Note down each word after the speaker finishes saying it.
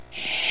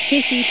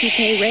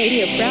KCTK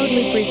Radio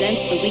proudly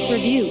presents the Week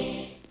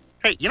Review.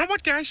 Hey, you know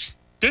what, guys?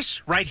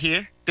 This right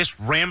here, this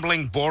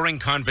rambling, boring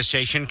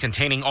conversation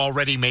containing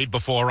already made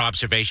before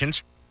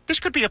observations, this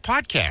could be a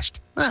podcast.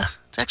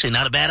 It's actually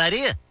not a bad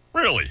idea.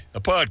 Really? A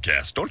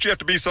podcast? Don't you have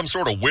to be some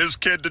sort of whiz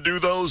kid to do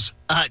those?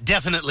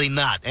 Definitely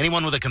not.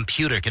 Anyone with a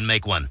computer can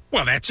make one.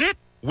 Well, that's it.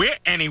 We're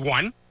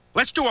anyone.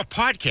 Let's do a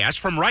podcast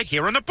from right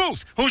here in the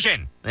booth. Who's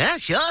in? Yeah,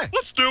 sure.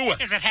 Let's do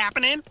it. Is it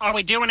happening? Are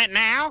we doing it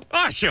now?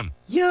 Awesome.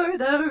 You're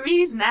the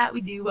reason that we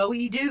do what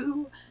we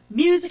do.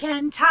 Music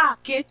and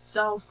talk, it's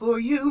all for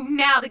you.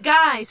 Now the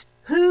guys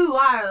who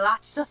are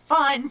lots of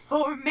fun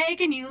for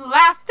making you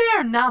laugh,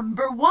 they're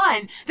number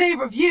one. They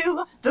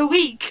review the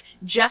week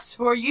just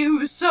for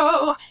you.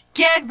 So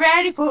get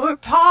ready for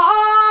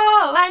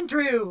Paul and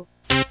Drew.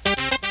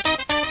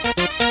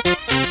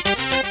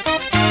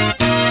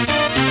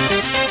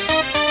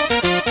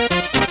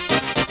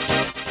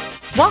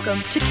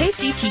 Welcome to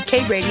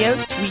KCTK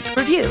Radio's Week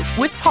Review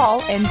with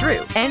Paul and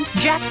Drew and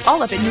Jack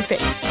all up in your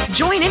face.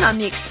 Join in on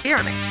the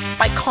experiment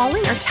by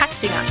calling or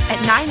texting us at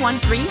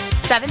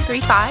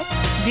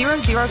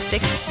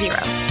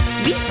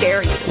 913-735-0060. We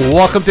dare you.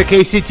 Welcome to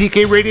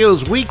KCTK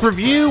Radio's Week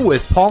Review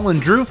with Paul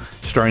and Drew,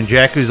 starring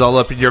Jack, who's all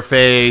up in your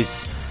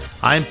face.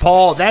 I'm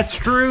Paul. That's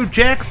Drew.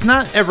 Jack's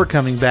not ever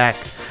coming back.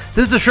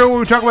 This is a show where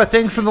we talk about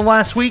things from the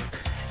last week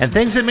and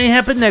things that may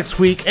happen next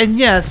week. And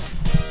yes,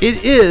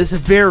 it is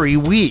very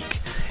weak.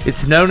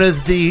 It's known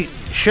as the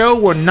show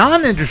where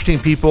non-interesting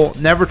people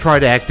never try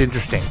to act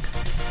interesting.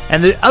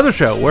 And the other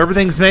show where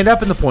everything's made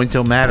up and the points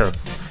don't matter.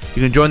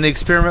 You can join the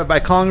experiment by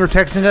calling or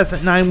texting us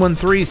at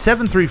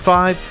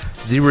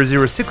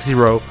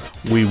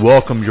 913-735-0060. We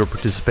welcome your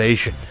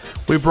participation.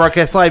 We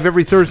broadcast live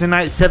every Thursday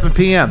night at 7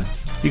 p.m.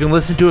 You can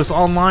listen to us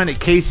online at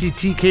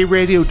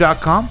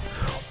kctkradio.com,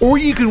 or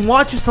you can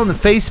watch us on the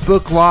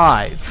Facebook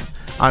Live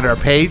on our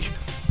page.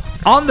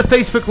 On the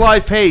Facebook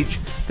Live page,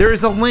 there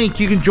is a link.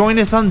 You can join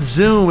us on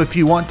Zoom if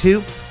you want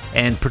to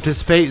and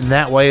participate in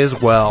that way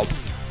as well.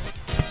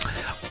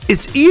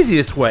 Its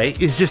easiest way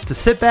is just to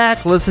sit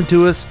back, listen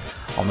to us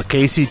on the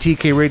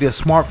KCTK Radio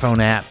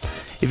smartphone app.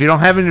 If you don't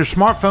have it in your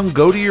smartphone,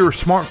 go to your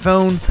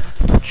smartphone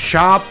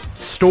shop,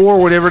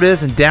 store, whatever it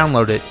is, and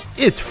download it.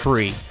 It's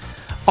free.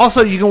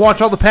 Also, you can watch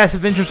all the past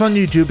adventures on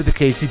YouTube at the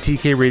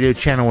KCTK Radio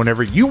channel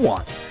whenever you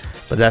want.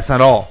 But that's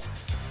not all.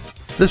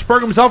 This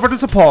program is offered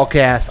as a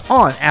podcast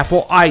on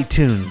Apple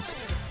iTunes,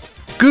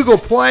 Google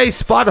Play,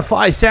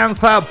 Spotify,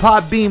 SoundCloud,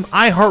 Podbeam,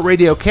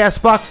 iHeartRadio,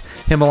 CastBox,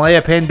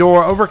 Himalaya,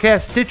 Pandora,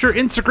 Overcast, Stitcher,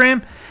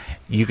 Instagram.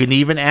 You can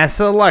even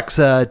ask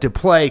Alexa to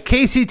play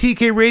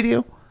KCTK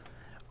Radio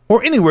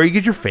or anywhere you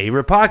get your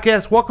favorite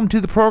podcast. Welcome to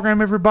the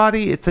program,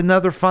 everybody. It's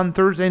another fun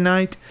Thursday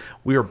night.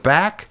 We are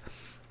back.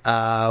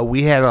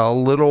 We had a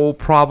little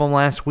problem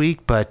last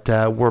week, but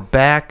we're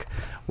back.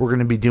 We're going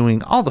to be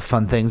doing all the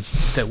fun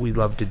things that we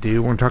love to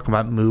do. We're going to talk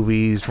about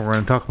movies. We're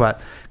going to talk about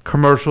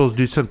commercials,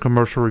 do some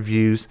commercial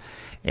reviews.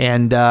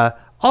 And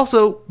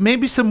also,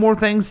 maybe some more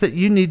things that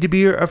you need to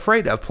be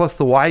afraid of. Plus,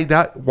 the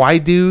why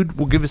dude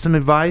will give us some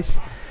advice.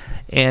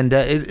 And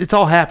it's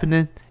all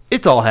happening.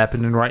 It's all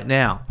happening right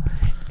now.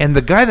 And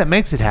the guy that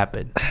makes it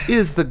happen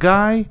is the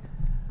guy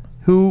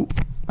who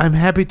I'm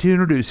happy to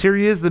introduce. Here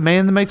he is, the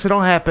man that makes it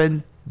all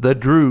happen, the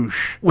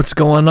Droosh. What's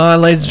going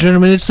on, ladies and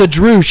gentlemen? It's the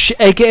Droosh,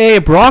 a.k.a.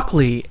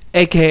 broccoli,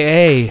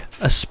 a.k.a.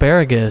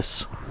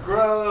 asparagus.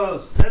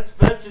 Gross. That's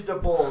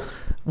vegetables.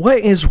 What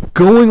is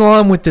going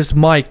on with this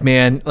mic,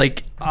 man?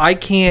 Like, I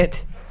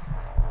can't...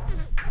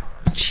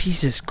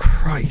 Jesus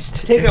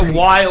Christ. Take a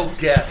wild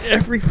guess.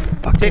 Every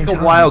fucking time. Take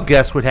a wild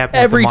guess what happened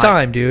Every with the mic.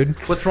 time, dude.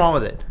 What's wrong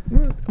with it?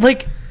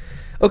 Like,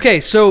 okay,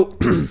 so...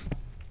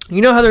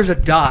 You know how there's a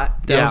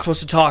dot that I'm supposed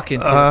to talk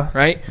into,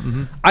 right?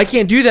 Mm-hmm. I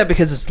can't do that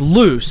because it's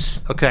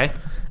loose. Okay.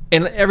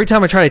 And every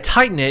time I try to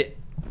tighten it,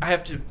 I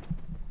have to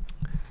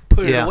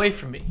put it away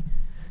from me.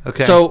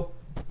 Okay. So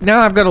now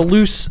I've got a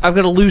loose. You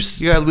got a loose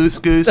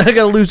goose. I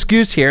got a loose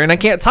goose here, and I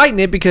can't tighten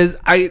it because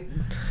I.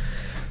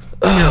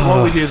 Why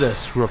don't we do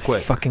this real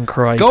quick? Fucking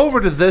Christ! Go over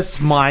to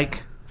this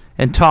mic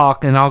and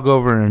talk, and I'll go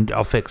over and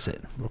I'll fix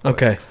it.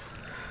 Okay.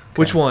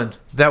 Which one?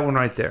 That one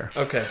right there.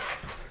 Okay.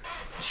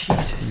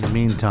 Jesus. In the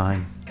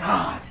meantime.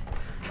 God.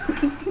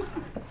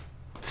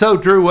 So,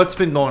 Drew, what's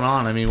been going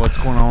on? I mean, what's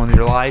going on in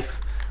your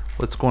life?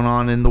 What's going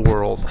on in the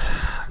world?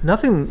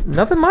 Nothing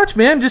much,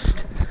 man.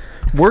 Just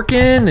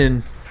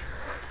working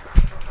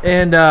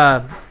and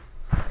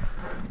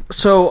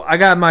so I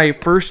got my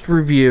first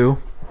review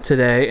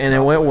today, and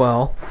it went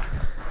well.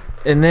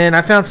 And then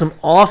I found some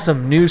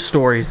awesome news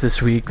stories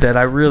this week that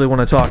I really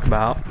want to talk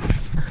about.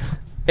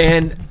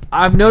 And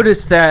I've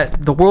noticed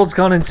that the world's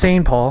gone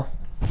insane, Paul.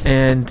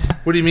 And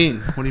what do you mean?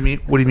 What do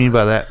you mean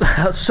by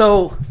that?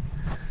 So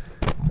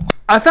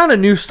I found a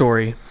news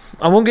story.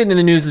 I won't get into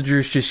the news of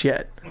Drews just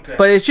yet. Okay.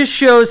 But it just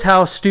shows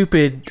how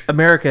stupid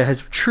America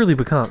has truly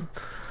become.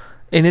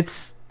 And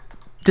it's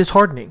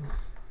disheartening.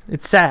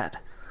 It's sad.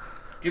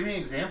 Give me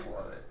an example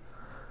of it.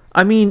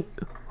 I mean,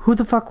 who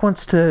the fuck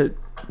wants to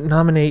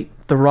nominate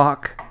The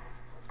Rock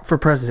for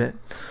president?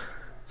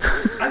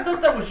 I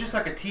thought that was just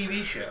like a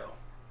TV show.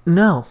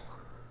 No.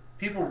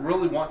 People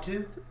really want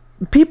to?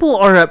 People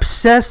are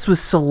obsessed with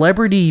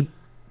celebrity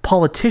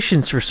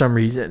politicians for some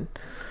reason.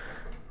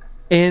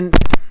 And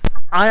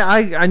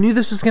I knew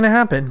this was going to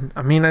happen.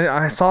 I mean,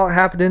 I saw it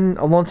happening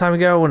a long time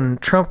ago when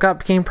Trump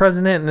became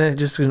president, and then it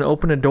just going to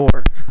open a door.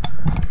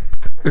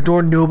 A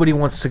door nobody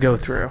wants to go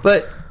through.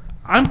 But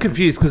I'm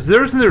confused because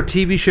there's another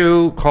TV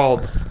show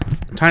called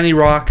Tiny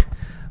Rock,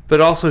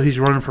 but also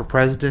he's running for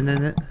president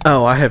in it.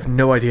 Oh, I have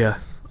no idea.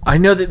 I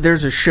know that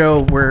there's a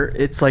show where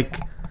it's like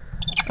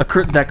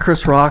that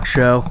Chris Rock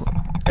show.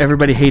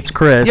 Everybody hates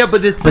Chris. Yeah,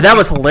 but that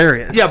was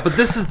hilarious. Yeah, but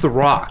this is The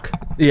Rock.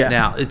 Yeah.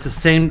 Now it's the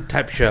same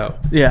type show.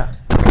 Yeah.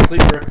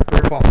 Complete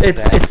rip off of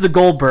It's the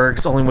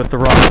Goldbergs, only with The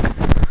Rock.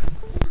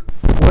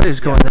 What is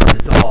going on?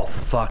 This is all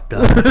fucked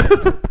up.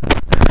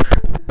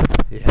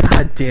 Yeah.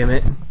 God damn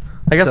it.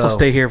 I guess I'll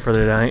stay here for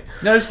the night.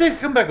 No,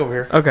 come back over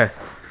here. Okay.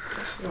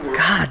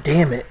 God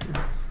damn it.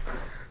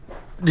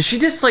 Did she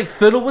just like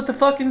fiddle with the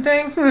fucking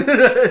thing?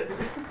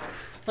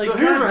 So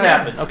here's what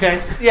happened,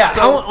 okay? Yeah,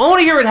 so, I want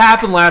to hear what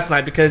happened last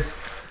night because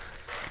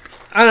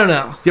I don't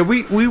know. Yeah,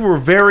 we were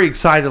very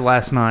excited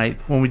last night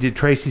when we did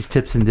Tracy's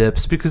Tips and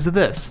Dips because of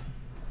this.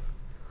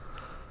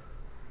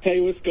 Hey,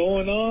 what's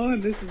going on?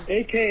 This is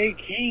AKA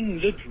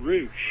King the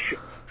Droosh.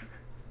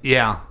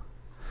 Yeah.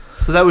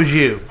 So that was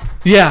you.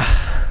 Yeah.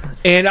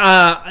 And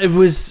I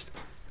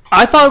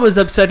thought it was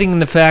upsetting in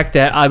the fact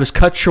that I was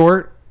cut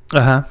short.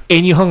 Uh-huh.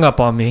 And you hung up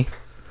on me.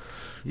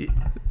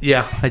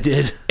 Yeah, I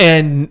did.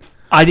 And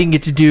I didn't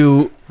get to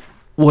do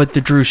what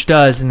the Droosh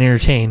does and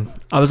entertain.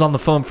 I was on the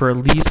phone for at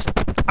least,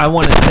 I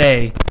want to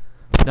say,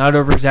 not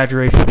over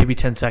exaggeration, maybe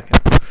 10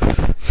 seconds.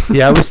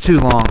 Yeah, it was too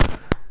long.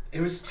 It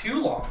was too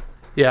long.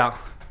 Yeah.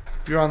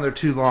 You're on there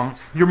too long.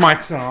 Your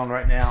mic's not on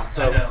right now.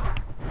 So. I know.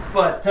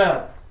 But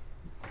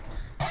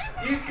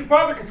you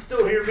probably can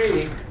still hear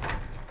me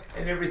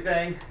and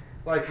everything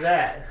like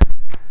that.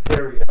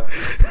 There we go.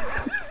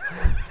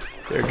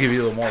 There, give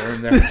you a little more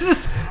room there.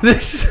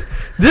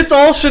 This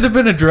all should have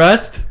been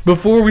addressed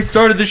before we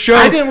started the show.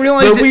 I didn't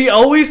realize that we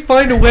always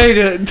find a way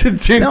to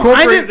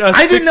incorporate.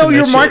 I didn't know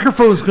your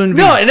microphone was going to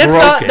be and it's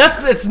broken.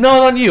 it's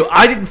not on you.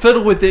 I didn't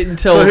fiddle with it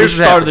until we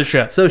started the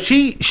show. So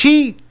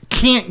she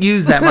can't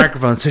use that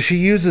microphone, so she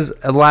uses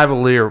a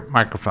lavalier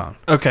microphone.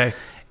 Okay.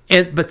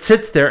 But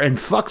sits there and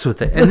fucks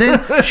with it. And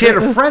then she had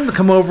a friend to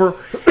come over,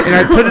 and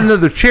I put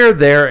another chair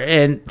there,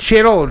 and she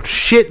had all her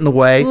shit in the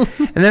way.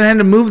 And then I had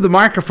to move the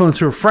microphone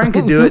so her friend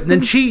could do it. And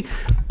then she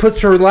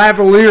puts her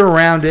lavalier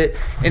around it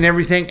and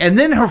everything. And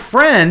then her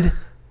friend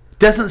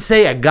doesn't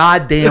say a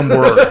goddamn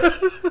word.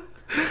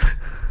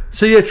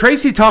 So you have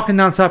Tracy talking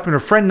nonstop and her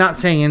friend not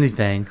saying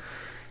anything.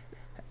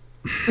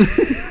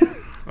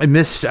 I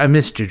missed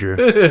you, Drew.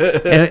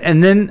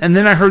 and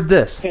then I heard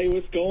this. Hey,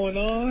 what's going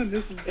on?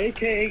 This is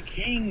AKA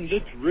King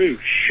the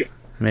Droosh.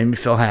 Made me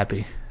feel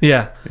happy.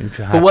 Yeah. Made me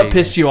feel happy. But what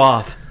pissed you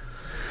off?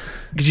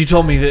 Because you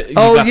told me that you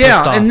got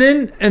pissed off.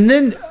 and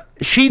then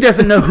she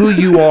doesn't know who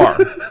you are.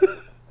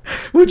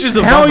 Which is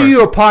how are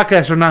you a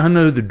podcaster not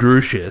know who the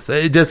Droosh is?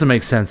 It doesn't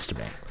make sense to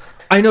me.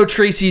 I know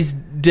Tracy's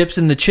Dips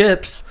in the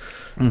Chips.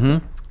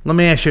 Mm-hmm. Let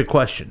me ask you a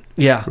question.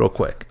 Yeah. Real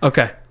quick.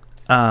 Okay.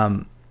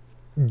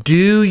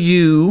 Do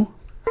you...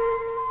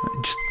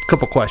 Just a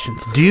couple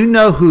questions. Do you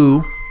know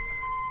who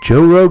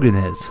Joe Rogan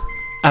is?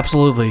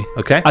 Absolutely.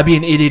 Okay. I'd be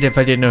an idiot if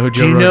I didn't know who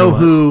Joe Rogan was. Do you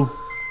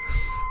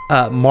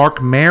know who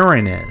Mark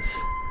Maron is?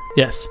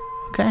 Yes.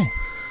 Okay.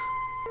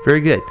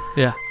 Very good.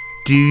 Yeah.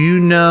 Do you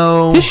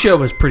know... His show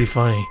was pretty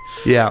funny.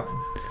 Yeah.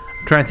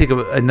 I'm trying to think of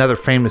another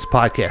famous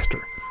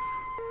podcaster.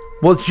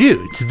 Well, it's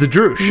you. It's the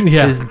Droosh.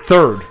 Yeah. Is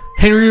third.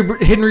 Henry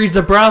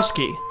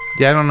Zabrowski.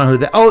 Yeah, I don't know who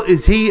that... Oh,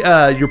 is he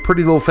Your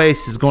Pretty Little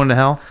Face is Going to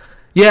Hell?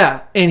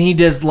 Yeah, and he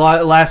does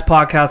Last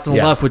Podcast on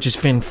the Left, which is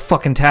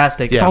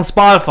fantastic. It's on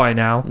Spotify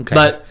now,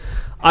 but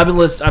I've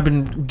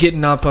been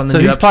getting up on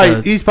the new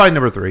episodes. He's probably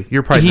number 3.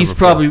 You're probably He's number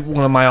probably 4.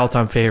 one of my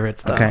all-time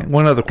favorites, though. Okay,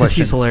 one other question. Because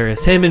he's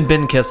hilarious. Him and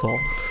Ben Kissel.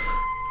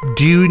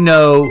 Do you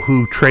know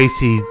who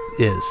Tracy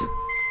is?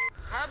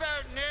 How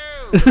about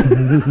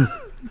new?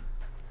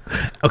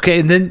 Okay,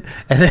 and then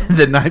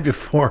the night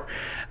before,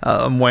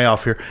 I'm way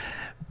off here.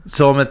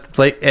 So I'm at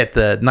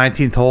the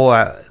 19th hole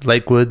at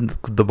Lakewood,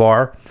 the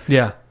bar.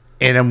 Yeah.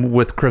 And I'm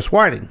with Chris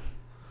Whiting.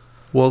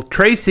 Well,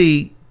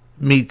 Tracy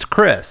meets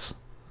Chris.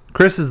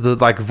 Chris is the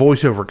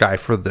voiceover guy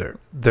for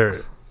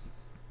their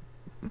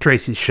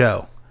Tracy's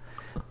show.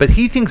 But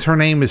he thinks her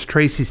name is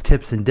Tracy's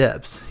Tips and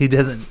Dips. He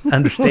doesn't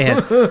understand.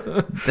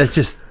 That's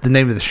just the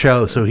name of the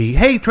show. So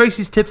hey,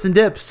 Tracy's Tips and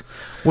Dips.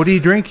 What are you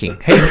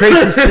drinking? Hey,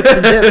 Tracy's Tips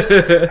and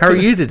Dips. How are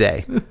you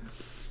today?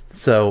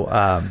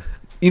 So,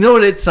 you know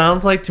what it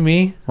sounds like to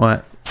me?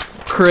 What?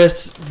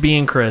 Chris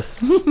being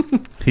Chris.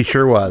 He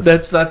sure was.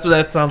 That's what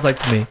that sounds like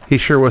to me. He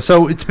sure was.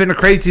 So it's been a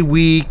crazy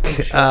week.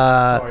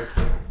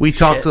 We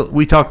talked a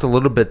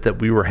little bit that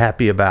we were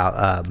happy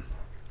about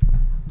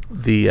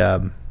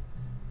the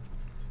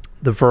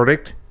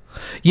verdict.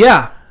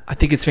 Yeah, I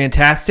think it's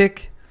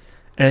fantastic,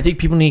 and I think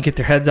people need to get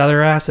their heads out of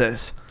their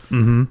asses.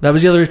 Mm-hmm. That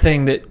was the other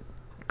thing that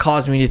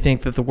caused me to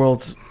think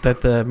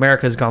that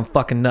America's gone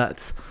fucking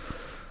nuts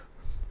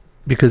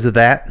because of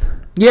that.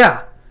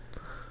 Yeah.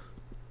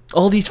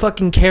 all these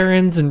fucking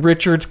Karens and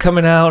Richards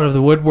coming out of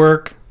the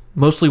woodwork,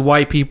 mostly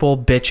white people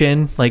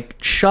bitching. Like,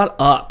 shut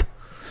up.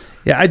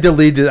 Yeah, I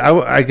deleted.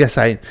 I guess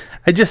I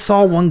just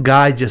saw one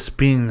guy just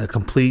being a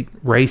complete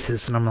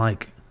racist, and I'm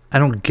like, I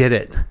don't get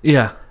it.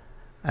 Yeah.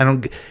 I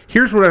don't.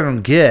 Here's what I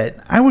don't get.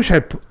 I wish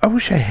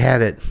I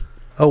had it.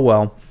 Oh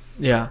well.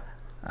 Yeah.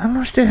 I don't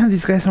understand how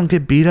these guys don't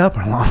get beat up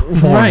a lot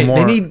more. Right.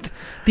 And more.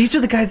 These are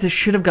the guys that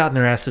should have gotten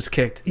their asses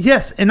kicked.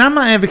 Yes, and I'm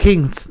not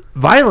advocating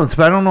violence,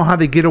 but I don't know how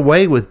they get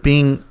away with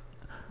being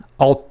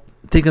all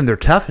thinking they're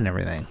tough and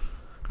everything.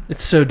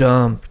 It's so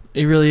dumb.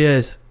 It really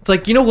is. It's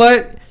like, you know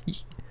what?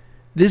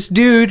 This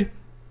dude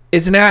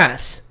is an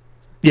ass.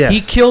 Yes. He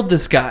killed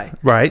this guy.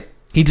 Right.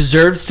 He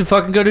deserves to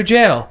fucking go to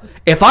jail.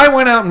 If I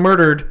went out and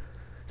murdered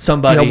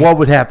somebody, What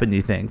would happen, do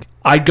you think?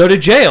 I'd go to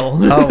jail.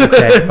 Oh,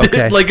 okay.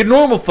 Okay. Like a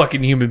normal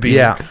fucking human being.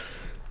 Yeah.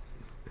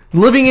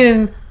 Living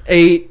in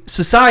a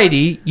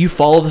society, you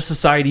follow the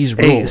society's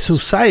rules. A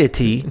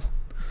society.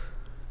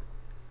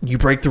 You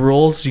break the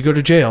rules, you go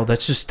to jail.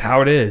 That's just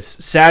how it is.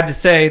 Sad to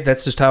say,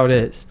 that's just how it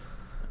is.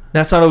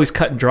 That's not always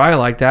cut and dry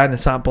like that, and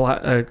it's not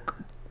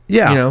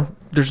Yeah. you know,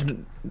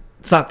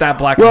 it's not that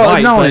black Well, and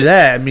white. not only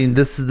that, I mean,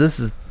 this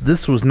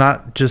was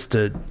not just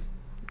a,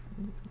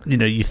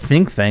 you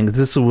think things.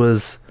 This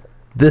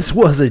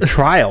was a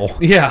trial.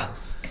 Yeah.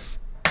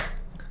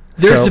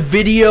 There's So-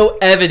 video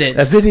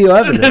evidence. A video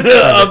evidence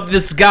of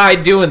this guy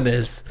doing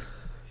this.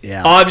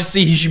 Yeah.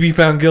 Obviously, he should be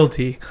found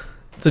guilty.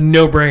 It's a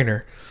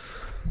no-brainer.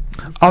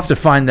 I'll have to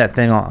find that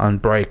thing on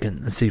break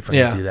and see if I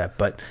can do that.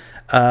 But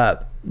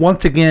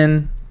once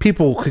again,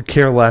 people could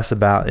care less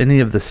about any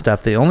of this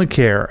stuff. They only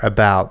care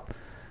about,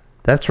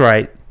 that's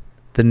right,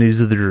 the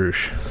news of the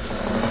Droosh.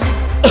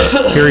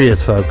 Here he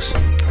is, folks.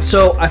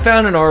 So I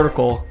found an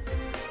article,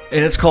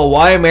 and it's called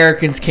 "Why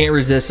Americans Can't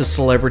Resist a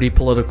Celebrity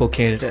Political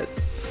Candidate."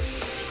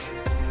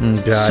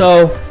 God.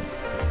 So,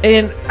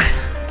 and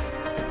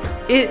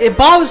it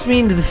bothers me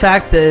into the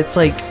fact that it's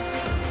like,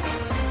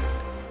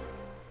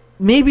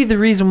 maybe the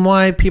reason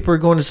why people are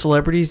going to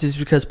celebrities is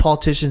because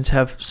politicians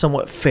have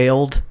somewhat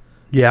failed.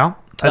 Yeah.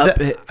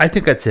 I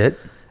think that's it.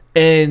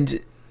 And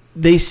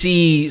they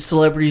see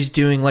celebrities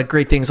doing like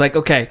great things. Like,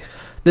 okay,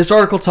 this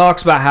article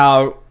talks about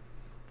how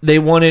The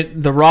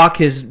Rock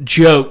has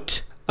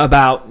joked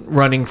about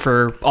running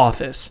for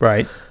office.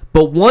 Right.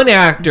 But one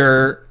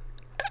actor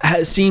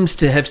seems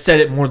to have said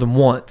it more than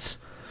once.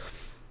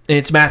 And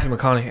it's Matthew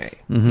McConaughey.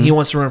 Mm-hmm. He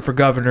wants to run for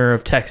governor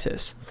of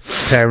Texas.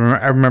 Okay, I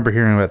remember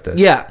hearing about this.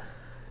 Yeah.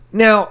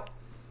 Now,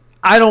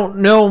 I don't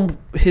know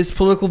his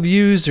political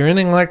views or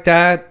anything like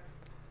that.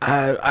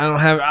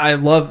 I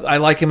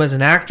like him as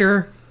an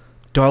actor.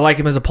 Do I like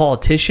him as a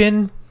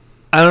politician?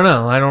 I don't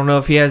know. I don't know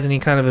if he has any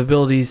kind of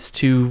abilities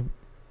to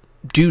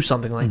do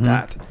something like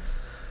that.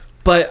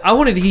 But I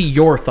wanted to hear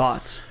your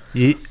thoughts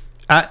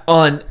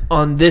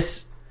on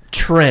this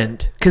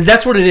trend, because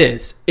that's what it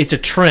is. It's a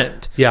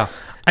trend. Yeah.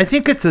 I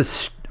think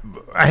it's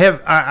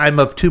I'm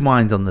of two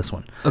minds on this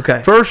one.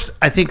 Okay. First,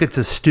 I think it's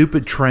a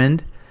stupid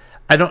trend.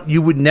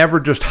 You would never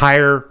just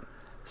hire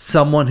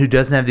someone who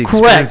doesn't have the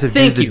experience to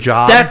do the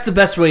job. That's the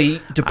best way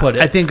to put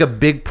it. I think a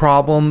big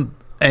problem,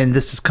 and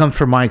this comes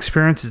from my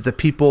experience, is that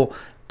people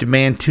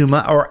demand too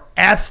much or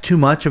ask too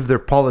much of their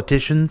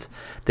politicians.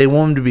 They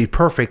want them to be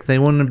perfect. They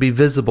want them to be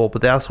visible,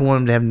 but they also want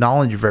them to have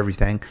knowledge of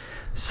everything.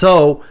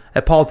 So,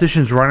 a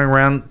politician's running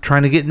around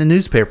trying to get in the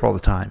newspaper all the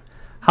time.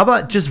 How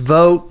about just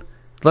vote,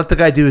 let the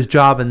guy do his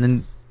job,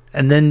 and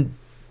then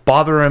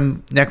bother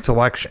him next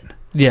election?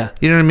 Yeah.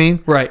 You know what I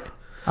mean? Right.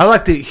 I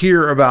like to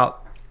hear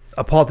about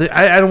a politician.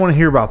 I don't want to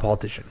hear about a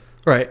politician.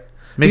 Right.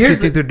 Makes me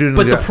think they're doing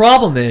But the job. the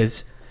problem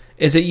is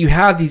that you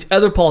have these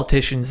other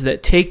politicians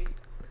that take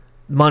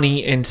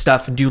money and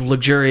stuff and do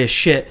luxurious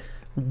shit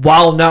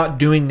while not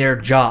doing their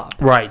job.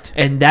 Right.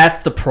 And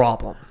that's the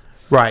problem.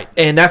 Right.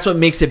 And that's what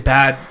makes it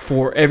bad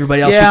for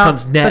everybody else who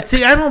comes next. But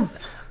see, I don't.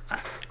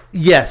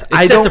 Yes,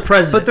 It sets a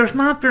precedent. But there's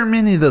not very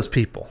many of those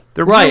people.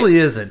 There Right. really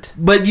isn't.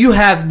 But you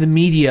have the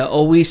media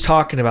always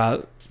talking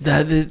about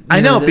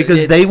I know,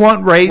 because they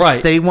want rates.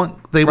 Right. They want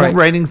Right.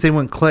 ratings. They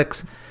want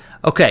clicks.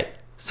 Okay.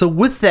 So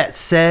with that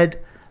said,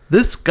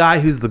 this guy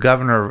who's the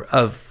governor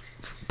of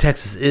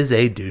Texas is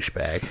a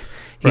douchebag.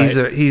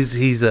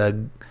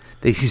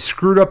 He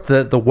screwed up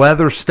the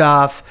weather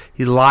stuff.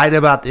 He lied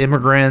about the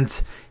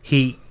immigrants.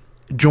 He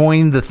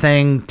joined the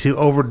thing to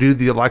overdo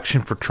the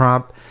election for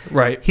Trump.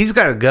 Right. He's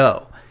got to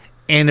go.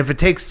 And if it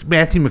takes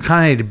Matthew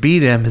McConaughey to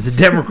beat him as a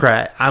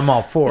Democrat, I'm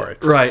all for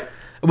it. Right.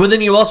 But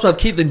then you also have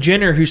Caitlyn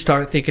Jenner, who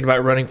started thinking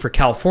about running for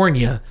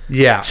California.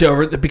 Yeah.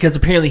 Because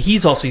apparently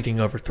he's also getting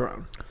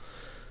overthrown.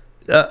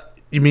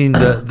 You mean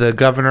the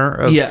governor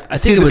of? Yeah, I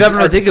think it was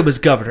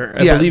governor. I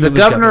believe the it was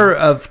governor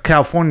of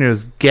California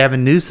is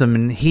Gavin Newsom,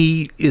 and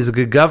he is a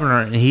good governor.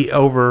 And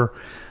a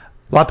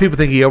lot of people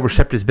think he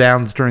overstepped his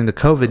bounds during the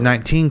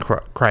COVID-19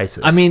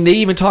 crisis. I mean, they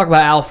even talk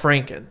about Al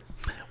Franken.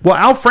 Well,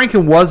 Al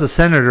Franken was a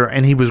senator,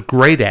 and he was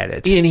great at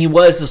it. And he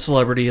was a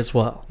celebrity as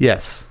well.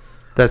 Yes,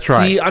 that's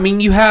right. See, I mean,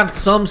 you have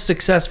some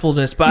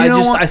successfulness, but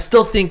I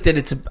still think that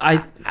it's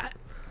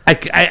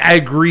I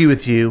agree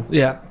with you.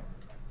 Yeah.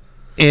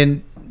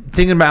 And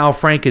thinking about Al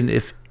Franken,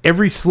 if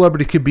every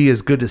celebrity could be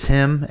as good as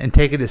him and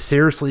take it as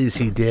seriously as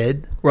he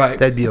did, Right.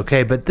 that'd be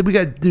okay. But then we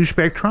got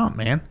douchebag Trump,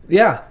 man.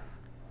 Yeah.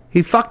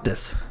 He fucked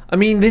us. I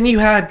mean, then you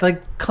had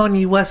like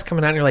Kanye West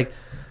coming out and you're like,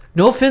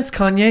 no offense,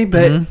 Kanye,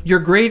 but you're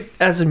great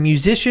as a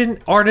musician,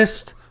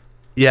 artist,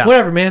 Yeah.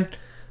 whatever, man.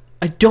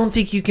 I don't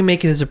think you can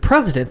make it as a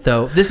president,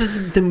 though. This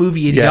isn't the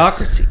movie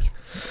Idiocracy.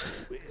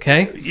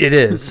 Okay? It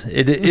is.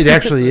 It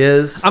actually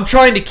is. I'm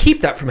trying to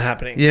keep that from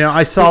happening. You know,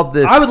 I saw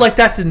this. I would like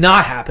that to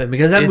not happen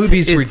because that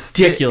movie's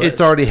ridiculous. It's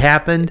already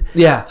happened.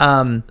 Yeah.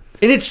 Um.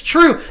 And it's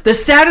true. The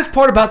saddest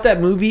part about that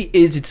movie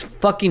is it's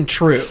fucking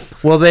true.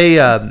 Well,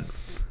 the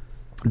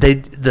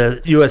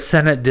U.S.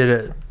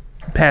 Senate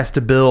passed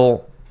a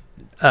bill,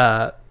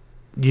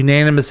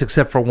 unanimous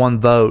except for one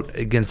vote,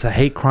 against a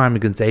hate crime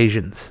against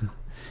Asians,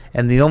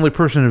 and the only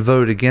person who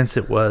voted against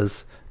it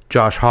was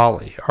Josh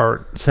Hawley,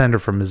 our senator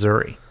from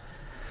Missouri.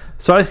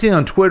 So I see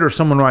on Twitter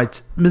someone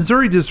writes,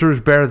 Missouri deserves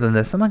better than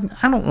this. I'm like,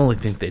 I don't really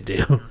think they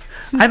do.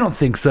 I don't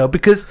think so,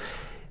 because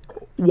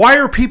why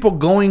are people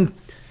going?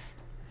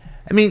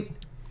 I mean,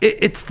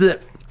 it's the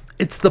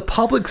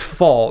public's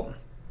fault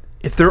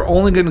if they're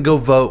only going to go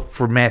vote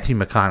for Matthew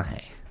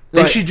McConaughey.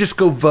 They should just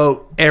go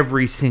vote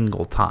every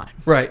single time.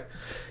 Right.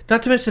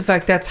 Not to mention the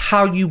fact that's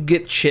how you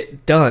get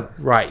shit done.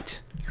 Right.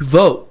 You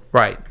vote.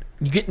 Right.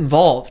 You get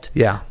involved.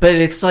 Yeah. But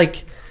it's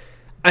like,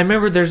 I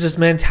remember there's this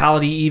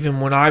mentality even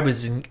when I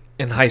was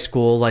in high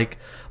school, like,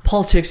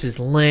 politics is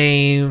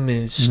lame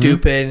and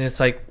stupid. And it's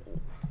like,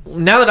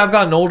 now that I've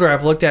gotten older,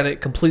 I've looked at it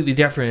completely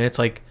different. It's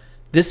like,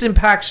 this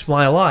impacts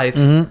my life.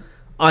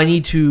 I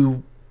need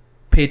to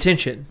pay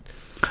attention.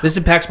 This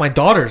impacts my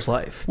daughter's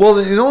life. Well,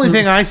 the only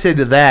thing I say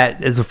to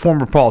that as a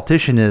former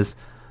politician is,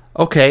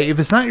 okay, if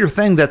it's not your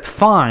thing, that's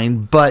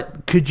fine,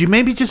 but could you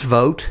maybe just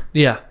vote?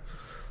 Yeah.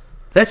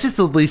 That's just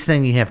the least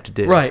thing you have to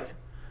do. Right.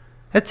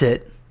 That's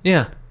it.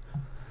 Yeah.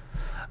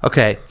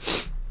 Okay.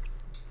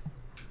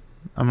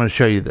 I'm going to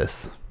show you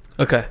this.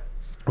 Okay.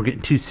 We're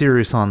getting too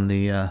serious on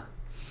the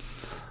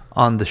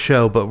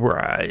show, but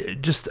I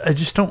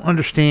just don't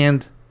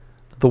understand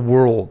the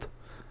world.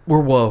 We're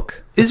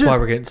woke. That's why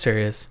we're getting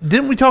serious.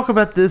 Didn't we talk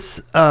about this?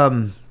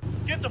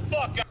 Get the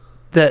fuck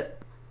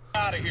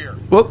out of here.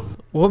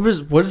 Whoop. What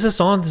is this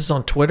on? This is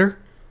on Twitter?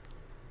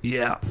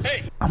 Yeah.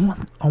 Hey. I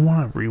want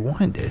to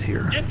rewind it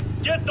here.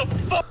 Get the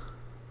fuck.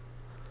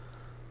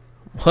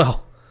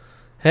 Well,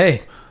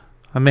 hey.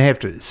 I may have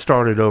to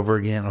start it over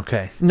again.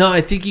 Okay. No,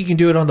 I think you can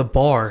do it on the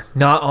bar,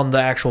 not on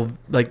the actual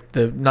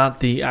not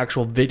the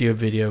actual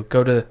video.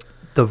 Go to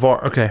the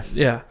VAR. Okay.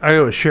 Yeah. I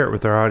gotta share it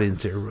with our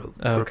audience here real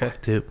okay.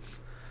 quick too.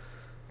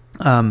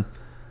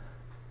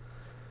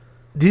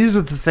 These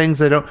are the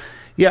things I don't.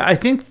 Yeah, I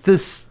think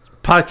this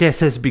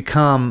podcast has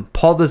become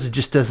Paul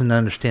just doesn't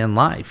understand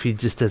life. He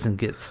just doesn't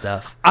get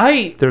stuff.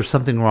 There's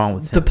something wrong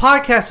with him. The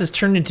podcast has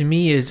turned into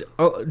me as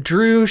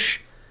Droosh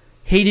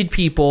hated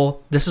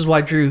people. This is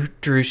why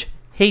Droosh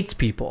hates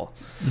people,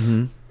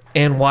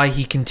 and why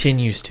he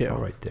continues to. Oh,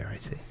 right there, I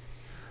see.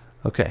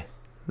 Okay,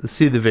 let's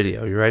see the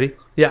video. You ready?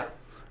 Yeah.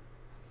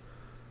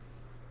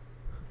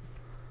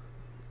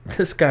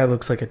 This guy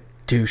looks like a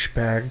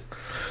douchebag.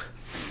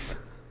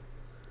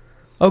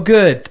 Oh,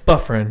 good. It's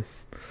buffering.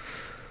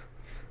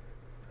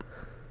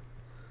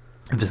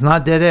 If it's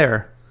not dead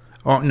air,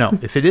 or no,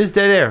 if it is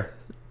dead air,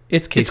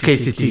 it's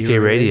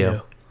KCTK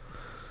Radio.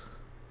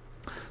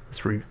 Let's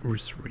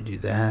redo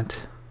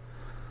that.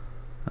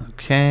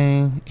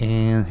 Okay,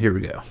 and here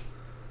we go.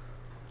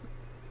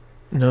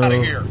 No. Out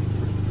of here.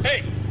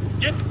 Hey,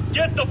 get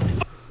the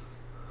fuck.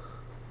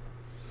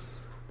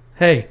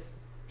 Hey,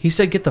 he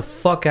said get the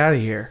fuck out of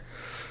here.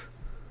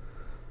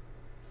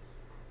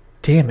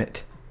 Damn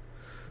it.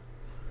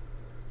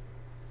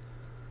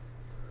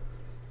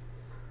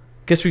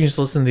 Guess we can just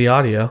listen to the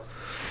audio.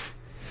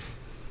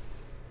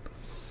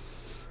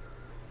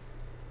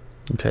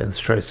 Okay, let's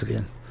try this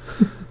again.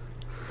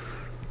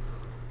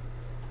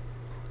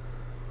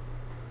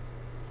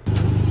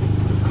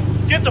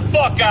 Get the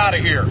fuck out of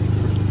here.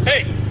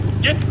 Hey,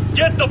 get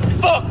the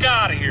fuck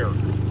out of here.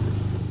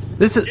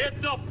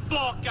 Get the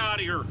fuck out of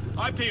here.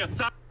 I pay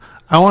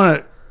I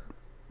want to,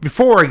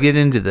 before I get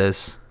into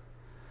this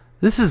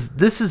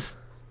is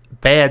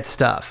bad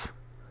stuff.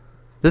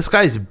 This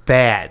guy's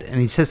bad,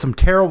 and he says some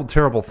terrible,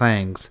 terrible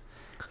things.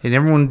 And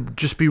everyone,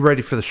 just be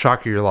ready for the shock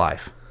of your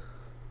life.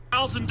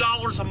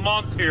 $1,000 a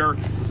month here.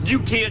 You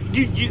can't.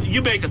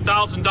 You make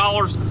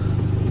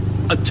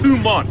 $1,000 a 2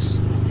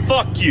 months.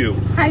 Fuck you.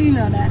 How you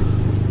know that?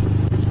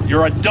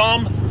 You're a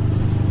dumb,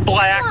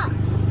 black,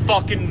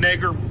 fucking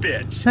nigger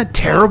bitch. Isn't that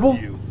terrible?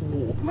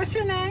 What's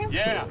your name?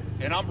 Yeah,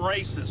 and I'm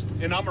racist,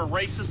 and I'm a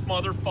racist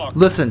motherfucker.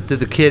 Listen to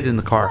the kid in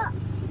the car.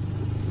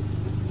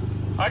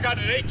 I got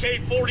an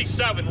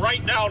AK-47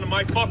 right now in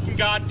my fucking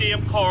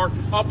goddamn car.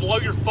 I'll blow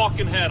your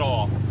fucking head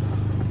off.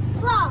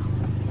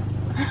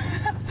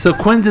 So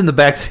Quinn's in the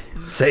back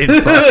saying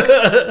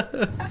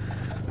fuck.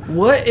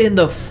 What in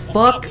the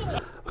fuck?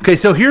 Okay,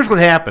 so here's what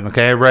happened.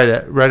 Okay, I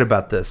read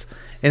about this.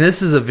 And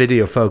this is a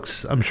video,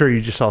 folks. I'm sure you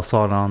just all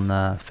saw it on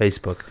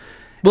Facebook.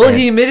 Well, And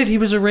he admitted he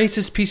was a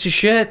racist piece of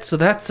shit, so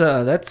that's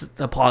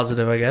a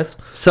positive, I guess.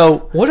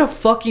 so What a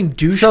fucking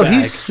douchebag. So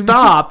he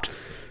stopped.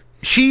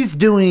 She's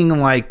doing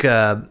like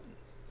Grubhub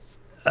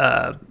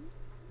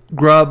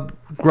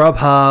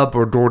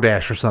or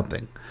DoorDash or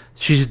something.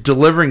 She's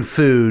delivering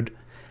food,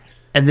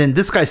 and then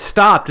this guy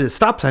stopped at a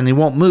stop sign. He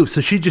won't move, so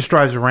she just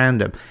drives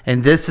around him.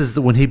 And this is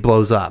when he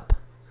blows up.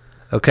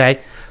 Okay?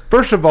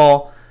 First of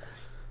all,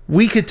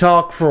 we could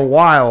talk for a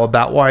while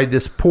about why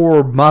this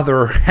poor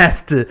mother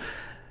has to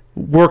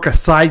work a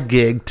side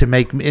gig to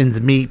make ends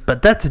meet,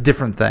 but that's a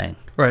different thing.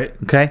 Right.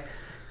 Okay?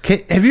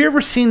 Have you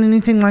ever seen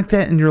anything like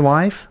that in your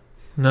life?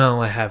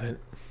 No, I haven't.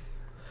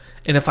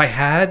 And if I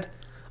had,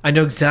 I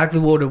know exactly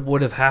what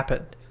would have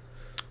happened.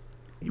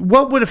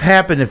 What would have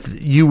happened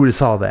if you would have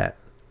saw that?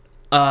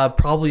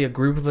 Probably a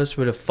group of us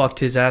would have fucked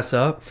his ass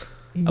up.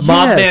 A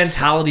mob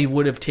mentality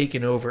would have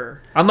taken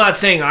over. I'm not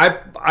saying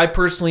I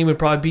personally would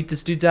probably beat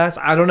this dude's ass.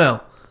 I don't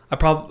know. I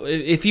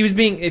probably if he's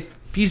being a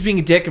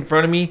dick in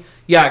front of me,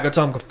 yeah, I go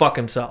tell him to go fuck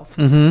himself.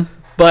 Mm-hmm.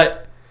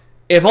 But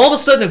if all of a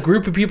sudden a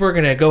group of people are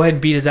gonna go ahead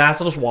and beat his ass,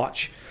 I'll just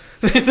watch.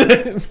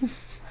 It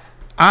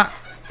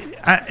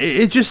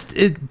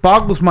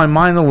boggles my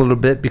mind a little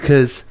bit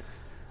because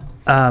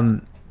I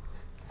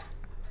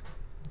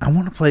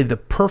want to play the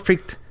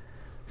perfect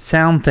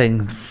sound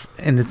thing,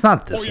 and it's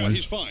not this one.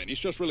 He's fine. He's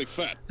just really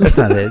fat. That's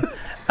not it.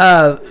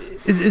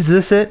 Is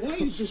this it? Why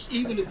is this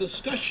even a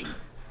discussion?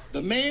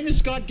 The man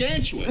is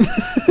gargantuan.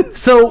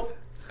 So,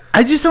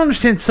 I just don't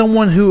understand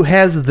someone who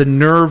has the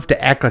nerve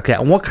to act like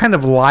that and what kind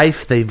of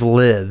life they've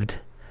lived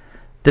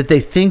that they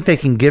think they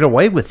can get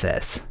away with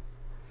this.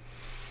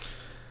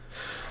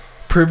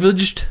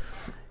 Privileged?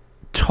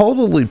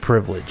 Totally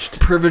privileged.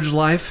 Privileged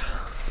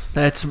life.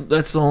 That's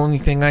the only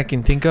thing I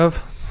can think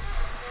of.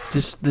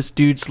 Just this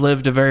dude's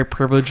lived a very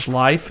privileged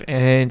life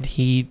and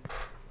he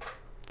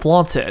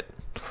flaunts it.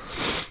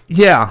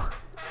 Yeah.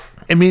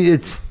 I mean,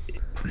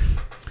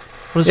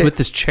 what is with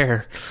this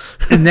chair?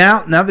 And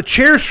now the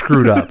chair's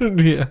screwed up.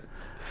 Yeah.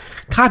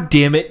 God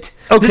damn it.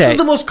 Okay. This is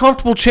the most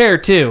comfortable chair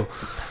too.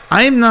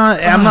 I'm not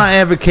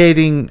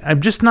advocating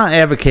any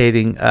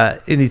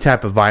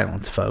type of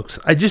violence, folks.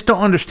 I just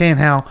don't understand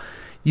how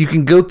you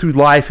can go through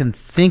life and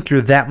think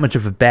you're that much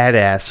of a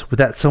badass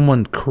without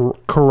someone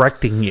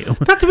correcting you.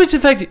 Not to mention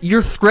the fact that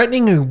you're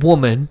threatening a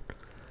woman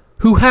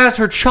who has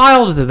her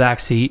child in the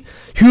backseat,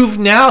 who has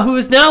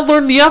now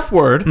learned the F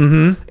word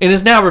and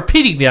is now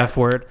repeating the F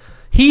word.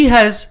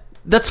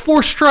 That's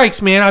 4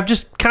 strikes, man. I've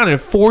just counted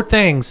 4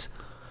 things.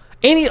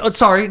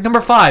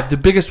 Number 5, the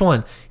biggest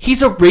one.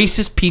 He's a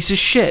racist piece of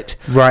shit.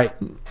 Right.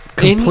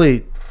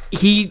 Complete.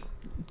 He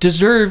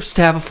deserves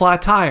to have a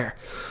flat tire.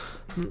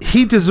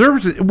 He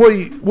deserves it.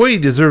 What he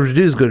deserves to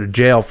do is go to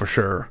jail for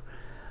sure.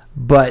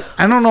 But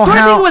I don't know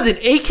how. With an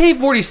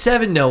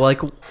AK-47, though,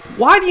 like,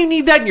 why do you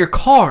need that in your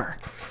car?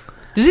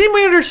 Does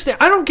anybody understand?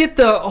 I don't get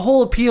the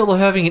whole appeal of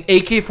having an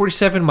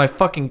AK-47 in my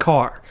fucking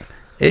car.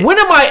 When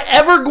am I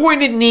ever going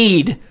to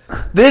need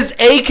this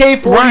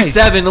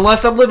AK-47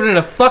 unless I'm living in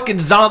a fucking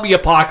zombie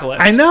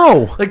apocalypse? I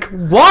know. Like,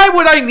 why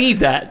would I need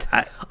that?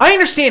 I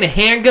understand a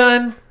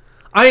handgun.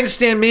 I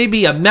understand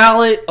maybe a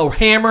mallet or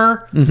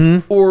hammer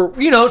or,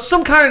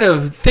 some kind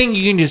of thing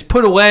you can just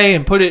put away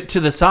and put it to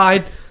the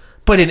side.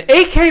 But an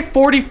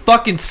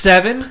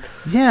AK-47?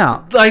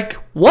 Yeah. Like,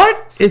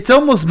 what? It's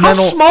almost How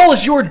small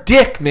is your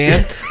dick,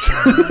 man?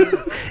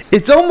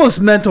 It's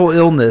almost mental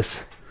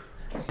illness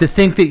to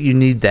think that you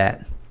need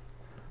that.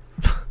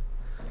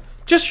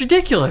 Just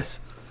ridiculous.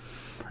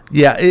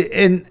 Yeah,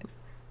 and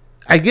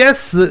I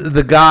guess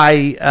the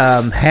guy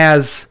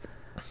has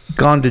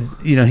gone to,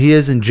 he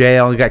is in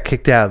jail. He got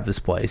kicked out of this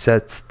place.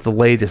 That's the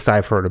latest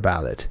I've heard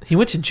about it. He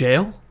went to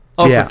jail?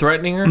 Oh, yeah. For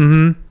threatening her?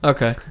 Mm-hmm.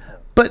 Okay.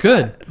 But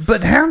good.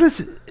 But how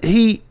does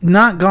he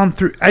not gone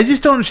through? I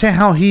just don't understand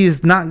how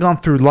he's not gone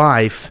through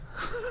life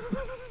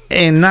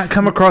and not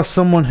come across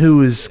someone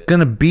who is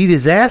going to beat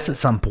his ass at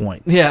some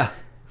point. Yeah.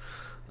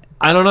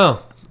 I don't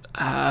know.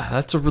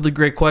 That's a really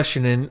great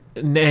question.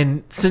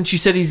 And since you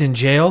said he's in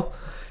jail,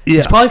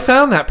 he's probably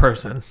found that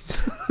person.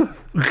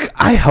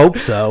 I hope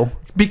so.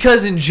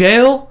 Because in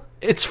jail,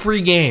 it's free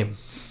game.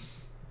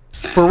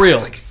 For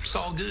real. It's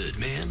all good,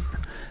 man.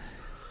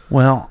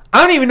 Well,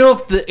 I don't even know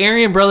if the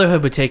Aryan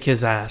Brotherhood would take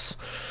his ass.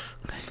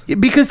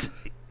 Because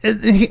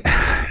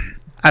I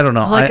don't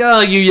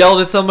know. You yelled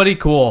at somebody?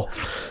 Cool.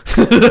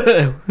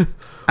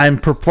 I'm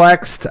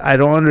perplexed. I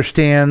don't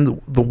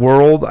understand the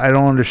world. I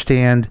don't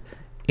understand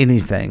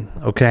anything.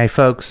 Okay,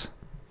 folks?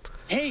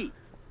 Hey,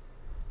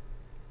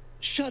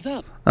 shut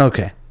up.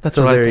 Okay. That's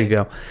so what I there think. you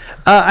go.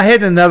 I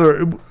had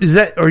another.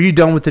 Are you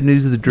done with the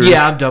news of the Drew?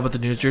 Yeah, I'm done with the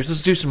news.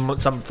 Let's do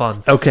something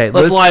fun. Okay.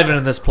 Let's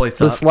liven this place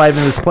up. Let's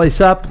liven this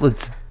place up.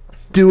 Let's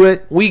do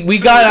it. We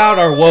got out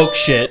our woke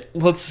shit.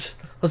 Let's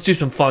do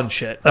some fun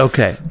shit.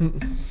 Okay.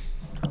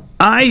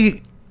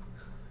 I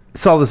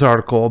saw this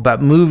article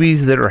about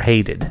movies that are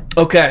hated.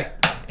 Okay.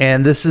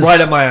 And this is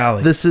right up my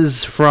alley. This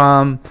is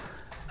from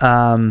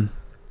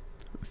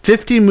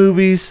 50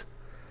 movies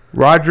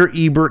Roger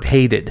Ebert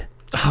hated.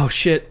 Oh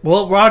shit.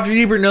 Well, Roger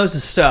Ebert knows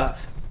his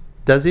stuff.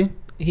 Does he?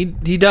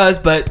 He does,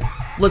 but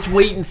let's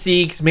wait and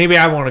see, because maybe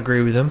I won't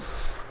agree with him.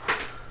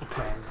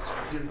 Okay, let's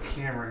do the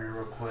camera here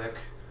real quick.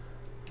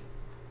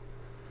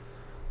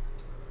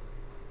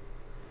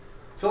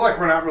 I feel like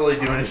we're not really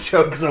doing a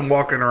show because I'm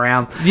walking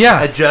around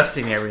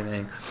adjusting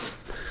everything.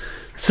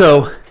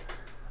 So,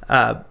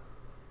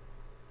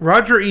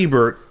 Roger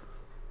Ebert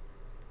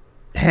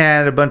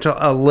had a bunch of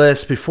a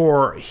list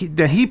before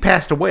he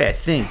passed away, I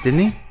think, didn't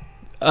he?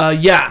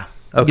 Yeah.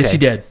 Okay. Yes, he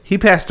did. He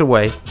passed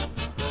away.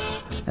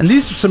 And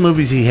these are some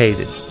movies he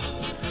hated.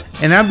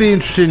 And I'd be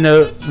interested to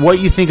know what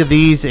you think of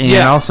these, and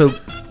also,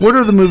 what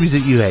are the movies that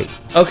you hate?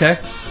 Okay.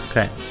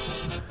 Okay.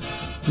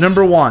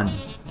 Number 1,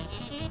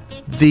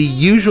 The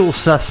Usual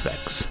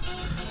Suspects.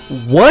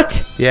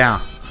 What?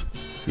 Yeah.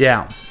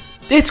 Yeah.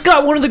 It's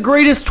got one of the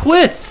greatest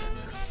twists.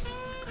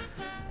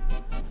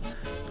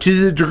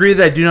 To the degree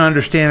that I do not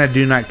understand, I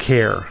do not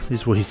care,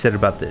 is what he said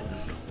about that.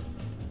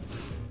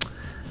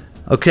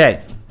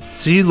 Okay.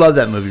 So you love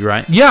that movie,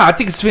 right? Yeah, I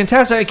think it's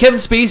fantastic. Kevin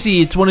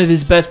Spacey, it's one of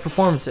his best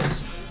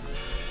performances.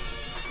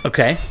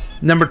 Okay.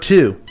 Number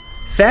 2,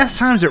 Fast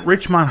Times at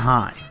Ridgemont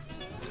High.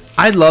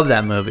 I love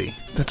that movie.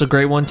 That's a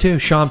great one, too.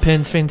 Sean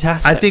Penn's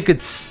fantastic. I think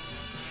it's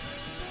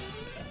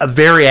a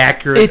very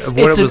accurate of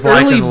what it was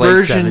like in the late 70s.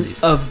 It's an early version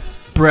of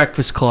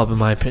Breakfast Club, in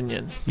my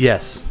opinion.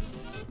 Yes.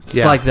 It's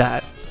like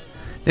that.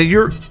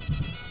 Now,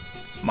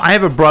 I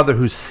have a brother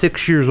who's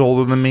 6 years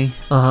older than me.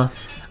 Uh-huh.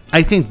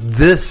 I think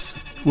this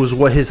was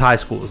what his high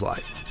school was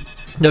like.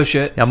 No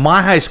shit. Now,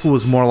 my high school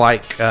was more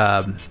like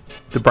the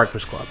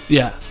Breakfast Club.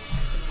 Yeah.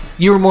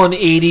 You were more in the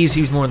 80s,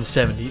 he was more in the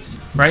 70s,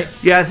 right?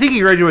 Yeah, I think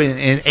he graduated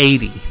in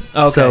 80.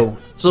 Okay.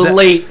 So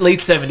late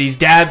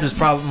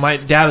 70s. My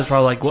dad was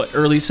probably like, what,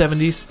 early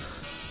 70s?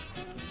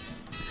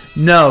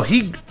 No,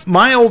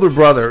 my older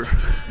brother,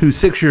 who's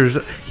 6 years,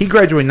 he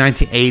graduated in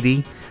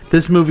 1980.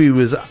 This movie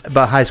was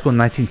about high school in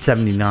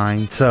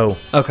 1979. So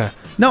okay.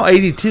 No,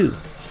 82.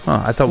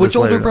 Oh, I thought. Which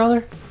older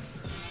brother?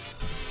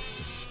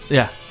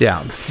 Yeah.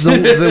 Yeah,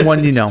 the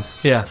one you know.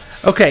 Yeah.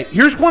 Okay,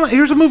 here's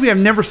a movie I've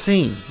never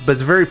seen, but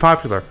it's very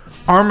popular.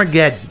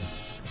 Armageddon.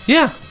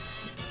 Yeah.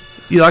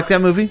 You like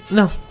that movie?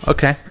 No.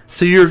 Okay.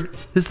 So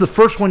this is the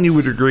first one you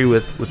would agree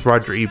with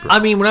Roger Ebert. I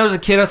mean, when I was a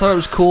kid, I thought it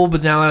was cool,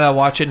 but now that I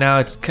watch it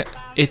now,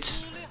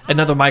 it's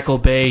another Michael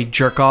Bay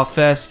jerk-off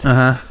fest.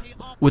 Uh-huh.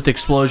 With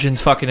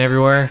explosions fucking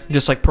everywhere,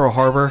 just like Pearl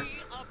Harbor.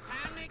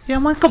 Yeah,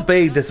 Michael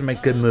Bay doesn't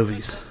make good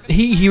movies.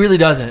 He really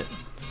doesn't.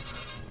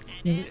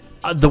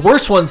 The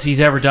worst ones he's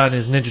ever done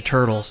is Ninja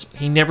Turtles.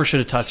 He never should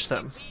have touched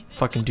them.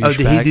 Fucking douchebag. Oh,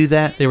 did he do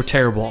that? They were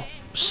terrible.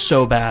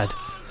 So bad.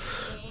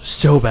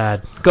 So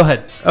bad. Go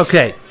ahead.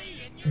 Okay.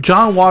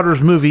 John Waters'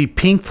 movie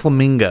Pink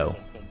Flamingo.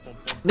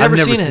 Never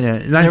seen it.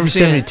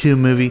 1972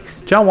 movie.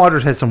 John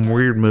Waters has some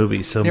weird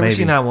movies, so never maybe.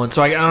 Seen that one,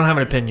 so I don't have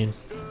an opinion.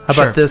 How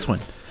about this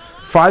one?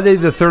 Friday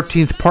the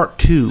 13th Part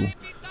 2.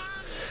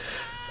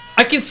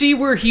 I can see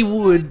where he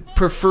would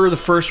prefer the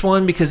first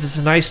one because it's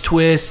a nice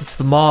twist. It's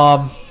the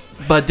mob,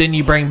 but then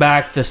you bring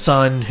back the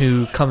son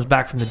who comes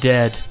back from the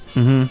dead.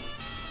 Mm-hmm.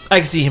 I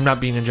can see him not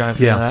being a giant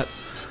fan of that.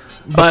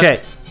 But,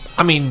 okay.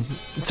 I mean,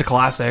 it's a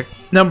classic.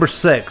 Number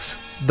 6,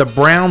 The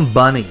Brown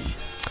Bunny.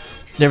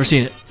 Never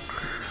seen it.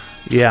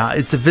 Yeah,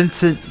 it's a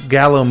Vincent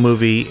Gallo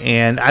movie,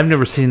 and I've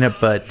never seen it,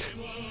 but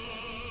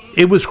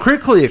it was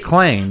critically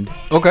acclaimed.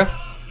 Okay,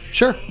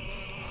 sure.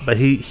 But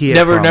he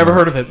had never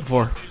heard of it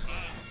before.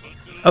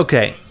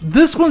 Okay,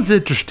 this one's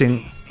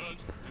interesting.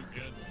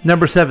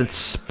 Number 7,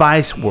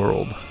 Spice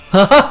World.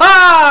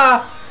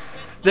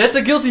 That's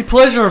a guilty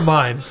pleasure of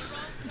mine.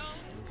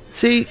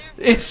 See,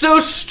 it's so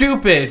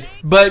stupid,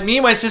 but me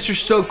and my sister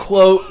still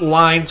quote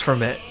lines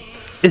from it.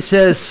 It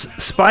says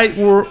Spice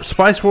World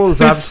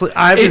is obviously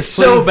it's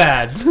so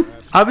bad.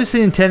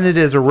 Obviously intended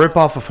as a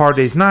ripoff of Hard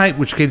Day's Night,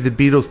 which gave the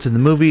Beatles to the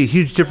movie. A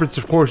huge difference,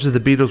 of course, is the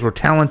Beatles were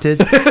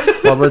talented.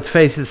 While let's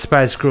face it,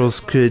 Spice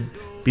Girls could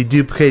be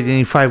duplicated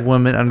any 5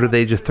 women under the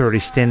age of 30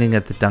 standing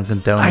at the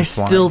Dunkin' Donuts line. I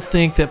still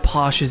think that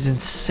Posh is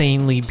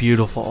insanely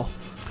beautiful.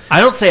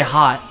 I don't say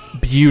hot,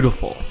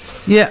 beautiful.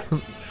 Yeah.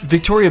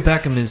 Victoria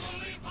Beckham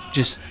is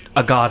just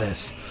a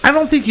goddess. I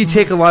don't think you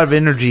take a lot of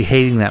energy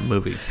hating that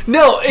movie.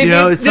 No,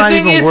 it's not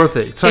even worth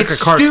it. It's like a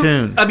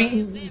cartoon. I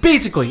mean,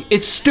 basically,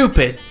 it's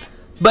stupid,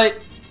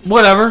 but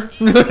whatever.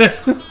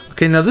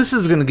 Okay, now this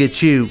is going to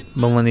get you,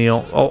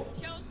 millennial. Oh,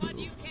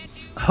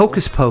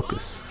 Hocus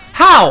Pocus.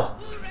 How?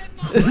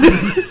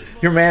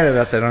 You're mad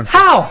about that, aren't you?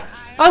 How?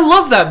 I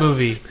love that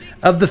movie.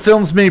 Of the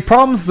film's many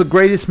problems, the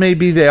greatest may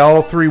be that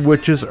all 3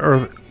 witches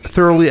are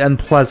thoroughly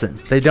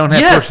unpleasant. They don't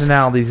have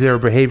personalities; they're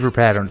behavior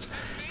patterns.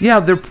 Yeah,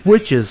 they're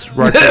witches,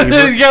 Roger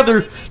Ebert. Yeah,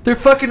 they're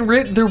fucking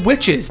they're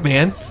witches,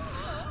 man.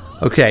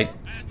 Okay.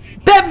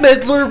 Bette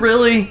Midler,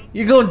 really?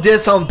 You're going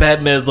diss on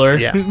Bette Midler?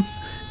 Yeah.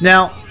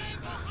 Now,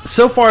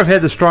 so far I've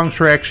had the strongest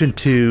reaction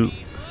to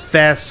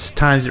Fast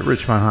Times at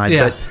Ridgemont High,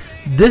 but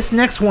this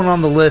next one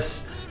on the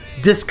list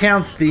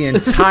discounts the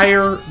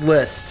entire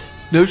list.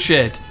 No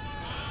shit.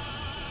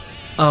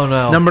 Oh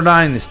no. Number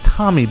 9 is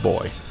Tommy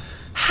Boy.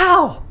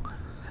 How?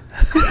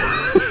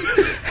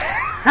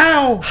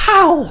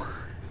 How?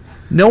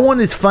 No one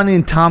is funny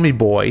in Tommy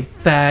Boy.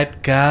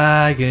 Fat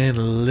guy in a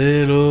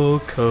little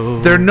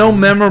coat. There are no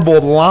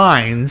memorable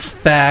lines.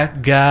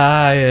 Fat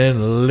guy in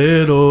a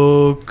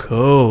little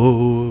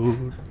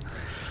coat.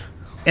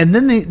 And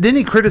then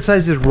he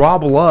criticizes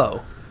Rob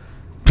Lowe,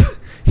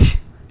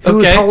 who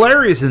was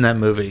hilarious in that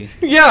movie.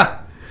 Yeah.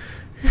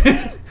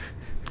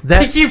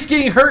 He keeps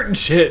getting hurt and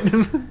shit.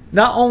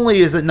 Not only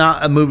is it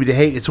not a movie to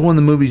hate, it's one of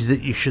the movies that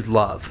you should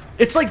love.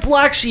 It's like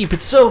Black Sheep.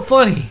 It's so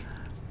funny.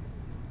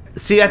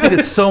 See, I think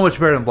it's so much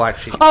better than Black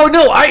Sheep. Oh,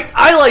 no.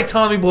 I like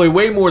Tommy Boy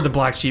way more than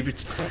Black Sheep.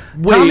 It's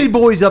way... Tommy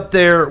Boy's up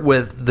there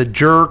with The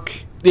Jerk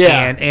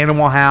and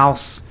Animal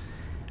House.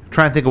 I'm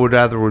trying to think of what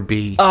other would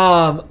be.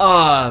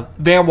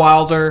 Van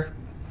Wilder.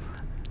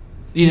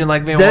 You didn't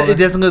like Van Wilder? It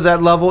doesn't go to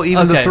that level.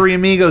 Even the Three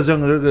Amigos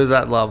don't go to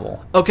that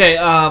level. Okay,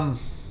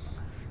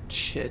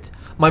 shit.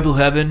 My Blue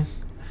Heaven.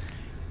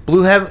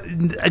 Blue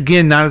Heaven,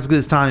 again, not as good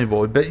as Tommy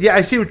Boy, but yeah,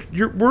 I see what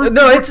you're.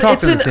 It's in.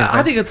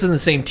 I think it's in the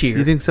same tier.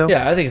 You think so?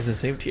 Yeah, I think it's in the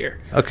same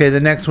tier. Okay, the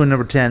next one,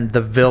 number 10,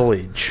 The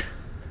Village.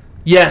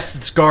 Yes,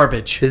 it's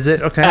garbage. Is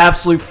it? Okay.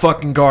 Absolute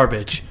fucking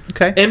garbage.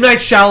 Okay. M. Night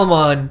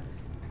Shyamalan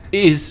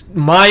is,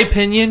 my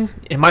opinion,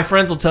 and my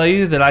friends will tell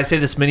you that I say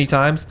this many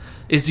times,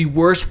 is the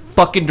worst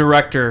fucking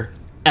director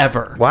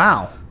ever.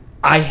 Wow.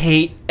 I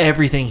hate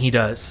everything he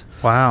does.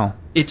 Wow.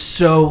 It's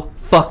so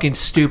fucking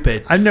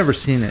stupid. I've never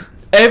seen it.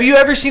 Have you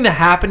ever seen The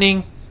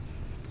Happening?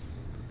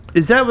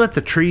 Is that about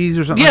the trees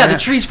or something? Yeah, like the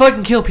that? trees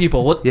fucking kill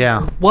people. What?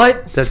 Yeah.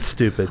 What? That's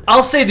stupid.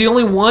 I'll say the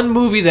only one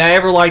movie that I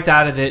ever liked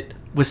out of it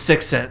was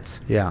Sixth Sense.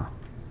 Yeah.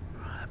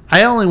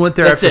 I only went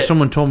there That's after it.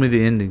 someone told me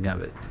the ending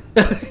of it.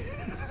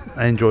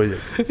 I enjoyed it.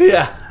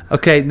 Yeah.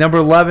 Okay, number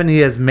 11, he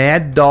has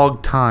Mad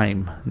Dog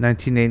Time,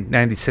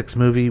 1996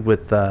 movie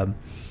with Jeff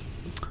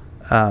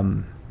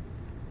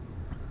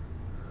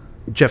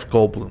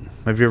Goldblum.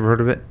 Have you ever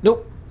heard of it?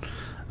 Nope.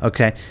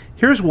 Okay,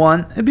 here's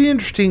one. It'd be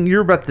interesting.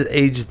 You're about the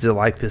age to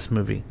like this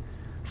movie.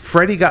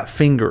 Freddy Got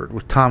Fingered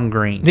with Tom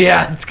Green.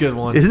 Yeah, it's a good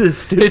one. Is it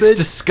stupid? It's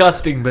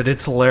disgusting, but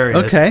it's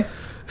hilarious. Okay.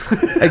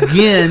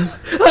 Again.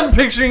 I'm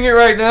picturing it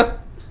right now.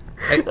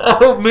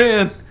 Oh,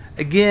 man.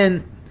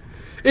 Again.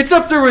 It's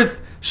up there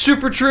with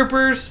Super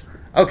Troopers.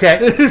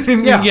 Okay.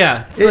 Yeah.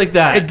 Yeah, it's like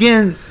that.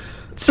 Again,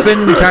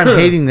 spending your time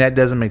hating that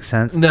doesn't make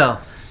sense. No.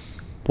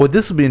 Boy,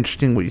 this will be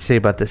interesting what you say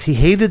about this. He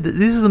hated...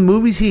 These are the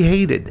movies he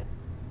hated.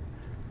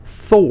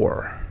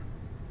 Thor.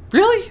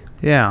 Really?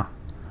 Yeah.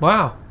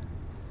 Wow.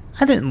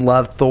 I didn't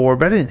love Thor,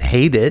 but I didn't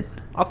hate it.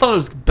 I thought it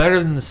was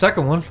better than the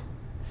second one.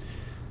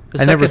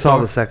 I never saw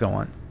the second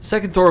one.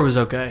 Second Thor was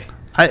okay.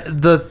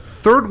 The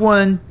third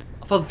one...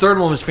 I thought the third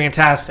one was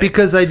fantastic.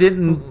 Because I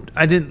don't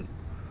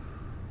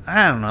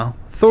know.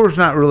 Thor's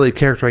not really a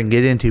character I can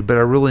get into, but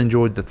I really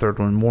enjoyed the third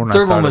one more than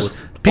I thought it was.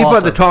 People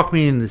had to talk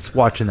me into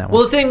watching that one.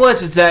 Well, the thing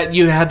is that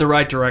you had the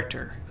right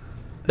director.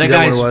 That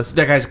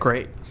guy's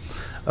great.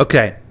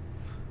 Okay.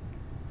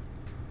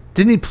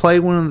 Didn't he play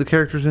one of the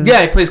characters in it?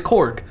 Yeah, he plays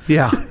Korg.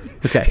 Yeah.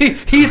 Okay.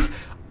 He's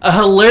a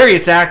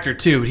hilarious actor,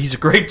 too. He's a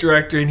great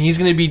director, and he's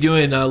going to be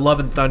doing Love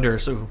and Thunder,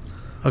 so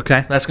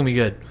okay, that's going to be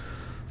good.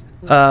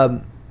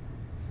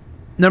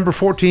 Number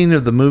 14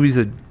 of the movies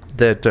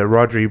that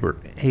Roger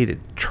Ebert hated.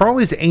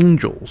 Charlie's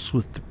Angels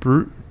with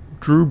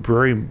Drew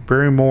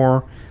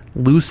Barrymore,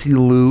 Lucy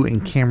Liu,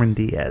 and Cameron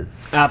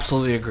Diaz.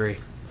 Absolutely agree.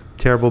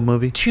 Terrible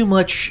movie. Too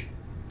much.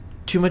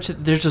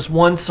 There's this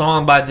one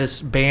song by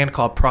this band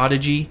called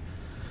Prodigy,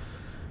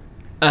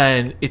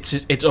 and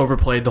it's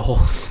overplayed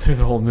through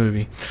the whole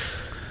movie.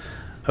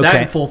 Okay. That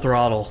and Full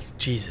Throttle.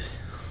 Jesus.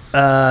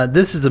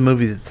 This is a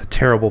movie that's a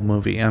terrible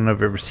movie. I don't know if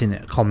you've ever seen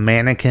it. Called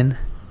Mannequin.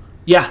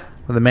 Yeah.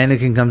 Where the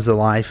mannequin comes to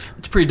life.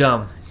 It's pretty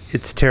dumb.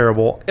 It's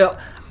terrible.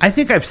 Yeah. I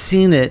think I've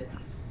seen it.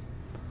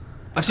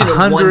 I've seen it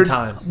 100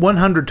 times.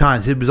 100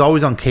 times. It was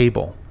always on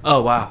cable.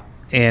 Oh, wow.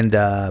 And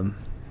I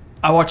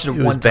watched it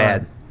one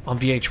time on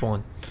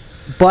VH1.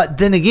 But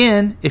then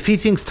again, if he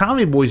thinks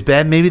Tommy Boy's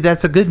bad, maybe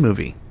that's a good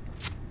movie.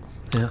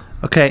 Yeah.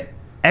 Okay.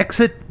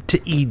 Exit to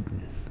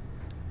Eden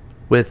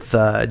with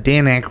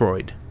Dan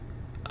Aykroyd.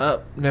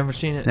 Never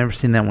seen it. Never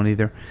seen that one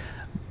either.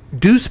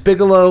 Deuce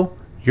Bigalow,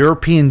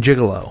 European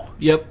Gigolo.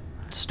 Yep.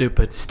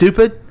 Stupid.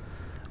 Stupid?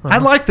 Uh-huh. I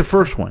liked the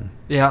first one.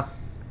 Yeah.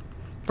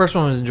 First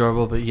one was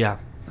enjoyable, but yeah.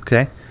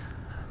 Okay.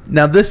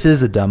 Now this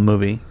is a dumb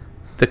movie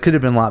that could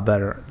have been a lot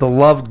better. The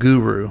Love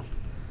Guru.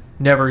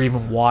 Never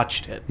even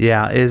watched it.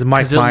 Yeah, it is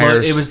Mike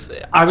Myers.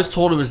 I was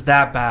told it was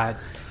that bad.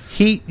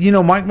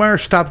 Mike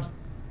Myers stopped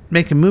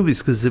making movies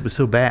because it was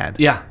so bad.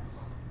 Yeah.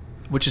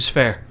 Which is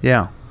fair.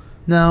 Yeah.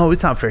 No,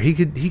 it's not fair. He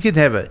could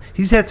have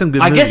he's had some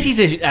good movies. I guess he's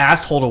an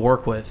asshole to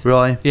work with.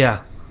 Really?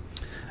 Yeah.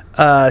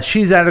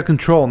 She's Out of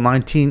Control,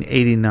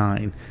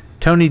 1989.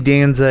 Tony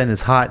Danza and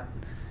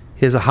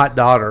he has a hot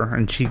daughter,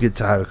 and she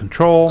gets out of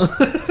control.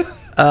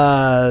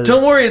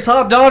 Don't worry, his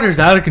hot daughter's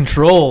out of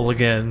control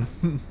again.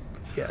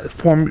 Yeah,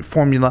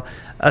 Formula.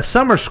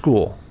 Summer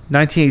School,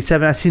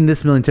 1987. I've seen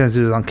this a million times.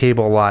 It was on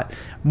cable a lot.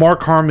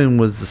 Mark Harmon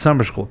was the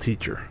summer school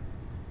teacher.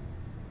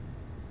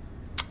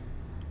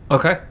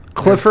 Okay.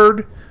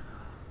 Clifford.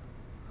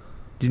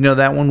 Do you know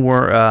that one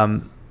where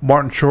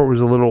Martin Short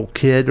was a little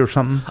kid or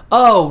something?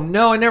 Oh,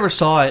 no, I never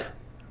saw it.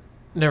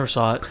 Never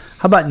saw it.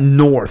 How about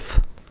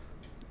North?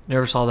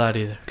 Never saw that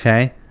either.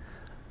 Okay.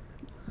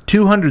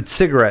 200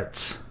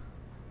 Cigarettes.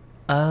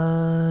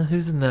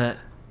 Who's in that?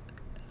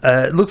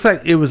 It looks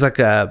like it was like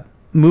a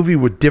movie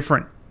with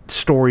different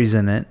stories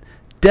in it.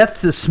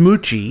 Death to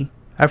Smoochie.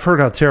 I've heard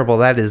how terrible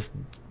that is.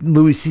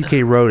 Louis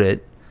C.K. wrote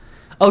it.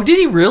 Oh, did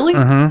he really?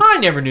 Uh-huh. I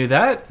never knew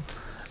that.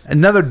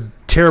 Another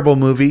terrible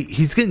movie.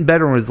 He's getting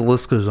better as the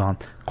list goes on.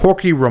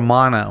 Corky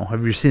Romano.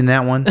 Have you seen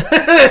that one?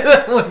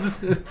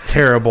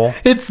 Terrible.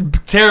 It's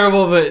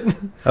terrible, but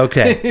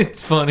okay,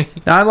 it's funny.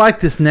 Now, I like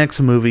this next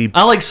movie.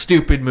 I like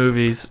stupid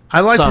movies.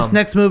 I like this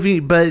next movie,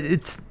 but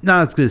it's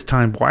not as good as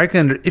Time Boy.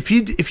 If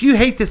you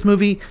hate this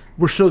movie,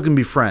 we're still gonna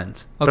be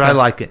friends. But Okay. I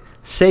like it.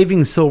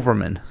 Saving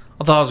Silverman.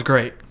 I thought it was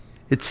great.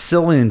 It's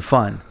silly and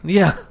fun.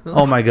 Yeah.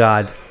 Oh my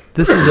God,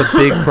 this is a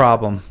big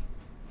problem.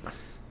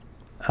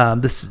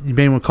 This you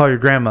may want to call your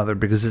grandmother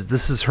because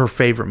this is her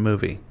favorite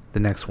movie. The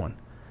next one,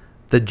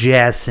 The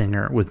Jazz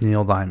Singer with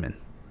Neil Diamond.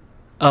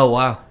 Oh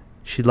wow.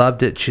 She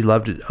loved it. She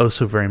loved it oh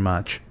so very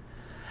much.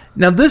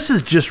 Now this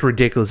is just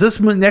ridiculous. This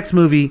next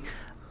movie,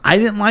 I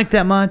didn't like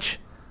that much,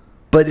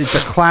 but it's a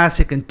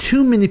classic, and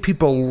too many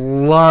people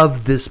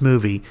love this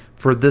movie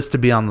for this to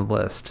be on the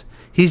list.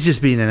 He's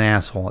just being an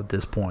asshole at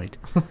this point.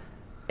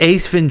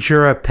 Ace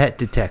Ventura: Pet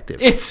Detective.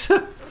 It's so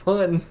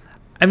fun.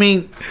 I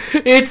mean,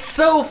 it's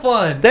so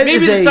fun. That Maybe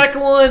is the a-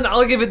 second one,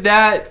 I'll give it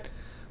that.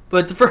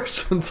 But the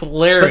first one's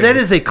hilarious. but that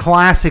is a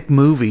classic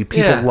movie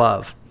people Yeah.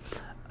 love.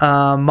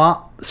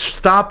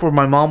 Stop Where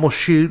My Mom Will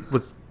Shoot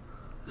with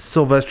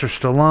Sylvester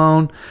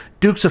Stallone.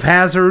 Dukes of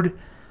Hazzard.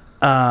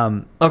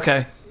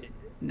 Okay.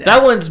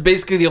 That one's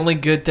basically the only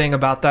good thing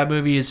about that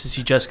movie is to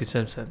see Jessica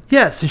Simpson.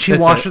 Yes, and she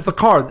That's washes it. the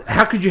car.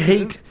 How could you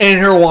hate? And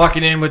her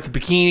walking in with the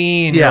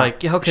bikini, and Yeah. you're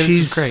like, yeah, okay, this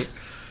is great.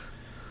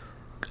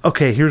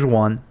 Okay, here's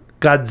one.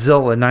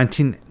 Godzilla,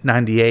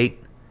 1998.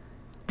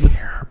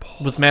 Terrible.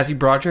 With Matthew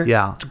Broderick?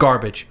 Yeah. It's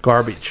garbage.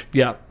 Garbage.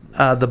 Yeah.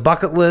 The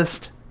Bucket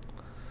List.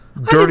 I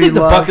didn't Dirty think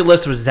Love. the bucket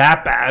list was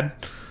that bad.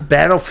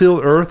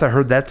 Battlefield Earth. I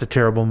heard that's a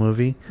terrible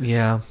movie.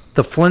 Yeah.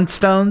 The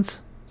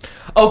Flintstones.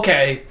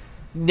 Okay.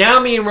 Now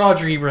me and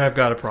Roger Ebert have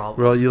got a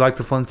problem. Well, you like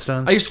the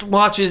Flintstones? I used to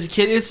watch it as a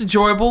kid. It's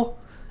enjoyable.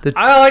 The-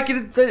 I like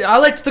it. I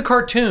liked the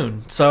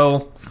cartoon.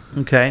 So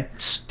Okay.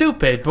 it's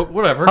stupid, but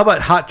whatever. How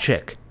about Hot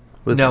Chick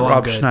with No, I'm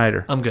Rob good.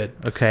 Schneider? I'm good.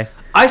 Okay.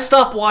 I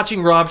stopped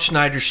watching Rob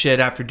Schneider shit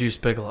after Deuce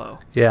Bigelow.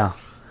 Yeah.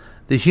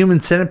 The Human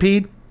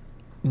Centipede.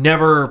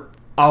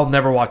 I'll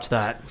never watch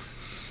that.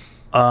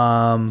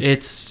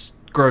 It's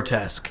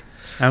grotesque.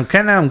 I'm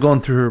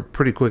going through her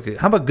pretty quickly.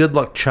 How about Good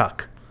Luck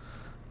Chuck?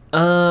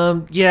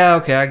 Yeah,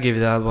 okay, I'll give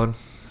you that one.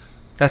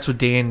 That's with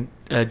Dane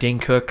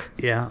Cook.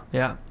 Yeah.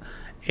 Yeah.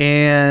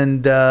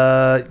 And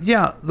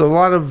yeah, there are a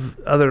lot of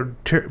other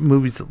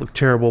movies that look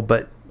terrible,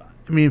 but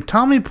I mean, if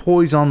Tommy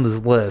Poy's on this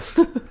list,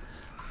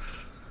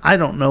 I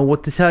don't know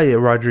what to tell you,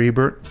 Roger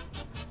Ebert.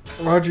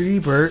 Roger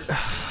Ebert,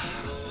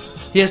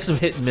 he has some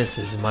hit and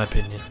misses, in my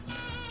opinion.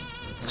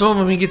 Some of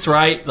them he gets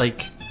right,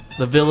 like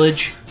The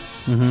Village.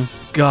 Mm-hmm.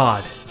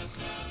 God,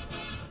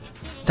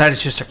 that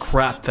is just a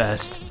crap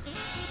fest. Do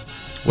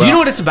Well- you know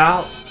what it's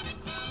about?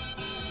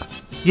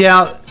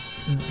 Yeah,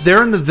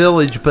 they're in the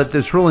village, but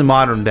it's really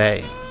modern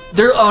day.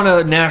 They're on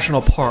a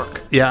national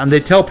park Yeah, and they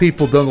tell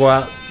people don't go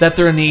out. that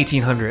they're in the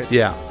 1800s.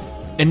 Yeah.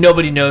 And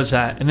nobody knows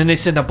that. And then they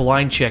send a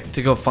blind chick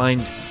to go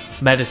find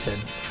medicine.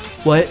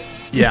 What?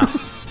 Yeah.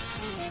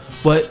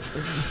 What?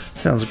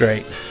 Sounds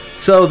great.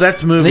 So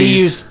that's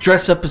movies. They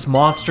dress up as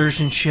monsters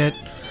and shit.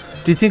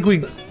 Do you think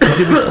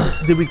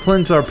did we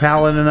cleanse our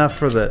palate enough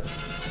from the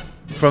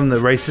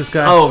racist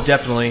guy? Oh,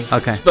 definitely.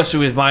 Okay. Especially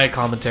with my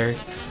commentary.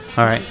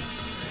 All right.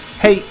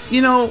 Hey,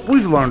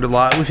 we've learned a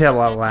lot. We've had a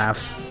lot of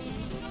laughs.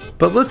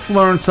 But let's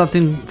learn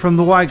something from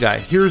the Y guy.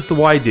 Here's the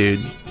Y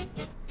dude.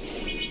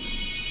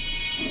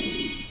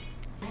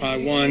 I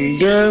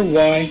wonder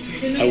why.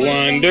 I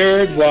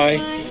wondered why.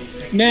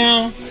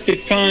 Now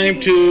it's time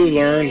to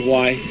learn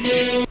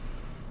why.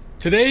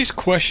 Today's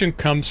question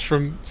comes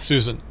from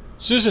Susan.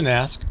 Susan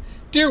asks,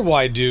 "Dear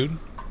Y Dude,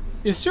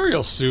 is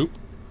cereal soup?"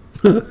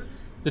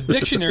 The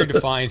dictionary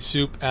defines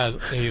soup as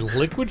a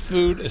liquid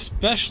food,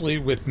 especially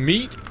with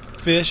meat,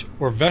 fish,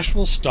 or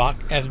vegetable stock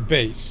as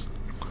base,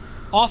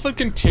 often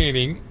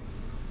containing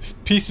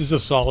pieces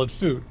of solid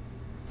food.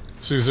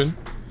 Susan,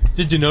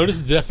 did you notice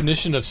the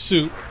definition of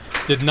soup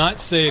did not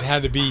say it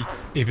had to be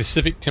a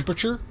specific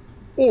temperature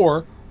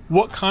or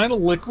what kind of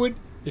liquid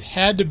it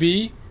had to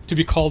be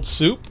called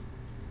soup?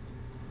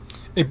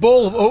 A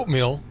bowl of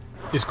oatmeal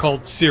is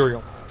called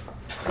cereal.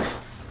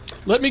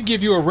 Let me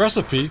give you a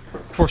recipe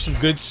for some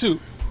good soup.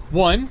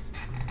 1.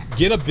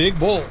 Get a big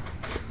bowl.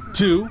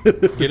 2.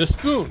 Get a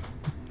spoon.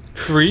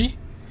 3.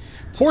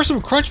 Pour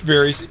some crunch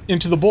berries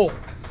into the bowl.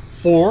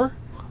 4.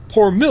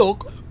 Pour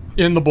milk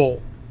in the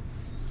bowl.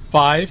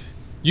 5.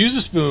 Use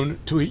a spoon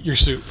to eat your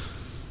soup.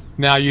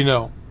 Now you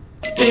know.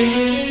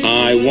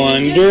 I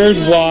wondered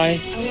why.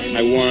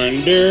 I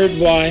wondered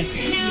why.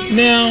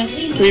 Now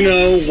we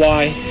know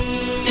why.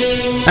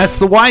 That's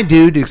the Why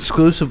Dude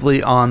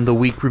exclusively on the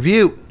Week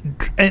Review.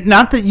 And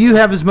not that you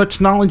have as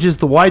much knowledge as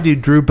the Why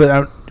Dude, Drew,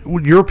 but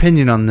your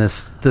opinion on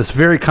this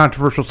very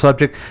controversial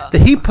subject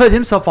that he put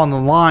himself on the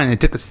line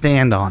and took a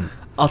stand on.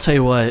 I'll tell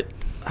you what,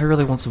 I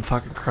really want some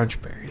fucking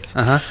Crunch Berries.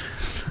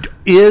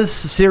 Is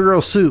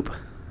cereal soup?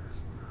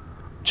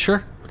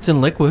 Sure, it's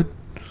in liquid.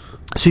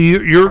 So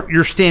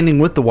you're standing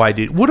with the Why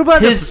Dude. What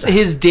about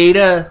his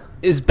data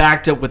is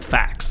backed up with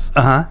facts?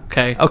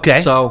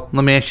 Okay. So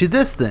let me ask you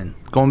this then.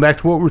 Going back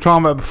to what we were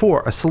talking about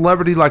before, a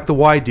celebrity like the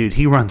Why Dude,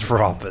 he runs for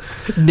office.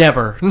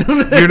 Never.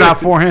 You're not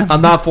for him?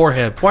 I'm not for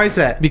him. Why is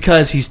that?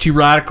 Because he's too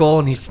radical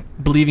and he's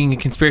believing in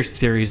conspiracy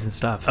theories and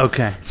stuff.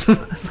 Okay.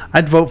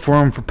 I'd vote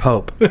for him for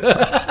Pope.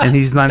 And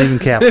he's not even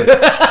Catholic.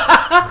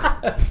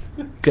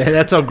 Okay,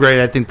 that's how great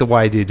I think the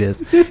Why Dude is.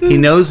 He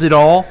knows it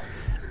all.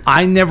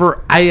 I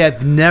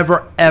have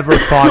never ever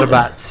thought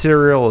about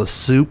cereal as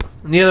soup.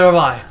 Neither have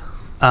I.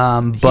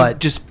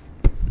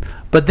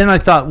 But then I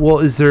thought, well,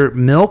 is there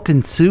milk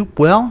in soup?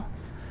 Well,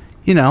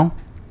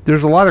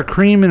 there's a lot of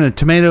cream in a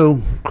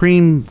tomato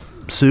cream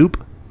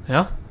soup.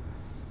 Yeah.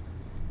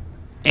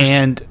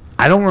 And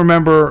I don't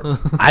remember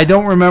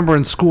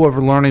in school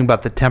ever learning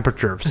about the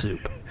temperature of soup.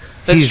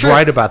 He's true.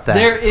 right about that.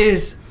 There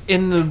is,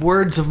 in the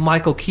words of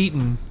Michael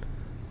Keaton,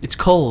 it's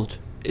cold.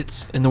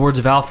 It's, in the words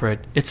of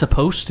Alfred, it's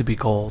supposed to be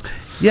cold.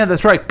 Yeah,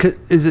 that's right.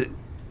 Is it?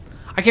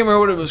 I can't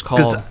remember what it was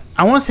called.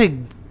 I want to say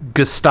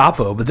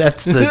Gestapo, but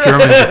that's the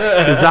German.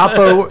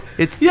 Gestapo.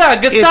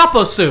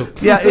 Gestapo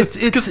soup. Yeah, it's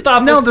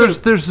Gestapo. No,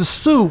 soup. there's the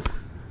soup.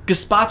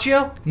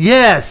 Gazpacho?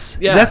 Yes.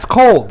 Yeah. That's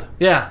cold.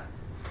 Yeah.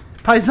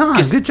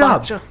 Paisan. Good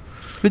job.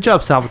 Good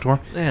job, Salvatore.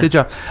 Yeah. Good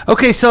job.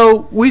 Okay,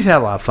 so we've had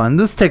a lot of fun.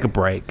 Let's take a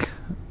break,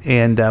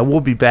 and we'll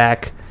be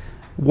back.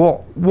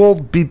 We'll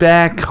be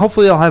back.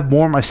 Hopefully, I'll have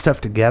more of my stuff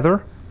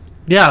together.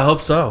 Yeah, I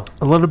hope so.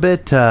 A little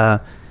bit.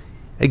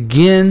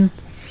 Again,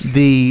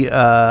 the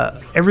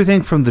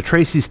everything from the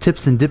Tracy's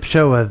Tips and Dip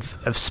show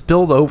have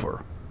spilled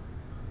over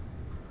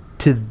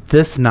to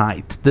this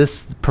night.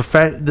 This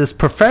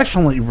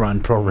professionally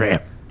run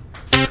program.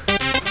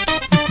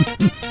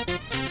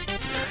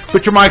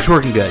 But your mic's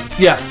working good.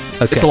 Yeah,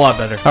 okay. It's a lot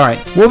better. All right,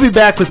 we'll be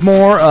back with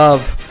more of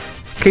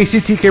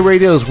KCTK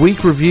Radio's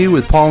Week Review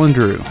with Paul and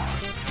Drew.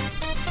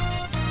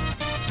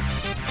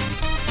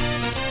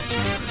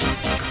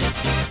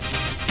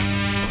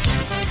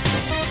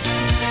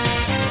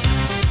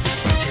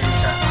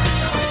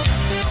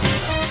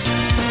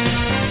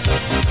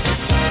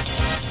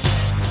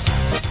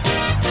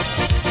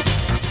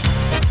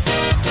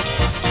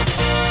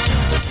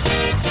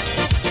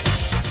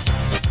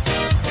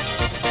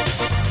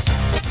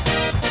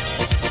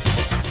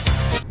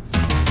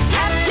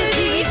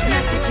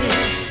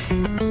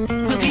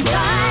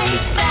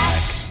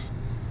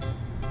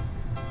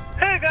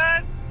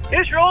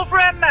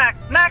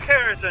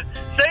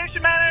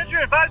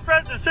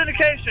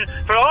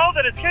 For all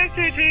that is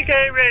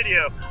KCTK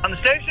Radio on the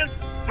station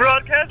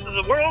broadcast of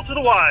the world to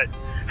the wide.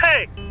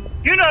 Hey,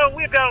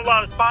 we've got a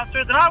lot of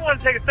sponsors, and I want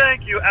to take a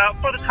thank you out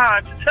for the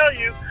time to tell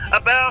you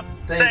about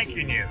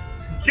thanking you.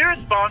 You're a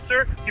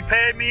sponsor, you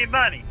pay me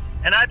money,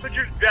 and I put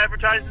your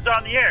advertisements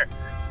on the air.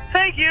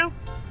 Thank you.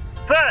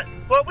 But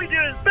what we do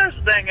is a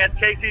special thing at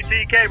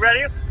KCTK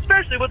Radio,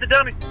 especially with the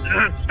dummies,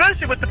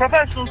 especially with the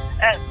professionals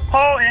at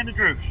Paul and the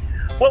Droosh.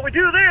 What we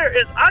do there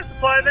is I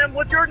supply them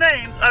with your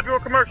names of your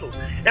commercials.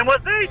 And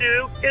what they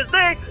do is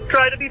they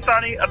try to be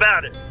funny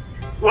about it.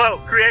 Whoa,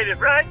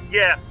 creative, right?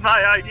 Yeah,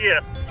 my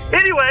idea.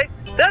 Anyway,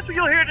 that's what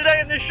you'll hear today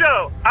in this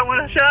show. I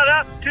want to shout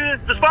out to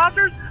the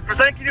sponsors for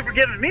thanking you for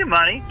giving me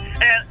money.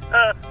 And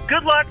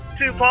good luck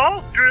to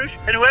Paul, Droosh,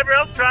 and whoever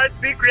else tries to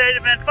be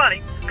creative and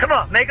funny. Come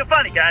on, make it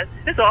funny, guys.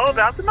 It's all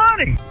about the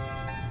money.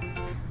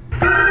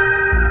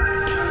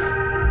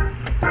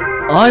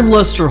 I'm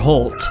Lester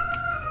Holt.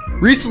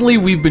 Recently,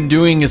 we've been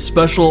doing a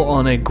special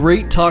on a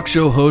great talk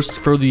show host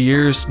for the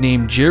years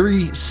named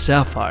Jerry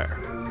Sapphire.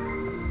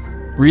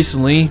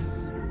 Recently,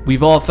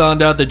 we've all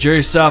found out that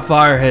Jerry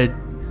Sapphire had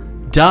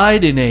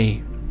died in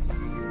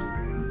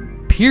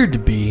appeared to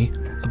be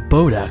a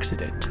boat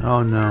accident.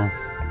 Oh no.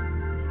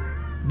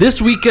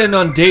 This weekend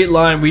on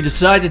Dateline, we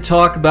decided to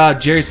talk about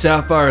Jerry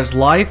Sapphire's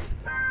life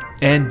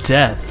and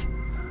death.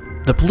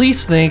 The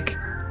police think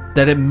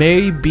that it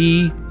may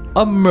be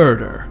a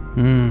murder.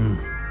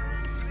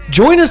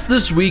 Join us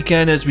this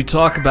weekend as we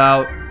talk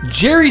about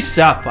Jerry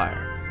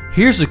Sapphire.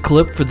 Here's a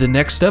clip for the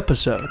next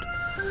episode.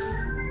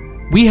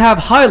 We have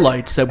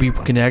highlights that we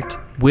connect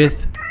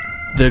with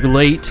the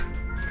late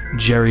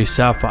Jerry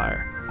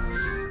Sapphire.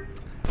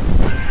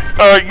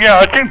 Yeah,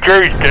 I think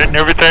Jerry's dead and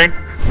everything.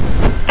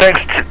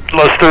 Thanks,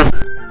 Lester.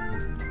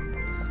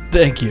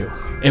 Thank you.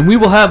 And we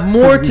will have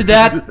more to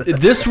that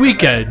this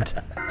weekend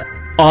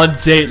on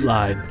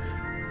Dateline.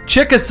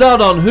 Check us out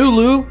on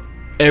Hulu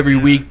every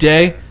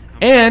weekday.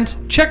 And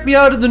check me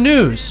out in the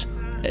news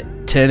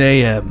at 10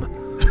 a.m.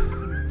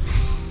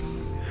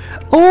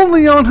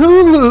 Only on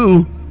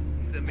Hulu.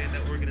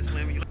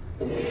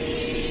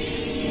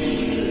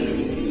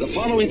 The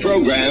following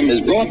program is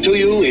brought to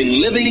you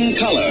in living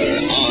color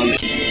on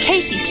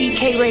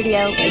KCTK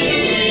Radio.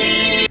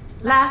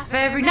 Laugh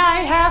every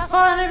night, have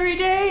fun every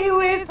day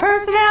with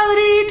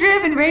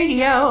personality-driven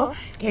radio.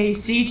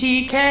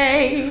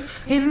 KCTK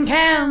in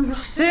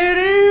Kansas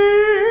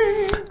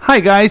City. Hi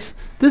guys,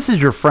 this is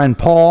your friend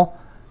Paul.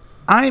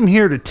 I'm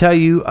here to tell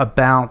you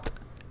about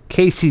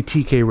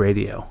KCTK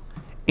Radio.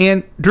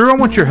 And Drew, I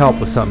want your help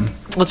with something.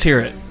 Let's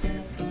hear it.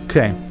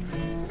 Okay.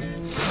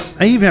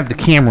 I even have the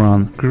camera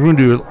on because we're going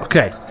to do it.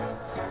 Okay.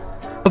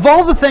 Of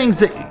all the things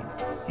that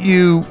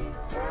you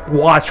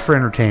watch for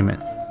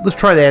entertainment, let's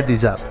try to add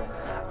these up.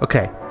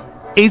 Okay.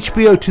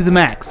 HBO to the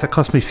max. That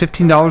costs me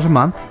 $15 a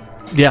month.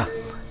 Yeah.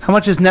 How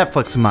much is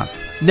Netflix a month?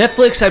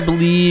 Netflix, I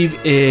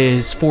believe,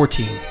 is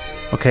 $14.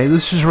 Okay,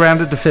 let's just round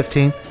it to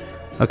 15.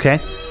 Okay.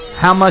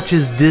 How much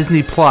is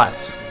Disney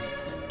Plus?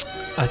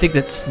 I think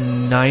that's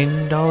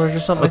 $9 or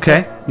something. Okay.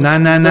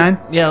 Like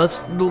 $9.99? Yeah, let's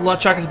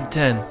chalk it to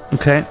 10.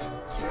 Okay.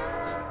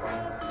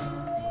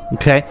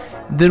 Okay.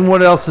 Then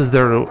what else is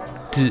there to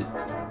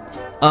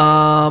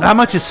how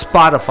much is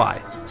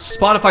Spotify?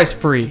 Spotify's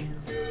free.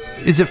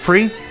 Is it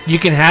free? You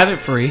can have it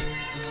free.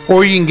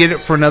 Or you can get it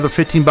for another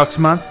 $15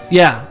 a month?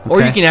 Yeah. Or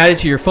Okay. you can add it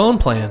to your phone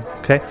plan.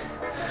 Okay.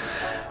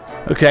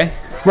 Okay.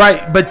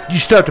 Right, but you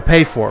still have to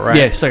pay for it, right?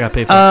 Yeah, you still got to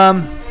pay for it.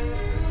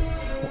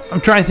 I'm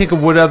trying to think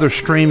of what other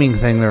streaming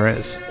thing there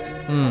is.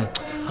 How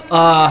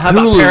about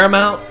Hulu.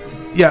 Paramount?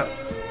 Yeah.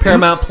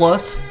 Paramount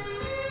Plus?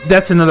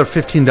 That's another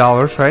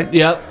 $15, right?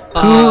 Yep.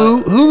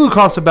 Hulu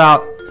costs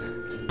about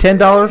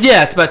 $10?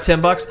 Yeah, it's about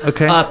 $10.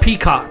 Okay.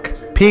 Peacock.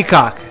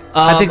 Peacock.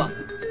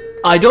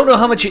 I don't know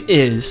how much it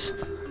is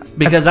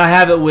because I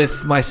have it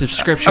with my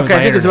subscription. Okay, with my I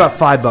think it's internet.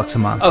 about $5 a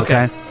month.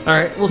 Okay. All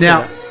right. We'll see. Now,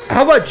 that.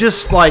 how about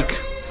just like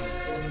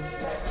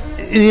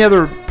any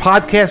other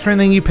podcast or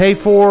anything you pay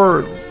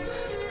for?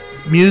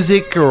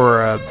 Music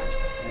or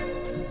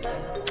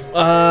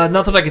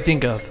nothing I can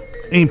think of.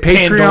 any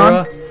Patreon?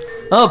 Pandora.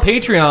 Oh,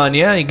 Patreon.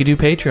 Yeah, you can do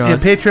Patreon. Yeah,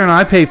 Patreon.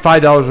 I pay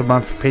 $5 a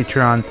month for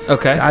Patreon.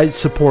 Okay. I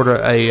support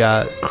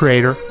a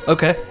creator.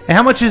 Okay. And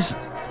how much is?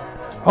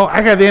 Oh,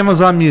 I have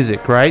Amazon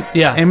Music, right?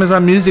 Yeah.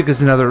 Amazon Music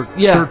is another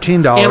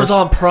 $13.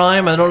 Amazon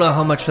Prime. I don't know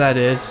how much that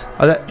is.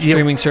 Oh, that,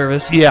 Streaming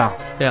service. Yeah.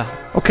 Yeah.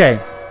 Okay.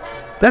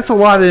 That's a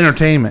lot of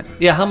entertainment.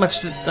 Yeah. How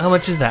much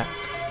is that?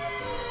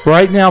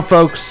 Right now,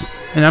 folks,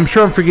 and I'm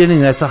sure I'm forgetting,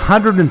 that's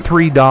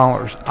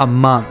 $103 a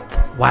month.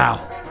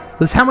 Wow.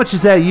 How much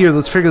is that a year?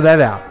 Let's figure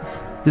that out.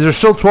 Is there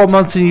still 12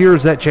 months in a year? Or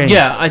has that changed?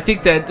 Yeah, I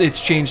think that it's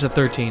changed to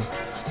 13.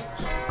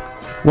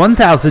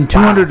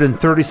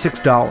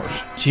 $1,236.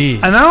 Jeez.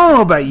 And I don't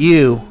know about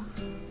you,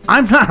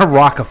 I'm not a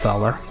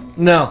Rockefeller.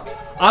 No,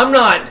 I'm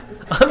not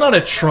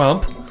a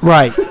Trump.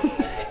 Right.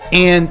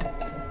 And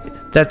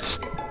that's,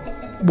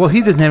 well,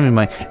 he doesn't have any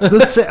money.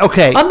 Let's say,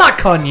 okay. I'm not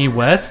Kanye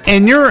West.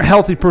 And you're a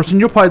healthy person.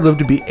 You'll probably live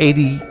to be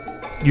 80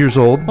 years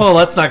old. Well,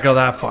 let's not go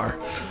that far.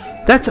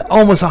 That's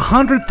almost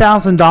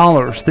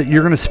 $100,000 that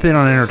you're going to spend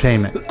on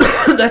entertainment.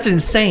 That's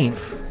insane.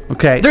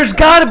 Okay. There's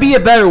got to be a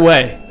better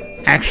way.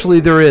 Actually,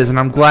 there is, and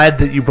I'm glad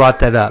that you brought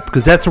that up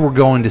because that's where we're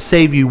going to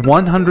save you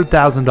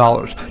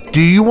 $100,000.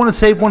 Do you want to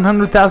save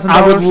 $100,000?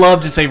 I would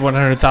love to save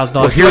 $100,000. Well, Do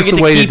I here's get the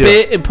to way to keep do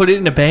it and put it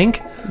in a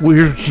bank? Well,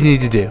 here's what you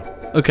need to do.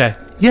 Okay.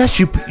 Yes,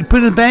 you put it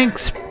in the bank.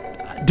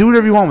 Do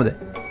whatever you want with it.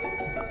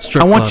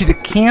 Strip I want club. you to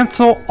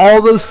cancel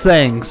all those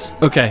things.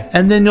 Okay.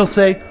 And then you'll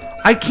say,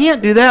 I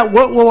can't do that.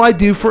 What will I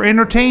do for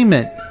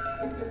entertainment?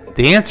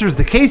 The answer is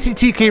the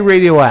KCTK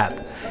Radio app.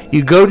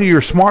 You go to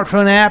your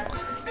smartphone app,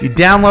 you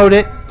download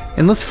it,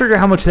 and let's figure out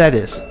how much that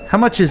is. How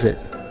much is it?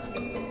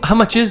 How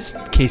much is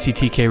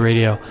KCTK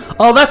Radio?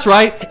 Oh, that's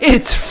right.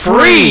 It's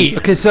free.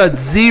 Okay, so it's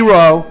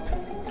 0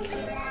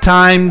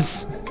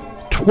 times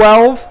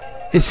 12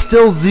 is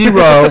still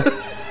 0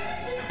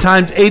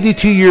 times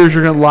 82 years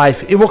you're going to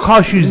life. It will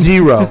cost you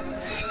 0.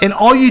 And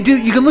all you do,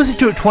 you can listen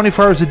to it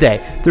 24 hours a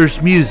day.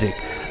 There's music.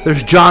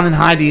 There's John and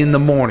Heidi in the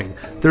morning.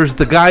 There's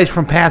the guys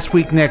from Past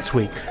Week, Next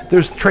Week.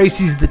 There's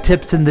Tracy's The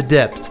Tips and the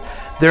Dips.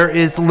 There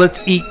is Let's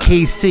Eat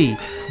KC.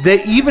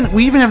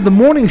 We even have the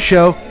morning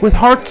show with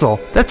Hartzell.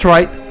 That's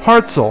right,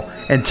 Hartzell.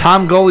 And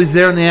Tom Goley's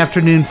there in the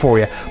afternoon for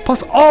you.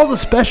 Plus all the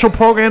special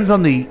programs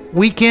on the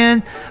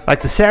weekend,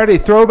 like the Saturday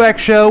Throwback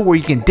Show where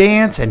you can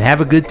dance and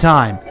have a good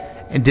time.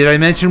 And did I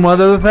mention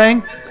one other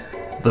thing?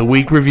 The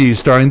Week Review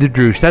starring the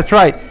Droosh. That's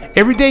right.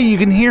 Every day you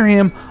can hear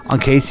him on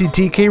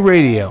KCTK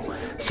Radio.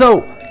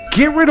 So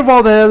get rid of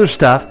all that other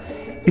stuff.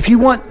 If you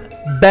want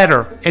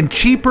better and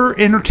cheaper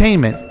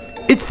entertainment,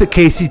 it's the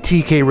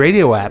KCTK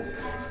Radio app.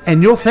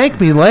 And you'll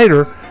thank me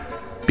later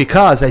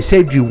because I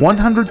saved you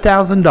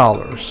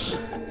 $100,000.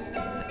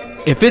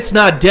 If it's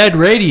not dead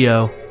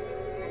radio,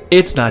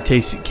 it's not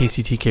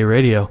KCTK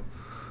Radio.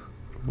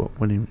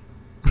 What do you mean?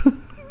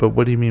 But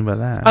what do you mean by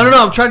that? I don't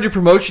know. I'm trying to do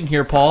promotion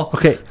here, Paul.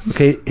 Okay.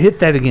 Hit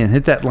that again.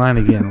 Hit that line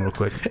again real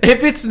quick.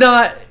 If it's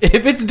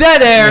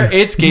dead air,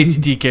 it's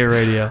KCTK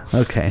Radio.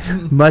 Okay.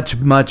 Much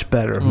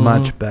better. Mm-hmm.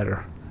 Much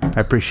better.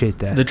 I appreciate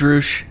that. The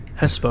Droosh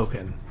has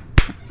spoken.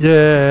 Yay.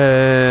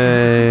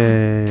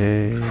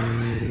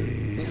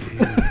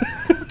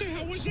 What the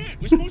hell was that?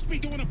 We're supposed to be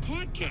doing a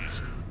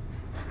podcast.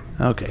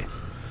 Okay.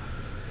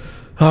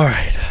 All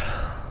right.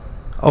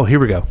 Oh, here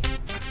we go.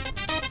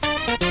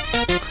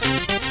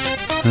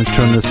 I'm gonna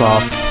turn this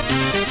off.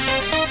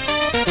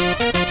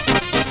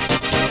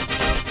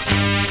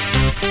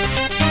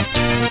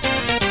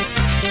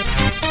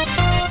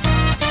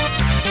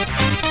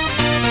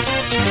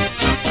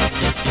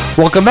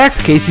 Welcome back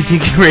to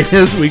KCTK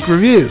Radio's Week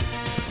Review.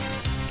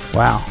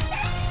 Wow.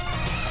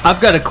 I've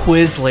got a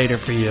quiz later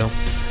for you.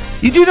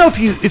 You do know if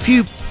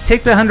you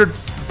take the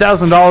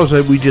 $100,000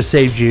 that we just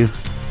saved you,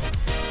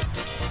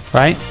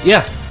 right?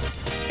 Yeah.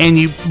 And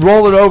you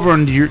roll it over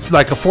into your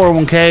like a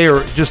 401k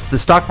or just the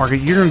stock market,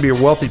 you're going to be a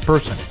wealthy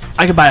person.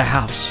 I could buy a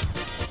house.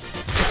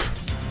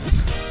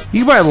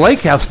 You can buy a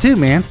lake house too,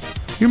 man.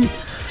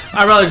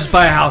 I'd rather just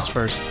buy a house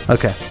first.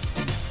 Okay.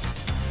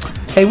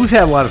 Hey, we've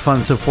had a lot of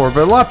fun so far,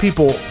 but a lot of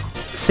people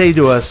say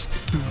to us,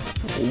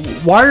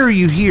 "Why are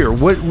you here?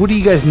 What are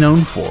you guys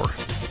known for?"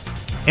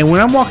 And when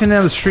I'm walking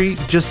down the street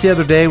just the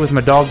other day with my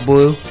dog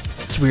Blue,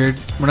 it's weird.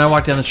 When I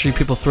walk down the street,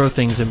 people throw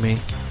things at me.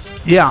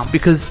 Yeah,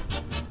 because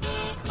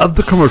of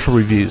the commercial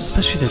reviews.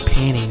 Especially their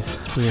panties.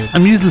 It's weird.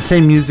 I'm using the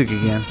same music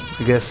again,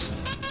 I guess.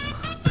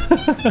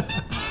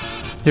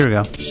 Here we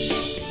go.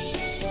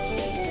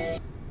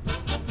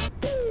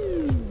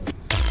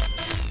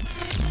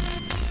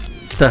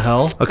 The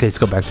hell? Okay, let's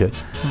go back to it.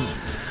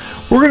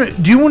 We're gonna.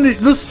 Do you want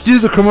to? Let's do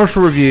the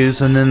commercial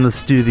reviews and then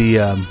let's do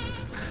the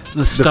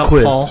stump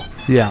quiz. poll.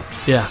 Yeah,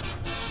 yeah.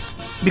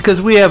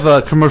 Because we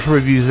have commercial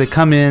reviews. They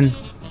come in.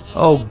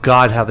 Oh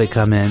God, how they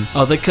come in!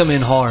 Oh, they come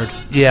in hard.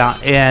 Yeah,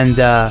 and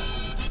let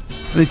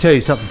me tell you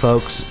something,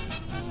 folks.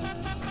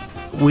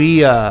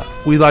 We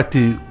like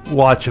to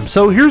watch them.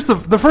 So here's the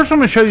first one I'm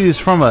gonna show you is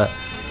from a.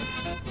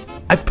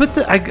 I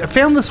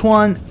found this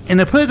one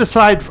and I put it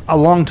aside a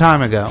long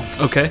time ago.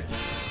 Okay.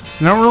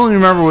 I don't really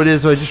remember what it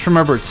is, but I just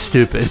remember it's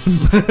stupid.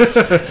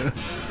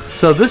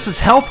 So this is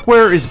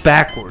Healthware is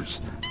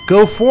Backwards.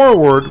 Go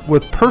forward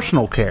with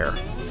personal care.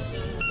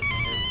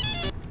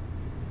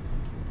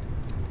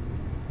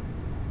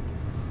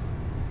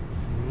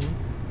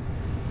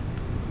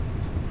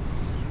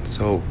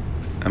 So,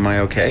 am I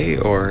okay,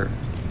 or...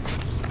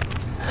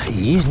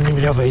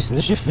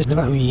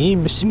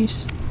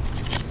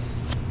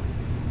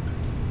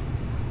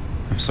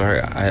 I'm sorry,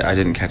 I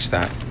didn't catch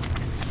that.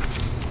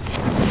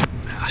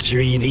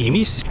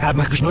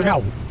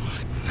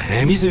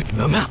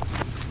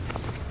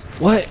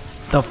 What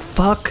the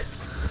fuck?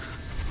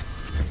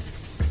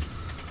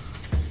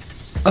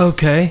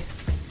 Okay.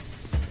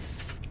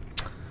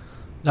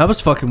 That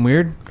was fucking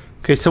weird.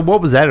 Okay, so what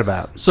was that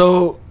about?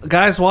 So, a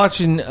guy's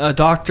watching a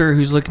doctor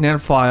who's looking at a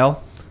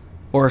file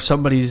or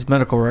somebody's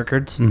medical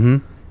records,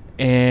 and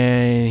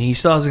he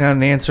still hasn't got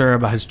an answer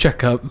about his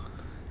checkup,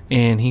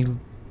 and he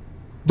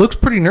looks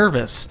pretty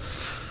nervous.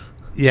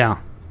 Yeah.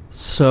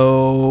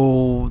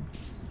 So...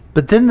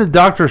 But then the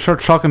doctor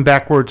starts talking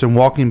backwards and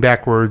walking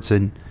backwards,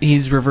 and...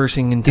 He's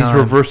reversing in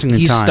time. He's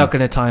He's stuck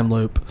in a time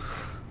loop.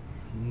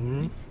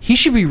 He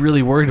should be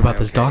really worried about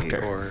this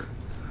doctor. Or...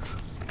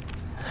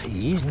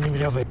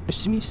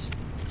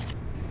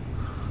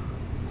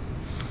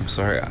 I'm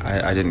sorry,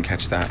 I didn't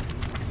catch that.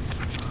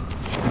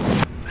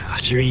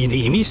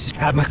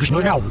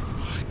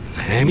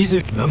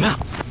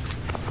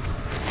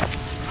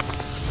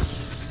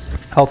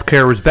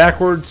 Healthcare is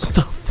backwards.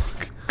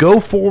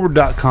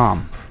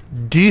 GoForward.com.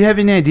 Do you have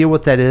any idea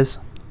what that is?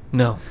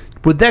 No.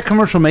 Would that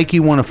commercial make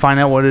you want to find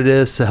out what it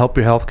is to help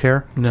your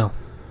healthcare? No.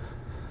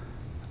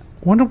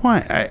 Wonder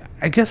why.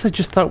 I guess I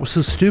just thought it was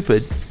so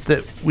stupid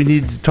that we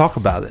needed to talk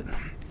about it.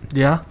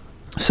 Yeah.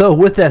 So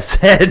with that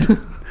said,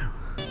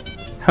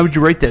 how would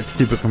you rate that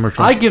stupid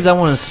commercial? I give that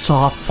one a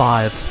soft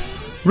 5.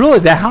 Really,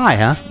 that high,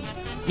 huh?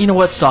 You know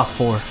what? Soft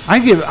 4. I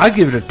give it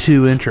a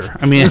 2-incher.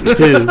 I mean, a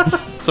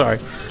 2.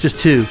 Sorry, just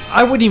 2.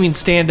 I wouldn't even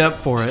stand up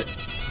for it.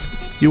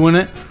 You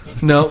wouldn't?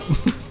 No.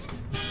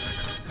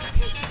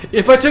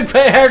 If I took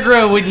Viagra,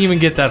 I wouldn't even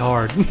get that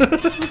hard.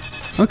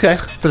 Okay.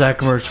 For that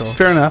commercial.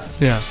 Fair enough.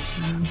 Yeah.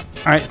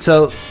 All right,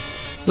 so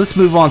let's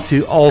move on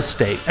to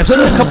Allstate. I've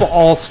seen a couple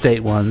Allstate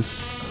ones.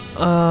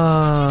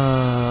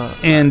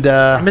 And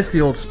I miss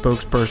the old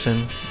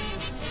spokesperson.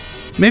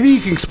 Maybe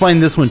you can explain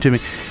this one to me.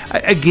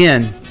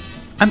 Again,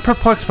 I'm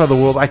perplexed by the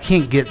world. I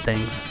can't get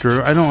things,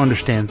 Drew. I don't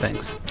understand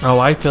things. Oh,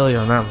 I feel you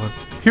on that one.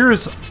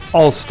 Here's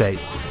Allstate.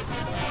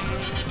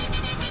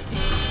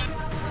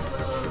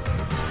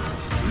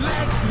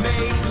 Let's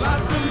make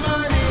lots of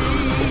money.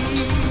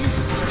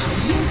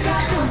 You've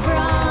got the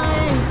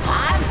brawn,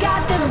 I've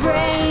got the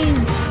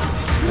brains.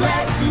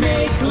 Let's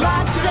make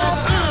lots of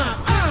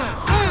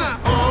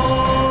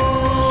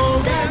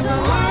Oh, there's a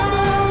lot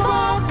of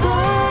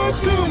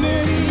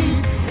opportunities.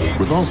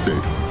 With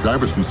Allstate,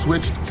 drivers who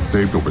switched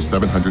saved over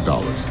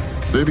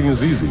 $700. Saving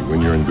is easy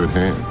when you're in good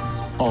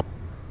hands.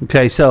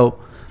 Okay, so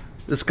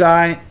this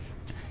guy,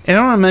 and I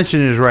don't want to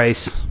mention his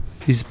race.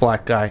 He's a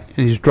black guy,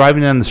 and he's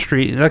driving down the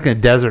street, like a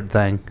desert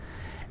thing,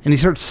 and he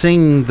starts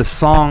singing the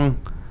song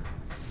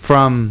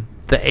from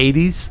the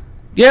 80s.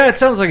 Yeah, it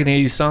sounds like an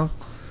 80s song.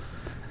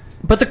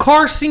 But the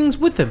car sings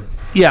with him.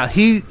 Yeah,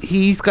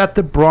 he's got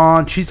the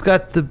brawn, she's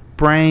got the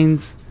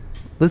brains.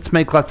 Let's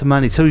make lots of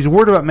money. So he's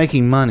worried about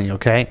making money,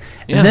 okay?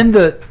 Yeah. And then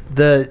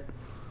the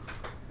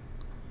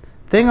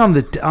thing on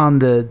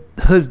the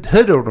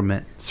hood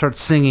ornament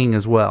starts singing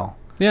as well.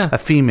 Yeah. A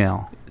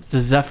female. It's a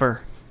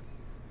Zephyr.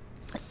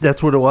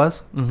 That's what it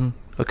was? Mm-hmm.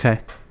 Okay.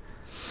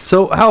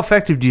 So how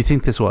effective do you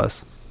think this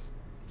was?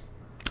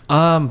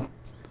 The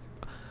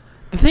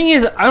thing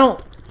is, I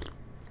don't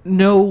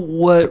know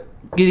what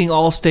getting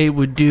Allstate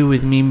would do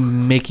with me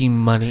making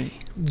money.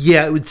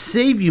 Yeah, it would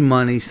save you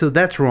money, so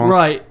that's wrong.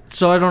 Right.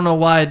 So I don't know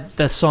why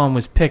that song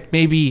was picked.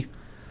 Maybe,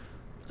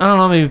 I don't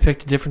know, maybe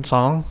picked a different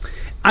song.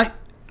 I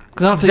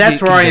don't think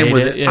that's where I am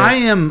with it. Yeah.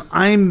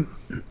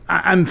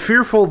 I'm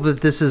fearful that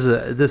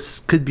this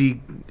could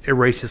be a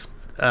racist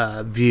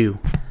view.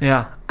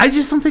 Yeah. I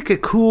just don't think a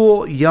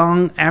cool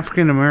young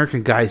African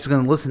American guy is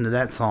going to listen to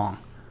that song.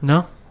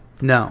 No.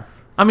 No.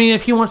 I mean,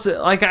 if he wants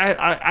to, like,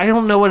 I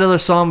don't know what other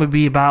song would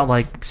be about,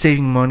 like,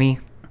 saving money.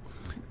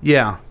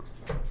 Yeah.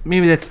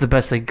 Maybe that's the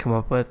best they can come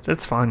up with.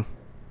 That's fine,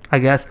 I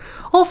guess.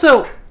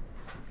 Also,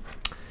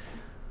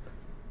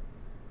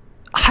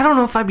 I don't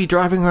know if I'd be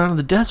driving around in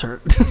the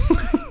desert.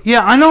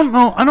 Yeah, I don't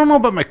know. I don't know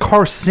about my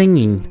car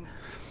singing.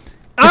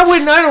 I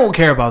don't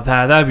care about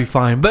that. That'd be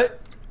fine. But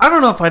I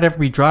don't know if I'd ever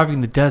be driving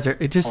in the desert.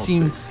 It just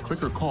seems.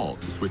 Click or call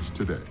to switch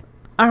today.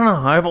 I don't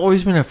know. I've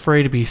always been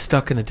afraid to be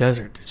stuck in the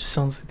desert. It just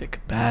sounds like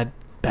a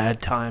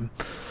bad time.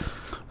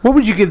 What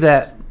would you give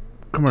that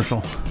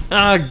commercial?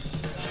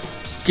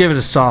 Give it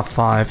a soft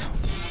 5.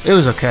 It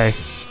was okay.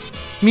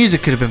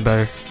 Music could have been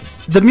better.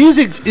 The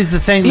music is the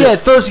thing. Yeah, it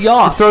throws you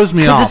off. It throws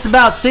me off because it's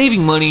about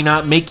saving money,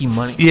 not making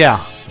money.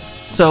 Yeah.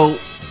 So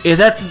if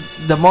that's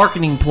the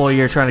marketing ploy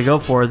you're trying to go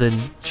for,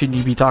 then shouldn't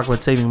you be talking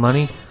about saving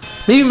money?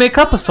 Maybe make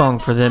up a song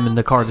for them in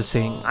the car to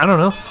sing. I don't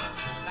know.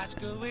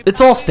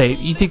 It's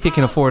Allstate. You think they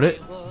can afford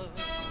it?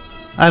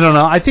 I don't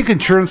know. I think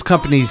insurance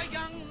companies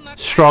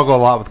struggle a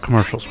lot with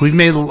commercials. We've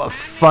made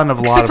fun of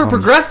a lot of them. Except for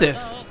Progressive.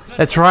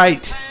 That's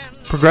right.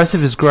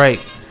 Progressive is great.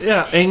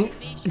 Yeah, and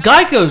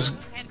Geico's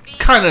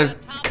kind of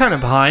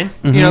behind.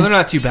 Mm-hmm. You know, they're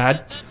not too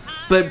bad.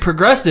 But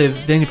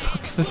Progressive, they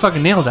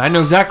fucking nailed it. I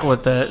know exactly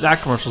what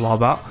that commercial's all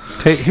about.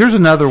 Okay, here's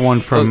another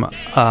one from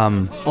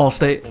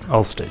Allstate.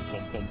 Allstate.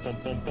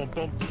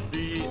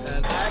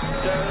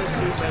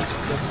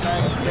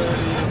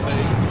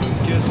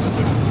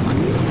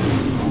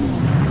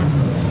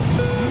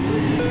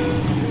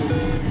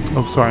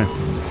 Oh, sorry.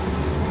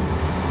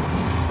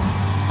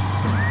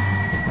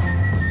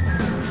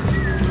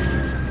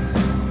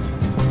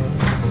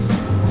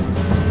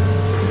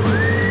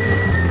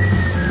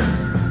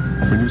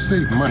 When you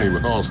save money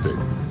with Allstate,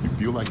 you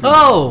feel like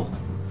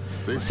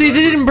See,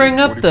 they didn't bring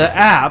up the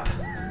app.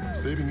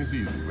 Saving is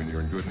easy when you're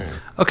in good hands.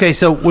 Okay,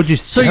 so would you?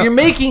 So you're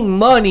making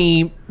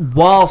money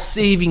while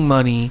saving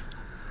money.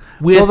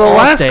 With the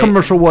last Allstate.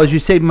 commercial was you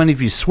save money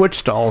if you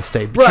switch to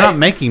Allstate, but you're not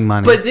making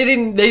money. But they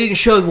didn't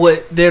show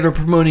what they're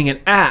promoting an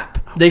app.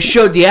 They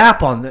showed the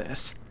app on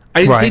this.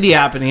 I didn't see the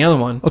app in the other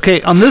one.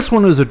 Okay, on this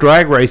one it was a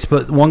drag race,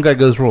 but one guy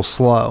goes real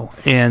slow,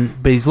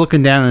 but he's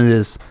looking down at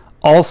his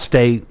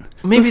Allstate.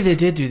 Maybe they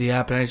did do the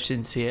app, and I just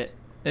didn't see it.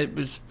 It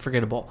was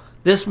forgettable.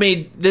 This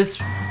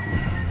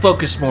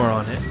focused more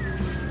on it.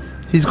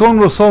 He's going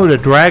real slow at a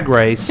drag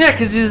race. Yeah,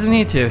 because he doesn't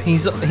need to.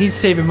 He's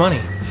saving money.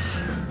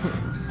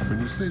 When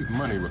you save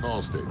money with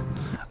Allstate.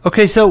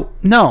 Okay, so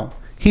no,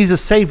 he's a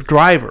safe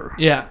driver.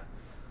 Yeah.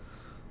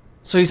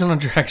 So he's on a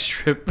drag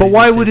strip. But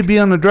why would he be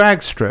on a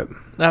drag strip?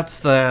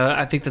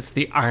 I think that's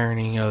the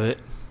irony of it.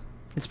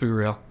 Let's be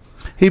real.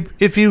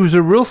 If he was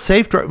a real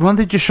safe driver, why don't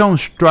they just show him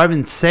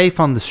driving safe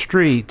on the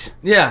street?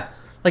 Yeah,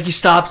 like he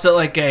stops at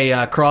like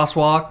a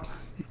crosswalk.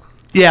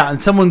 Yeah,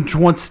 and someone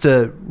wants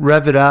to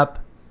rev it up.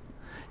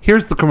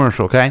 Here's the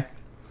commercial, okay?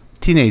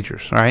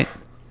 Teenagers, all right?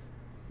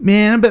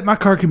 Man, I bet my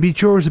car can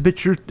beat yours. I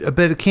bet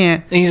it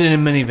can't. And he's in a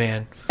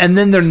minivan. And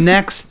then their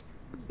next...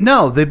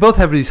 No, they both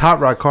have these hot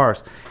rod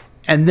cars.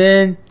 And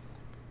then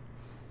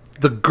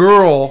the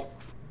girl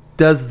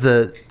does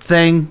the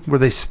thing where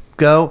they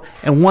go,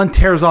 and one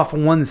tears off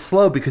and one is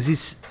slow because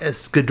he's a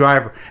good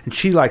driver. And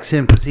she likes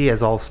him because he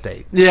has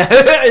Allstate. Yeah,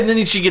 and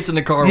then she gets in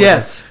the car with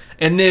him.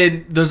 And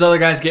then those other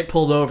guys get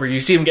pulled over.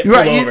 You see them get pulled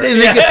over. They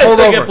get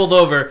pulled over. Get pulled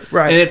over.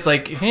 Right. And it's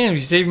like, hey,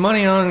 you save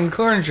money on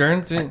car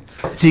insurance. So you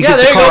get there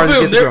the car you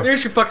go. and Boom. get the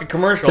There's your fucking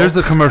commercial. There's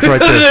the commercial right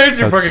there. There's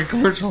your fucking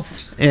commercial.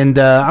 And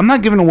I'm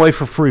not giving away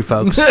for free,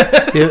 folks.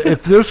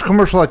 if there's a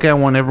commercial like that, I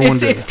want everyone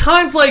to... It's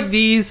times like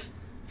these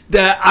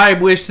that I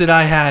wish that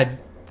I had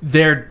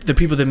the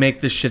people that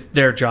make this shit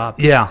their job.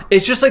 Yeah.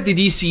 It's just like the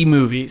DC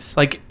movies.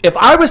 Like, if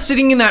I was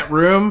sitting in that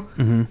room,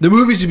 the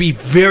movies would be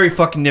very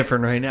fucking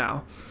different right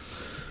now.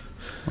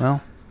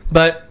 Well...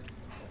 But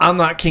I'm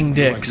not King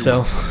Dick,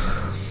 so...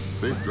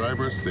 Safe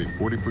drivers save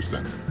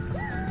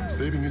 40%.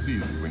 Saving is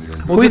easy when you're...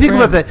 What do you think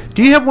about that?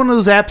 Do you have one of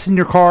those apps in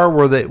your car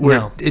where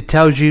No. it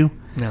tells you?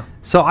 No.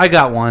 So I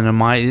got one in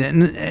my...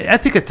 And I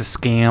think it's a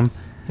scam.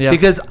 Yeah.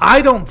 Because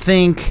I don't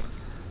think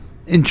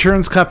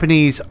insurance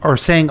companies are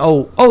saying,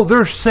 oh,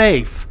 they're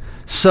safe,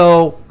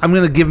 so I'm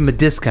going to give them a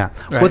discount.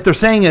 Right. What they're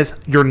saying is,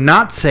 you're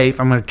not safe,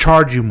 I'm going to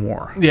charge you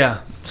more.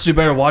 Yeah. So you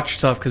better watch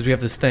yourself because we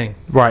have this thing.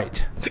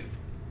 Right.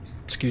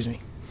 Excuse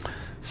me.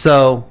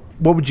 So,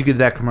 what would you give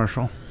that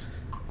commercial?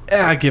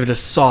 I give it a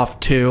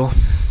soft 2.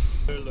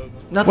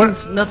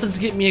 Nothing's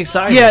getting me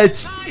excited. Yeah,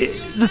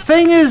 the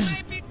thing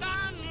is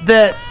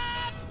that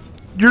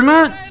you're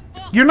not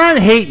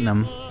hating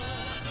them,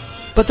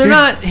 but they're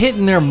not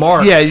hitting their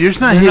mark. Yeah, you're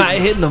just not. They're not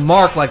hitting the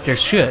mark like they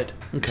should.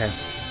 Okay,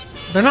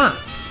 they're not.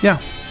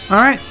 Yeah, all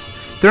right.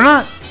 They're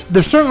not.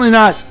 They're certainly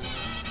not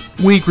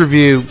week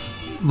review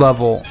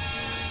level.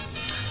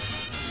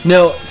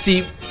 No,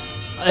 see,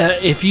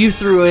 if you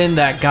threw in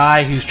that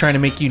guy who's trying to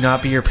make you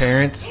not be your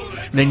parents,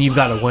 then you've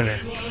got a winner.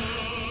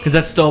 Because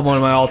that's still one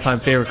of my all-time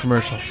favorite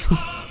commercials.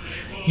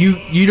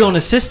 You don't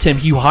assist him;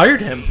 you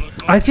hired him.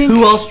 I think.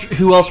 Who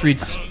else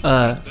reads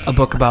a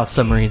book about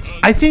submarines?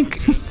 I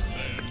think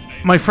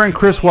my friend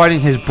Chris Whiting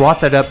has brought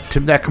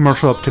that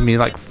commercial up to me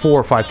like 4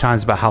 or 5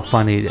 times about how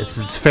funny it is. It's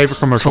his favorite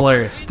commercial. It's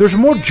hilarious. There's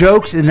more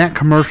jokes in that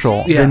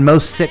commercial than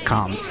most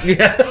sitcoms.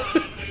 Yeah,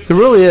 there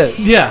really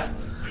is. Yeah,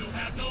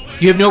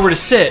 you have nowhere to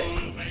sit.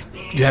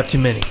 You have too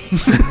many.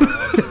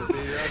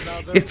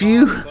 If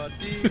you.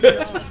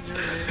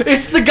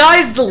 It's the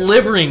guy's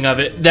delivering of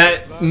it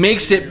that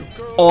makes it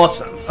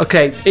awesome.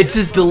 Okay. It's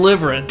his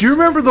deliverance. Do you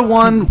remember the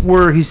one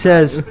where he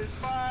says,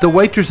 the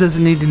waitress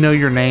doesn't need to know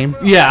your name?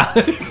 Yeah.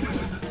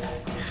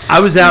 I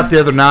was out the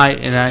other night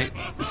and I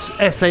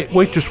say,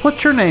 waitress,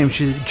 what's your name?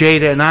 She's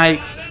Jada. And I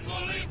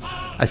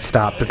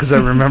stopped because I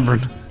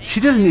remembered she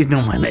doesn't need to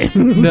know my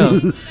name. No.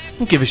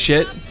 Don't give a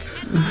shit.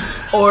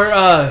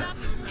 Or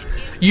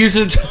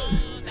using...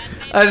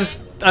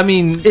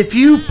 if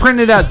you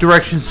printed out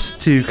directions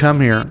to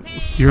come here,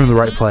 you're in the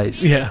right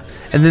place. Yeah.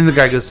 And then the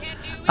guy goes,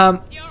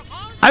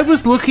 I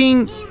was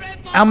looking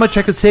how much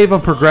I could save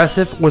on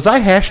Progressive. Was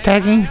I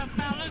hashtagging?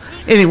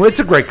 Anyway, it's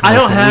a great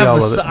commercial.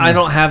 I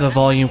don't have a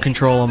volume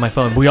control on my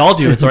phone. We all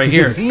do. It's right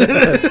here.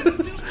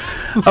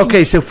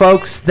 Okay, so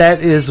folks,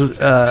 that is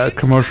a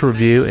commercial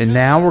review, and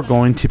now we're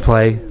going to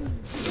play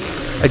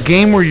a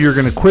game where you're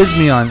going to quiz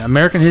me on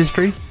American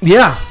history.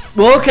 Yeah.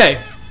 Well, okay.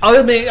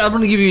 I'm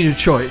going to give you a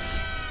choice.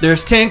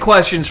 There's 10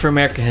 questions for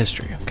American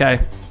history,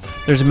 okay?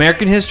 There's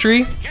American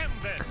history.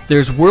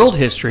 There's world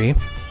history.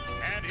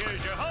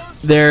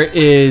 There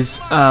is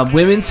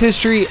women's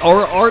history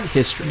or art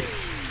history.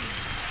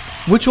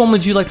 Which one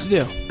would you like to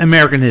do?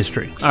 American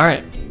history. All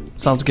right.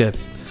 Sounds good.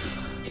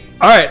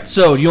 All right.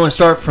 So, do you want to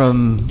start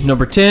from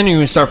number 10 or you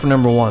want to start from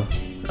number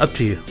 1? Up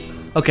to you.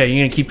 Okay. You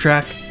going to keep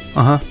track?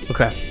 Uh-huh.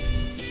 Okay.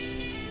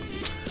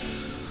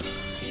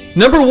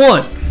 Number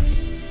 1.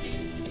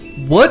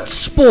 What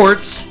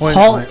sports... Wait,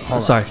 hold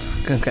on. Sorry.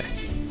 Okay.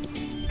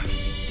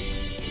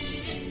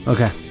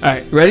 Okay. All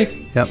right.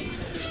 Ready? Yep.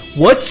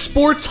 What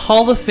Sports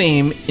Hall of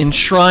Fame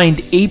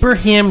enshrined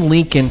Abraham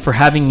Lincoln for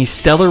having a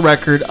stellar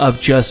record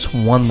of just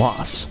 1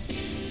 loss?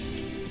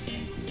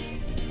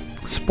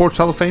 Sports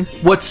Hall of Fame?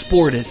 What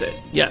sport is it?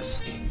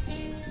 Yes.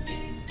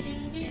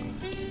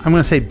 I'm going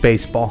to say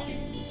baseball.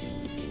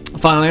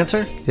 Final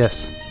answer?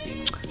 Yes.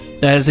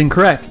 That is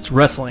incorrect. It's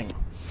wrestling.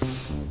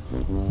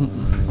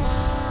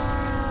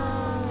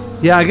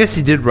 Yeah, I guess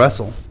he did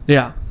wrestle.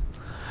 Yeah.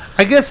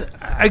 I guess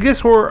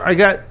where I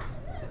got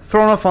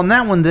thrown off on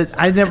that one that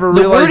I never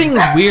realized. The wording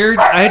is weird.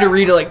 I had to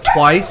read it like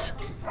twice.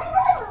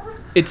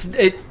 It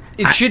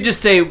should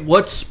just say,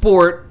 what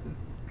sport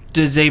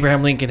does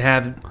Abraham Lincoln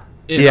have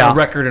in a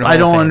record in Hall I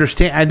don't of Fame?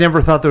 understand. I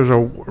never thought there was a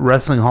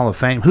wrestling Hall of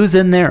Fame. Who's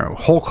in there?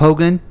 Hulk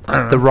Hogan? I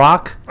don't know. The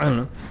Rock? I don't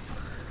know.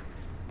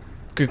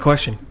 Good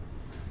question.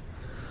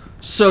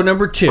 So,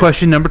 number 2.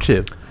 Question number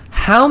 2.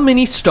 How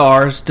many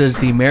stars does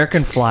the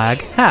American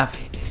flag have?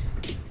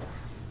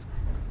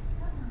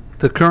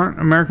 The current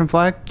American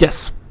flag?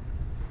 Yes.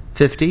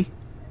 50?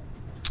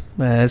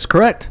 That is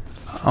correct.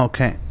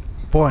 Okay.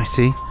 Boy,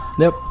 see?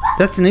 Yep.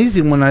 That's an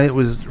easy one. I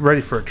was ready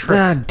for a trick.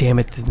 Ah, damn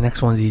it. The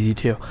next one's easy,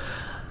 too.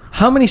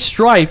 How many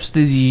stripes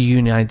does the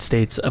United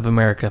States of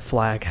America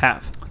flag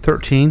have?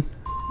 13.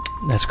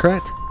 That's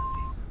correct.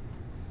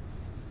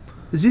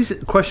 Is these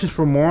questions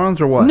for morons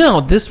or what?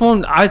 No, this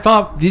one, I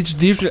thought these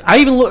I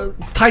even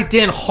typed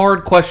in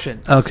hard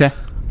questions. Okay.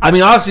 I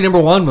mean, obviously, number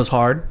 1 was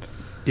hard.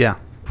 Yeah.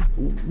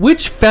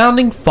 Which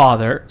founding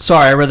father...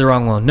 Sorry, I read the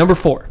wrong one. Number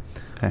 4.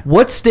 Okay.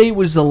 What state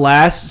was the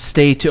last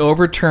state to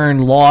overturn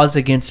laws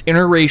against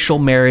interracial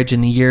marriage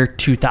in the year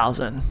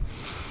 2000?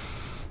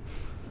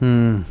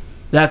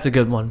 That's a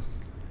good one.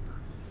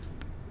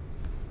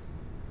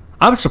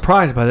 I'm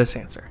surprised by this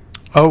answer.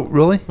 Oh,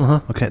 really?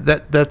 Uh-huh. Okay,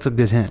 that's a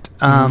good hint.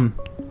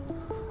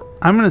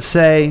 I'm going to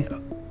say...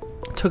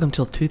 It took him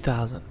till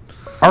 2000.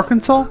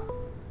 Arkansas?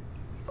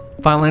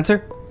 Final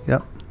answer?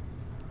 Yep.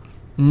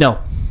 No.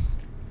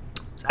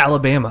 It's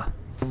Alabama.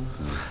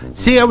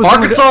 See,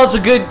 Arkansas is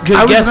a good guess,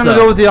 I was going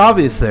to go with the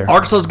obvious there.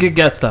 Arkansas is a good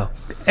guess, though.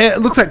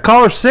 It looks like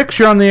caller 6,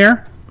 you're on the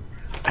air.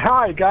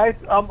 Hi, guys.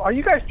 Are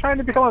you guys trying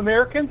to become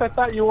Americans? I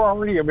thought you were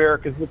already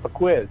Americans with the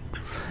quiz.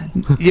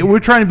 Yeah, we're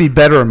trying to be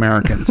better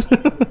Americans.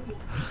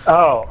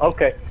 Oh,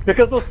 okay.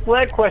 Because those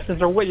flag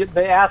questions are what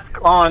they ask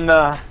on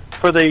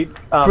for the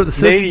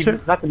citizenship?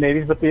 Navy, not the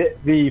natives, but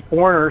the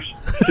foreigners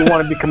who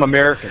want to become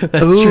Americans.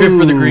 That's true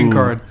for the green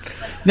card.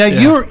 Now,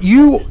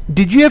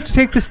 did you have to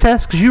take this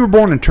test because you were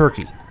born in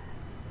Turkey?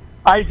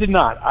 I did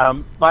not.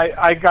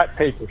 I got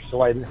papers,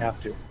 so I didn't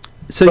have to.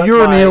 So But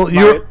you're my- Neil.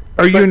 my-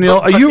 Are you but-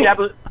 Neil? but- Are you? yeah,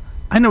 but-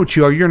 I know what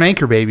you are. You're an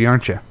anchor baby,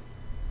 aren't you?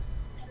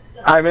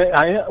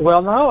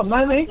 Well, no, I'm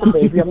not an anchor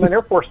baby. I'm an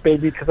Air Force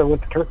baby because I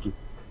went to Turkey.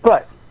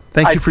 But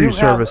Thank you for I your do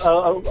have service.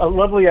 A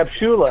lovely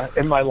Abshula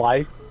in my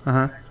life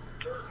Uh-huh.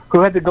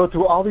 who had to go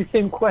through all these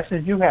same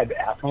questions you had to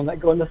ask. I'm like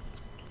going, this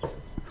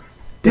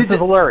is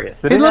hilarious.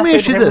 They Hey, didn't let me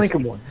ask ask you Abraham this: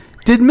 Lincoln one.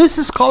 Did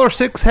Mrs. Caller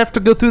 6 have to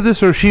go through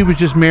this, or she was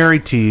just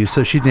married to you,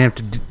 so she didn't have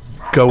to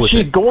go with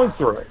She's it? going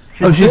through it.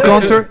 Oh, she's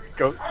going through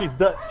it?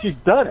 She's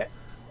done it.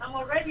 I'm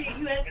already a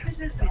U.S.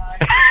 citizen.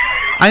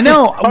 I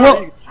know.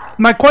 Well,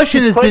 my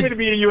question She's is, claiming to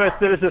be a U.S.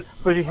 citizen,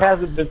 but she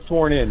hasn't been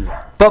sworn in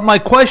yet. but my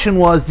question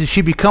was, did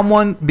she become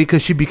one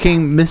because she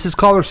became Mrs.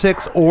 Caller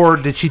 6, or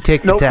did she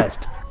take the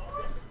test?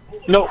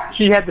 No,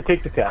 she had to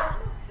take the test.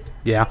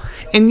 Yeah.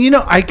 And,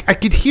 I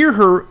could hear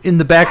her in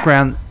the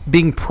background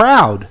being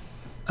proud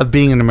of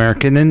being an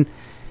American, and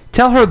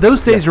tell her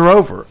those days are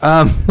over.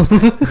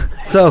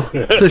 So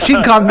she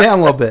can calm down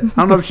a little bit. I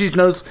don't know if she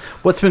knows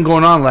what's been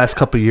going on the last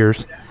couple of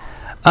years.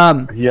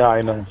 Yeah,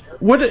 I know.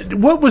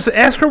 What was?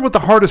 Ask her what the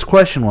hardest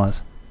question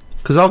was,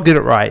 because I'll get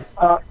it right.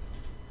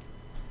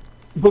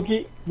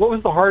 Bookie, what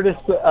was the hardest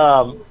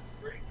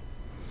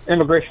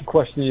immigration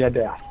question you had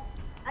to ask?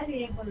 I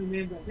didn't even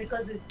remember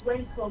because it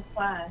went so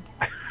fast.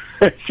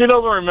 She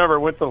doesn't remember. It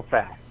went so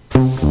fast.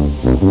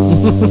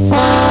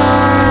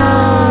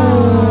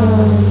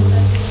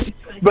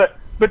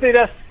 But they'd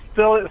ask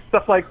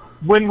stuff like,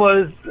 when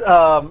does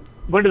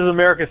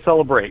America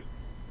celebrate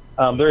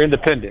their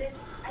independence?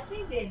 I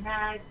think they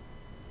had,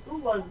 who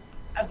was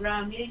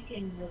Abraham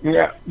Lincoln?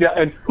 Yeah,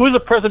 and who was the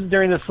president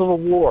during the Civil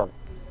War?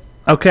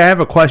 Okay, I have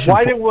a question.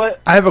 Why did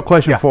what? I have a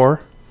question for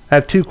her. I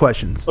have two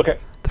questions. Okay.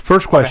 The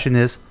first question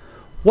is,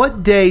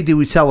 what day do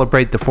we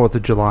celebrate the 4th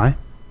of July?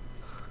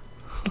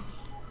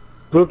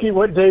 Bookie,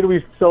 what day do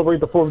we celebrate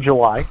the 4th of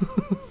July?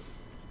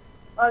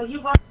 You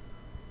want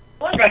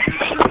what?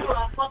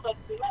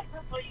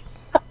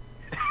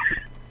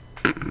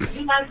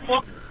 You might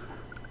want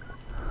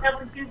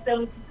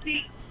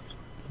 1776.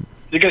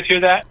 You guys hear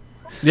that?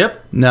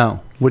 Yep.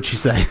 No. What'd she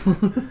say?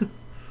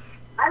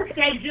 I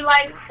said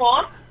July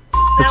 4th.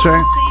 That's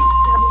right.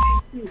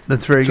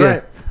 That's very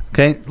That's good.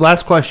 Okay,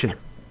 last question.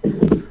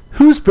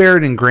 Who's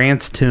buried in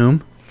Grant's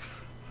tomb?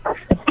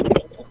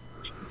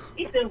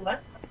 He said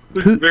what?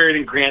 Who's buried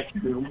in Grant's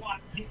tomb?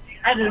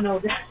 I don't know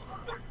that.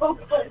 Oh,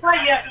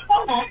 yeah,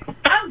 come on.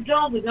 I'm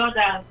done with all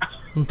that.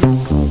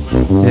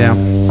 Yeah.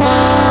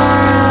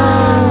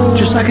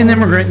 Just like an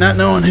immigrant not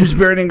knowing who's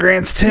buried in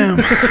Grant's tomb.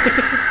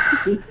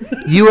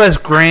 U.S.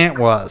 Grant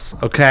was,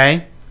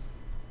 okay?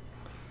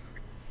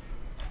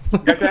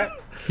 Got that?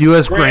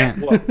 U.S.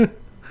 Grant.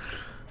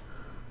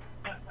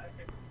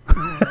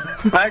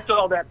 I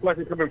saw that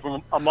question coming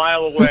from a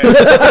mile away.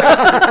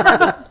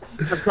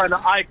 I'm trying to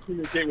eye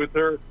communicate with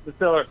her to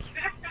tell her,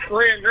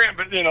 Grant,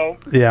 but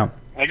Yeah.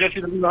 I guess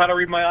she doesn't know how to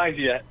read my eyes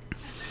yet.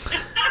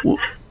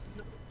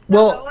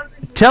 Well,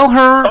 tell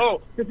her.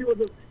 Oh,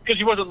 because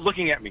she wasn't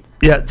looking at me.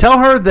 Yeah, tell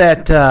her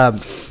that.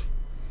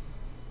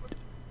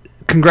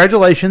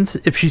 Congratulations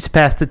if she's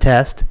passed the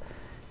test.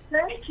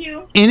 Thank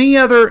you. Any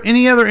other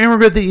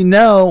immigrant that you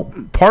know,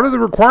 part of the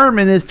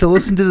requirement is to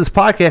listen to this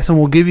podcast, and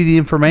we'll give you the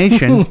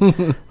information.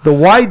 The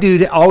Y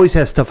dude always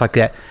has stuff like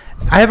that.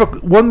 I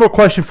have one more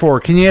question for her.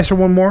 Can you answer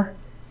one more?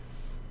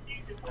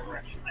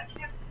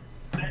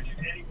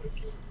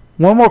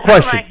 One more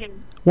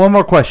question. One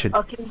more question.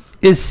 Okay.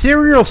 Is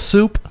cereal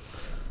soup?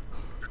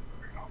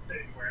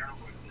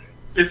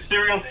 It's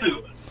cereal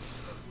soup.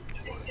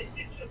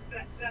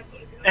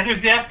 And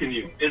who's asking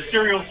you? It's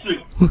cereal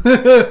soup.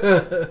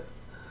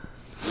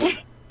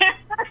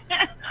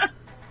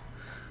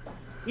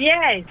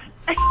 Yes.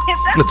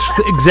 That's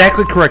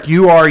exactly correct.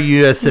 You are a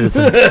U.S.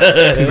 citizen.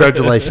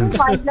 Congratulations.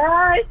 Oh my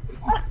God.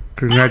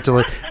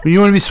 Congratulations. You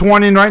want to be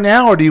sworn in right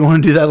now, or do you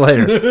want to do that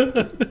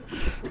later?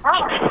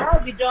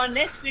 I'll be done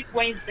next week,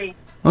 Wednesday.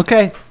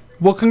 Okay.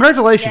 Well,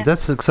 congratulations. Yeah.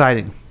 That's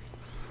exciting.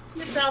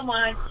 Thank you so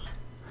much.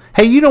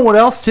 Hey, you know what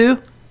else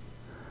too?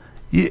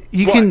 You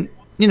can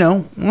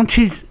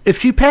once if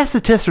she passed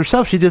the test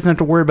herself, she doesn't have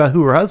to worry about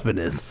who her husband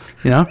is.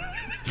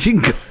 She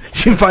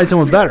can find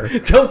someone better.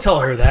 Don't tell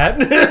her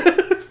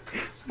that.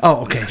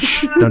 Oh, okay.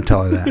 Shh, don't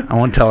tell her that. I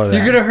won't tell her that.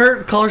 You're gonna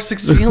hurt Caller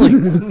 6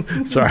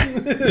 feelings. Sorry.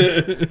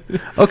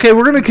 Okay,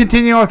 we're gonna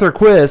continue on with our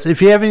quiz.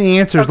 If you have any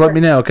answers, let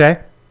me know. Okay.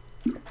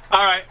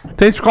 All right.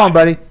 Thanks for calling,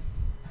 buddy.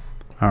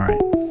 All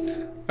right.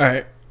 All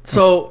right.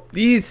 So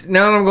these,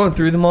 now that I'm going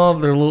through them all,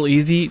 they're a little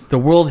easy. The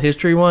world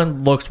history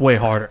one looks way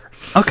harder.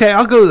 Okay,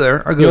 I'll go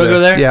there. You wanna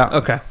go there? Yeah.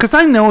 Okay. Because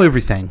I know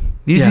everything.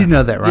 You do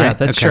know that, right? Yeah,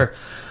 that's okay. sure.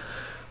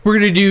 We're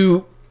gonna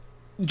do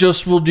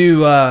we'll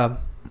do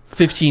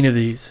 15 of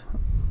these.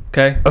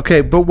 Okay.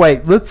 Okay, but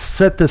wait. Let's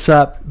set this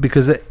up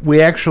because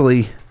we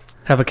actually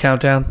have a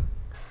countdown.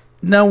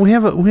 No, we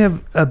have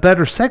a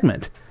better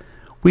segment.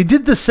 We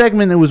did this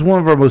segment. It was one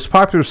of our most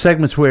popular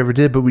segments we ever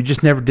did, but we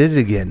just never did it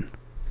again.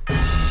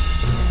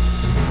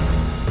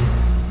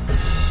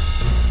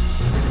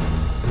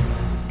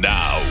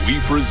 Now we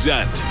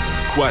present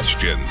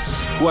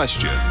questions.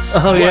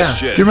 Oh, yeah. Questions.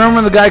 Do you remember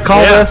when the guy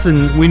called us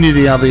and we knew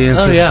the answers?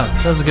 Oh, yeah.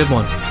 That was a good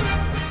one.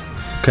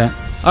 Okay.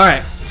 All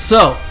right.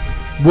 So,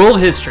 world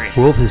history.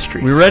 World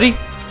history. We ready?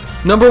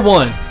 Number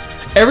 1.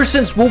 Ever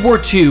since World War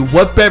II,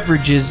 what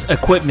beverages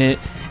equipment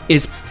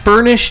is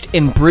furnished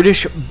in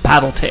British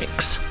battle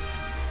tanks?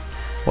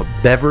 What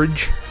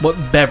beverage? What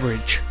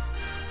beverage?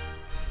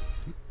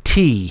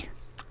 Tea.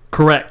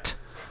 Correct.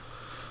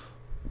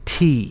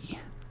 Tea.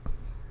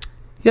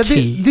 Yeah,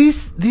 Tea.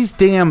 These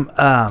damn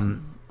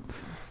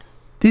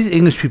these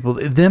English people,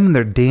 them and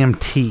their damn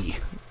tea.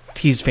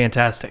 Tea's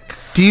fantastic.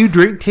 Do you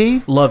drink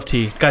tea? Love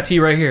tea. Got tea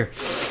right here.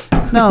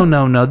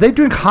 No. They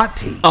drink hot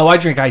tea. Oh, I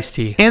drink iced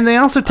tea. And they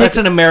also take That's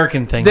an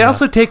American thing. They though.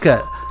 also take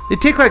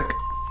like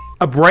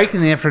a break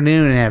in the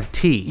afternoon and have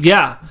tea.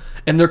 Yeah,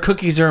 and their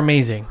cookies are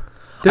amazing.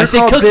 They're I say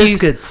called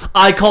cookies. biscuits.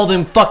 I call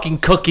them fucking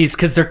cookies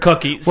because they're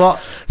cookies. Well,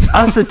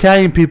 us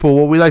Italian people,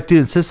 what we like to do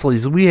in Sicily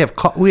is we have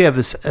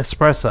this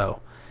espresso.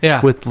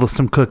 Yeah. With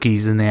some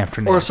cookies in the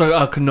afternoon. Or so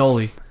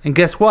cannoli. And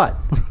guess what?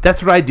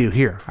 That's what I do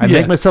here. I Yeah.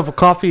 make myself a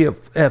coffee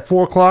at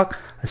 4 o'clock.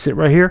 I sit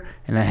right here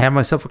and I have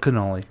myself a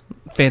cannoli.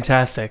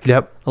 Fantastic.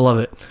 Yep. I love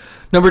it.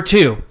 Number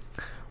 2,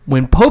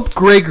 when Pope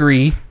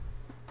Gregory,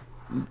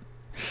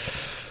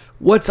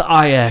 what's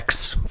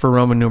IX for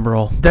Roman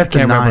numeral? That's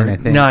a 9, I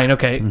think. 9,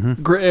 okay.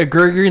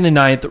 Gregory the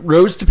Ninth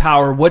rose to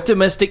power. What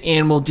domestic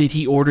animal did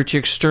he order to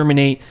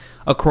exterminate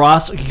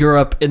across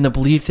Europe in the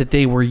belief that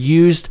they were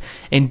used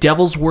in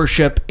devil's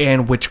worship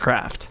and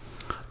witchcraft?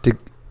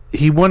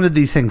 He wanted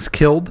these things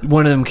killed?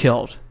 One of them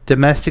killed.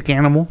 Domestic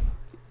animal?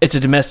 It's a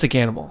domestic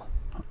animal.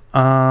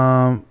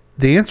 The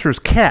answer is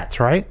cats,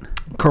 right?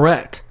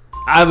 Correct.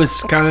 I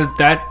was kind of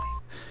that.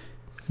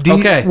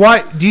 Okay.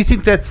 Why do you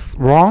think that's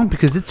wrong?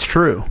 Because it's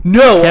true.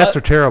 No, cats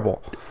are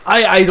terrible.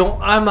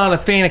 I'm not a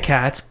fan of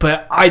cats,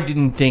 but I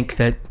didn't think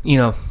that.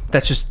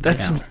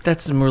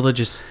 That's some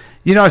religious.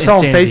 You know, I saw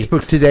insanity. on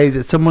Facebook today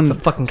that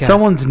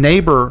someone's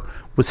neighbor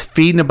was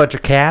feeding a bunch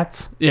of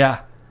cats.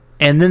 Yeah.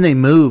 And then they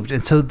moved,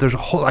 and so there's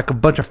a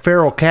bunch of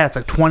feral cats,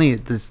 like 20 at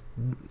this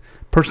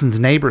person's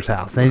neighbor's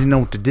house. They didn't know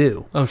what to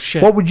do. Oh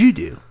shit! What would you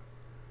do?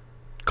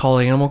 Call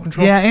animal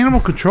control? Yeah, animal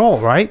control,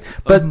 right?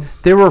 But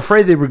they were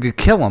afraid they were going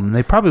to kill them.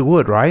 They probably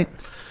would, right?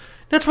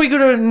 That's why you go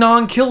to a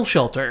non-kill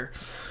shelter.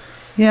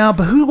 Yeah,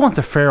 but who wants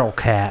a feral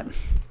cat?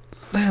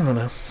 I don't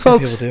know. Some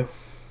Folks,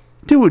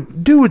 people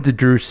do what the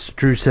Drew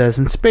says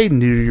and spade and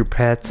neuter your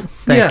pets.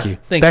 Thank you.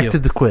 Thank you. Back to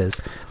the quiz.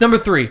 Number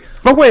 3.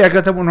 Oh wait, I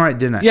got that one right,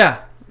 didn't I?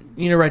 Yeah,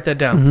 you need to write that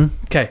down.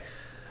 Okay.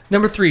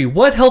 Number 3.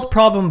 What health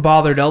problem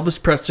bothered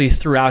Elvis Presley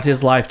throughout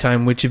his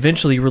lifetime, which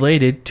eventually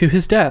related to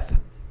his death?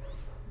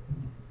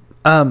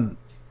 I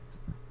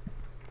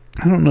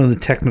don't know the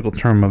technical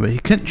term of it. He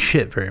couldn't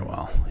shit very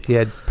well. He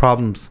had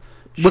problems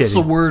shitting. What's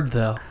the word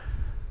though?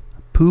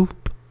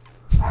 Poop.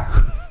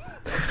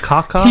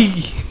 Caca.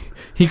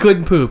 He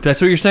couldn't poop. That's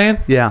what you're saying?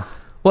 Yeah.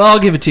 Well, I'll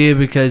give it to you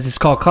because it's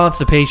called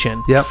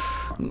constipation. Yep.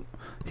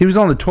 He was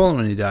on the toilet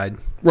when he died.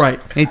 Right.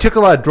 And he took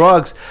a lot of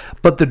drugs,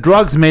 but the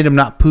drugs made him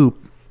not poop.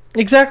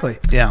 Exactly.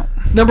 Yeah.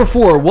 Number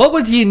 4. What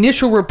was the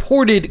initial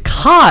reported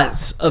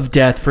cause of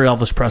death for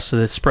Elvis Presley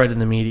that spread in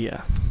the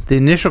media? The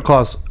initial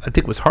cause, I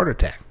think, was heart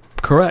attack.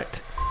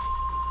 Correct.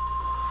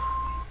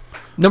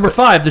 Number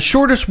 5. The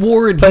shortest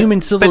war in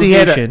human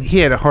civilization. But he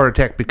had a heart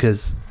attack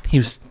because he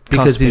was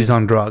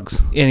on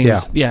drugs. And he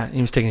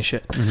was taking a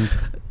shit.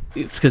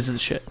 It's because of the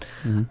shit.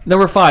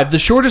 Number 5. The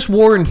shortest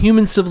war in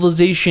human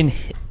civilization,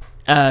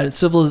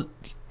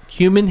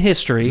 human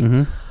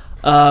history.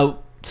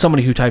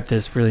 Somebody who typed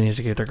this really needs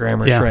to get their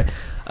grammar right.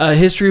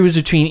 History was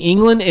between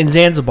England and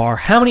Zanzibar.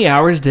 How many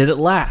hours did it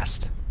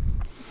last?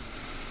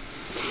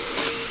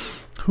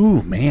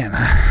 Ooh, man.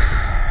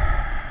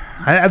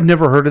 I've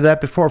never heard of that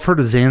before. I've heard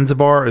of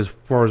Zanzibar as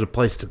far as a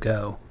place to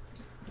go.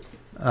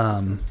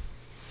 I'm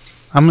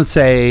going to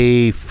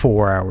say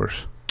 4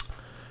 hours.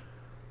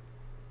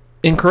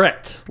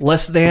 Incorrect.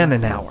 Less than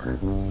an hour.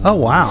 Oh,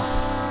 wow.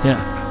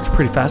 Yeah, it's a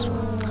pretty fast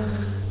one.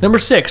 Number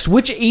 6.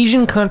 Which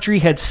Asian country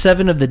had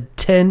 7 of the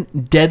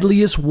 10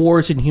 deadliest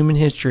wars in human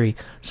history?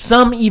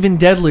 Some even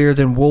deadlier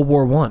than World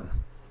War I.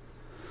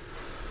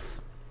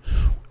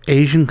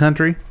 Asian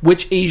country?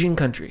 Which Asian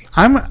country?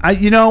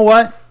 You know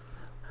what?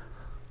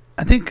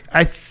 I think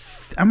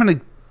I'm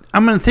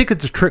gonna think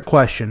it's a trick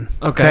question.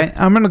 Okay.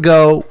 I'm gonna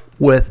go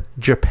with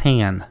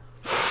Japan.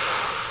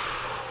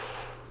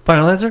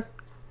 Final answer?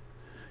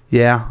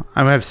 Yeah,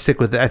 I'm gonna have to stick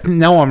with it.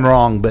 I'm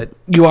wrong, but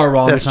you are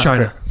wrong. It's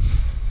China.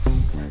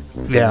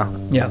 Yeah.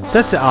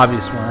 That's the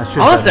obvious one.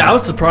 Honestly, I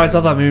was surprised.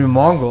 I thought maybe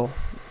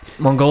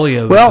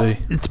Mongolia. Well,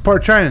 it's part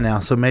of China now,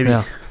 so maybe.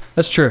 Yeah,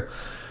 that's true.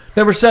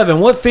 Number 7.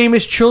 What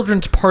famous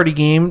children's party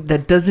game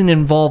that doesn't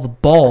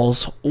involve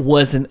balls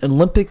was an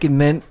Olympic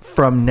event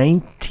from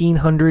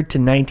 1900 to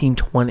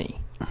 1920?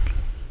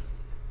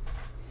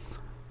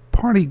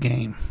 Party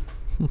game.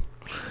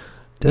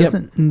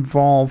 Doesn't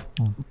involve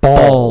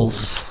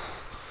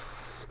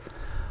balls.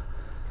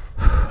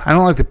 I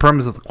don't like the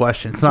premise of the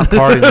question. It's not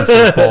party,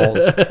 it's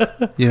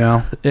balls. You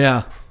know?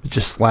 Yeah.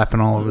 Just slapping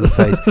all over the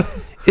face.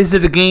 Is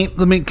it a game?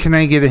 Can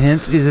I get a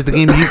hint? Is it a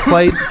game you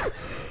played?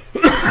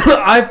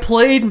 I've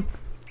played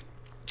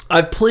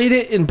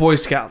it in Boy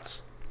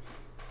Scouts.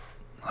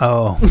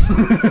 Oh,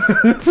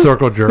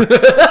 circle jerk.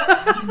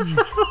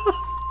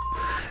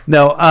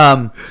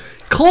 No,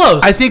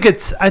 close. I think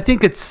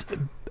it's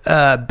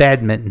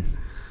badminton.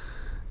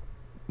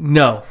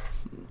 No.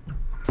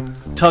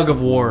 Tug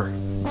of war.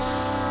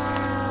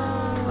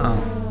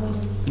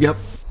 Oh, yep.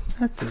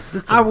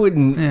 That's I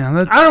wouldn't. Yeah,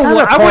 that's I don't. not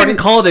a I party. wouldn't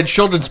call it a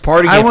children's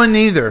party game. I wouldn't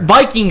either.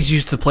 Vikings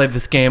used to play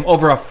this game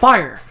over a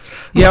fire.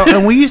 Yeah,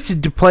 and we used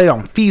to play it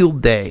on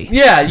field day.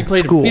 Yeah, you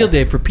played School. a field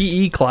day for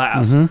PE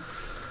class. Mhm.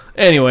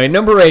 Anyway,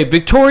 number 8.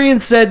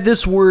 Victorians said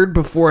this word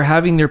before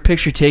having their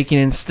picture taken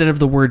instead of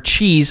the word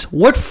cheese.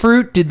 What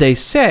fruit did they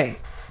say?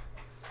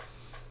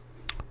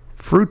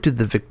 Fruit did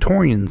the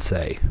Victorians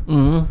say?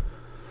 Mm-hmm.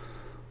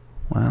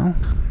 Well,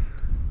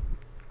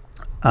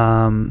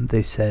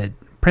 they said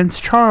Prince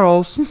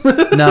Charles.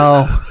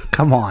 No,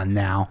 come on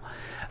now.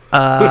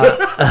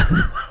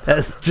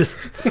 That's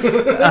just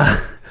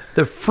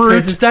the fruit.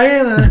 Princess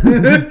Diana.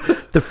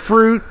 The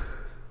fruit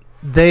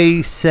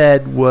they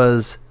said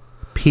was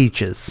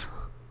peaches.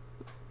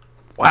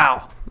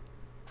 Wow.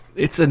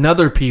 It's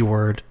another P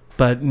word,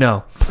 but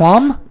no.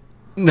 Plum?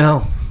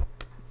 No.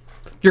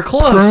 You're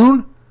close.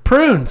 Prune?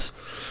 Prunes.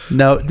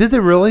 No. Did they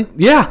really?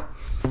 Yeah.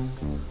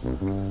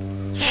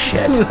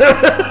 Shit.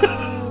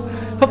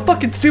 How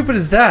fucking stupid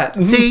is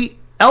that? See,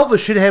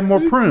 Elvis should have had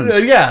more prunes.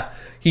 Yeah.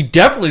 He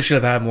definitely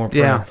should have had more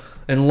prunes. Yeah.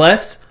 And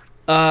less,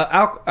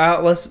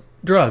 less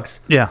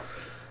drugs. Yeah.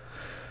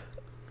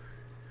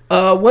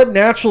 What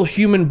natural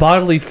human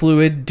bodily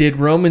fluid did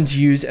Romans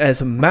use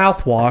as a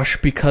mouthwash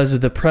because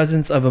of the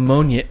presence of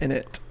ammonia in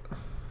it?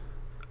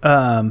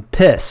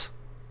 Piss.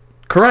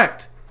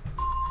 Correct.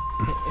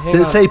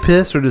 Did it say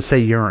piss or did it say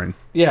urine?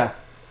 Yeah.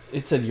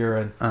 It said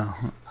urine.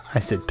 Oh, I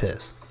said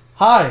piss.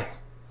 Hi.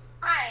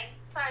 Hi.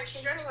 Sorry,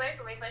 she's running away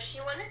from me, but she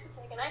wanted to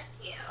say goodnight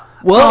to you.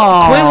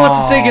 Well, Quinn wants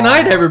to say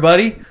goodnight,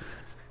 everybody.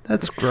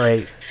 That's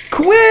great.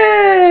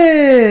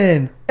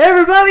 Quinn!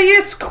 Everybody,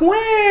 it's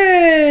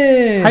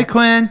Quinn! Hi,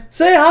 Quinn.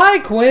 Say hi,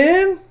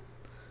 Quinn.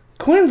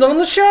 Quinn's on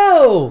the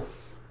show.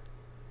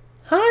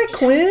 Hi,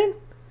 Quinn.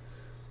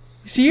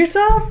 You see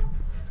yourself?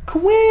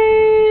 Quinn!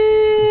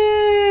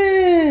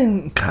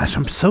 Gosh,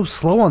 I'm so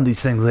slow on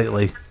these things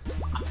lately.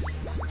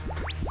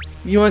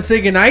 You want to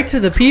say goodnight to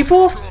the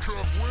people?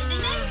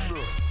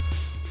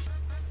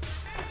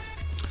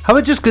 How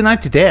about just good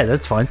night to Dad?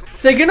 That's fine.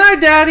 Say goodnight,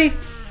 Daddy.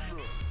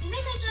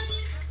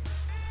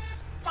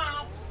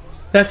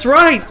 That's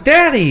right,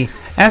 Daddy.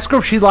 Ask her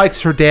if she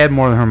likes her dad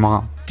more than her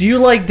mom. Do you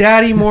like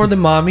Daddy more than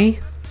Mommy?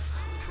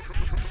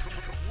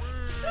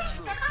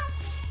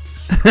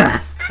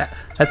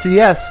 That's a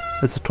yes.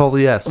 That's a total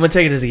yes. I'm going to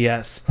take it as a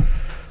yes.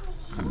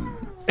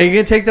 Are you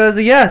going to take that as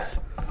a yes?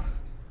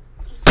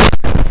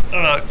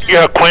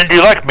 Yeah, Quinn, do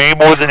you like me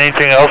more than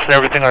anything else and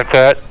everything like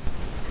that?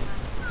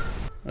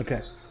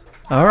 Okay.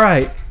 All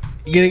right.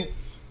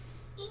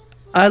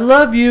 I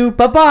love you.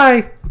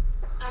 Bye-bye.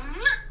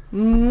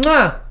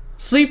 Mwah.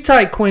 Sleep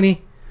tight,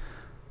 Quinny.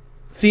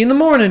 See you in the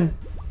morning.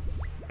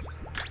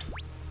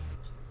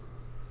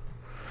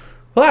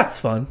 Well, that's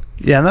fun.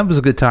 Yeah, that was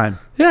a good time.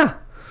 Yeah.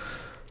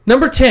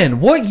 Number 10.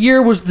 What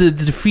year was the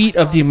defeat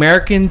of the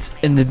Americans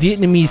in the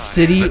Vietnamese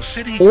city,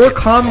 or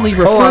commonly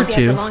referred I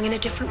to? belong in a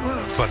different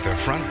world. But the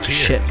frontier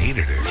Shit.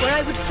 needed it. Where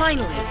I would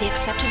finally be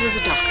accepted as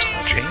a doctor.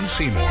 Jane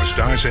Seymour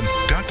stars in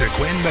Dr.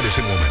 Quinn,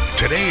 Medicine Woman,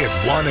 today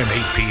at 1 and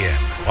 8 p.m.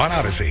 on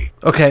Odyssey.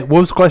 Okay,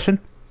 what was the question?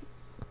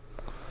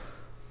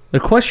 The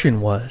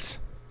question was,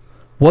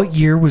 what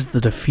year was the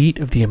defeat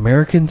of the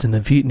Americans in the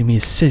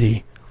Vietnamese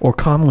city, or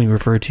commonly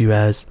referred to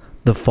as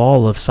the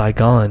fall of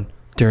Saigon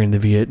during the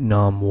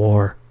Vietnam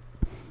War?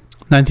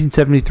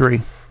 1973.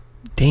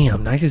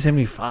 Damn,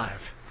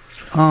 1975.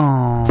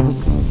 Oh.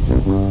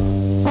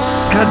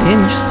 God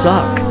damn, you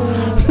suck.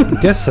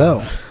 I guess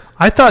so.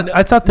 I thought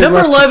they Number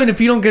left. 11,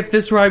 if you don't get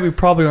this right, we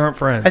probably aren't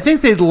friends. I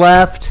think they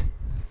left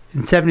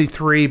in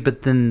 73,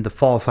 but then the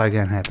fall of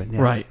Saigon happened.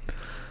 Yeah. Right.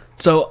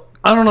 So,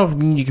 I don't know if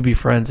you can be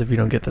friends if you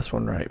don't get this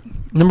one right.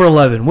 Number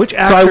 11, which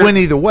actor... So I win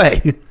either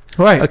way.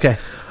 Right. Okay.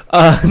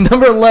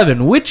 Number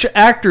 11, which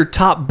actor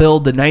top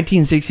billed the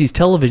 1960s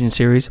television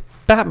series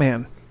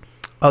Batman?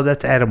 Oh,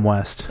 that's Adam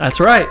West. That's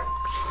right.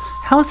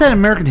 How is that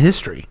American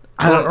history?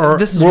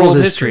 This is world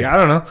history. I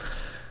don't know.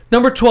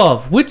 Number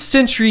 12, which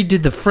century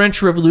did the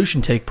French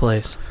Revolution take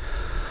place?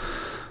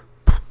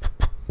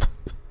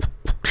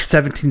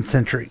 17th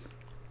century.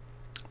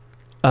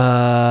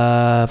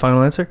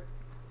 Final answer?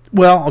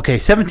 Well, okay,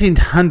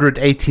 1700,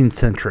 18th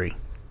century.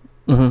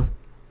 Mm-hmm.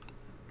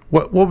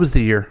 What was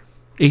the year?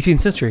 18th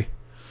century.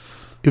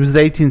 It was the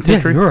 18th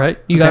century? Yeah, you're right.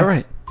 You got it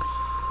right.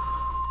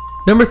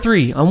 Number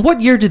 3, on what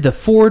year did the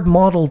Ford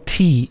Model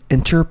T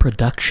enter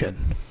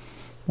production?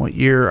 What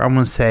year? I'm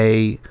going to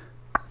say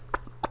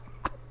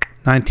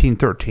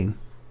 1913.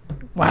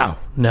 Wow.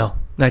 No.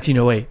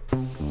 1908.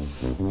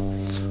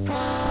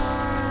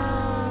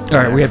 All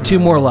right, we have 2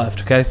 more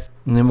left, okay?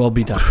 And then we'll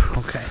be done.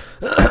 Okay.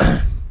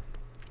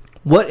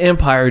 What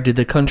empire did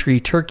the country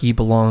Turkey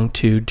belong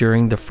to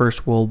during the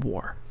First World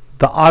War?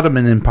 The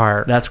Ottoman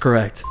Empire. That's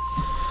correct.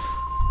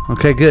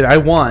 Okay, good. I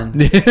won.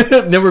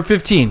 Number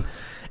 15.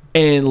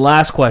 And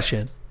last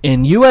question.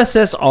 In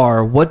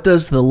USSR, what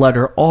does the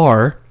letter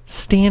R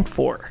stand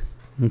for?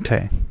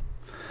 Okay.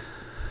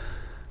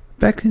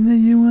 Back in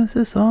the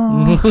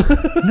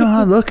USSR. You know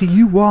how lucky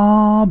you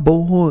are,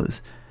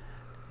 boys.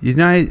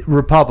 United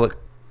Republic.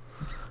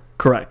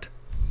 Correct.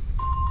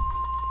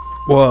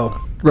 Whoa.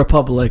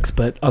 Republics,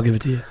 but I'll give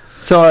it to you.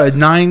 So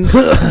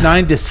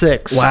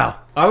 9-6. Wow.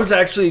 I was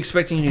actually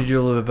expecting you to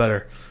do a little bit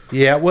better.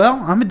 Yeah, well,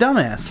 I'm a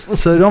dumbass.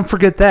 So don't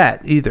forget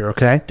that either,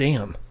 okay?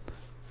 Damn.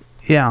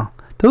 Yeah.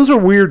 Those are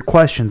weird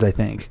questions, I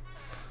think.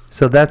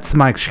 So that's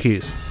my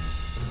excuse.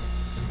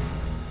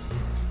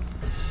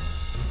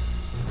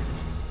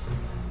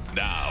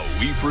 Now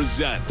we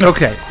present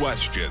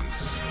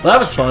questions. Well, that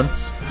was fun.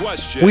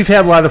 Questions. We've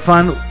had a lot of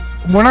fun.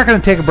 We're not going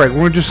to take a break.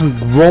 We're just going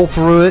to roll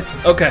through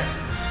it. Okay.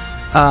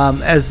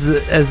 As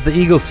the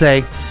Eagles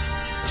say,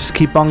 just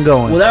keep on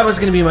going. Well, that was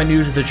going to be my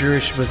News of the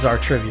Jewish Bizarre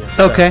Trivia.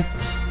 So okay.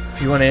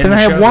 If you want to end then the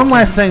I show, have one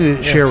last thing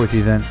to share with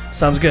you then.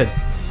 Sounds good.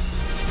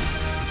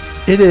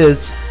 It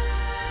is...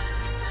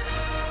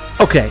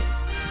 Okay.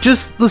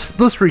 Just let's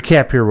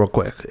recap here real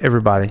quick,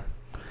 everybody.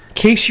 In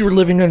case you were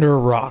living under a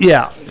rock.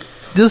 Yeah.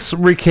 Just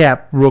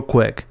recap real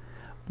quick.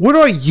 What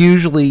do I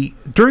usually...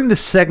 During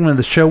this segment of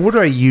the show, what do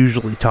I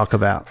usually talk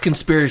about?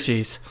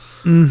 Conspiracies.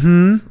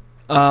 Mm-hmm.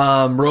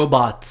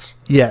 Robots.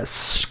 Yes.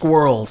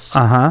 Squirrels.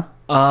 Uh-huh.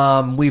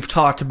 We've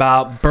talked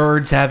about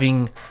birds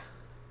having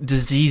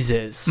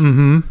diseases.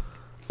 Mm-hmm.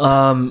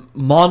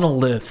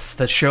 Monoliths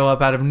that show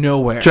up out of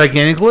nowhere.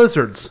 Gigantic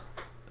lizards.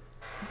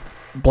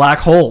 Black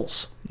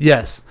holes.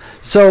 Yes.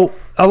 So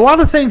a lot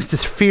of things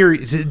just fear.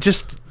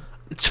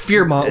 It's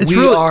fear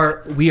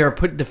mongering. We are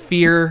putting the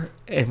fear,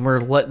 and we're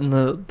letting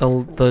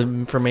the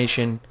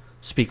information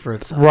speak for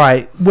itself.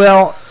 Right.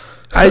 Well,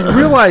 I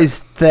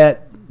realized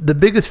that the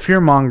biggest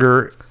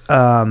fearmonger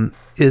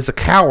is a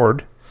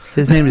coward.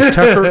 His name is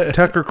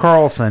Tucker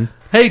Carlson.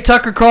 Hey,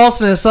 Tucker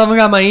Carlson, if someone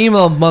got my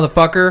email,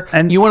 motherfucker,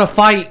 and you want to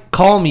fight,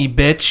 call me,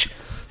 bitch.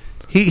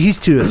 He's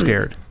too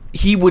scared.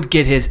 He would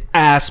get his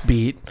ass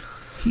beat.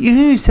 You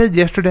know what he said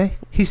yesterday?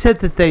 He said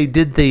that they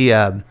did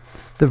the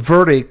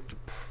verdict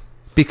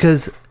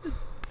because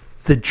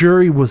the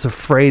jury was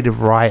afraid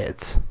of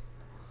riots.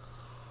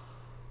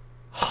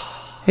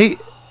 Hey,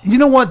 you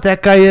know what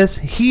that guy is?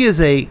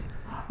 He's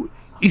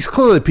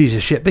clearly a piece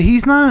of shit, but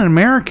he's not an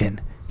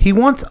American. He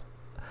wants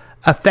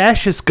a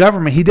fascist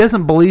government. He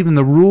doesn't believe in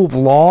the rule of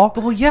law.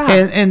 Well, yeah.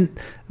 And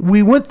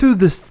we went through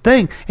this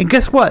thing, and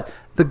guess what?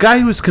 The guy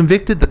who was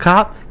convicted, the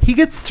cop, he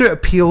gets to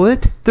appeal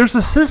it. There's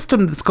a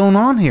system that's going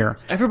on here.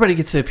 Everybody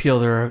gets to appeal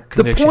their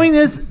conviction. The point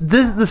is,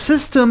 the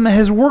system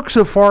has worked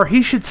so far.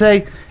 He should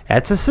say,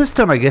 that's a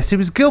system. I guess he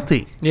was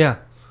guilty. Yeah.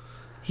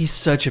 He's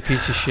such a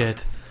piece of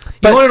shit.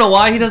 You want to know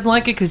why he doesn't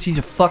like it? Because he's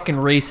a fucking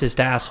racist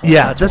asshole.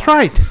 Yeah, that's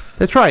right.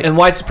 That's right. And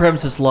white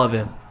supremacists love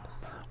him.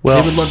 Well,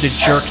 they would love to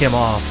jerk him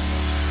off.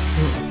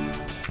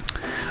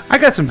 I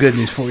got some good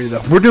news for you,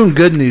 though. We're doing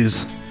good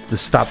news to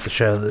stop the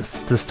show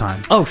this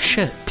time. Oh,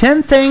 shit.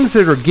 10 things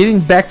that are getting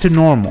back to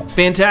normal.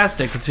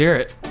 Fantastic. Let's hear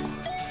it.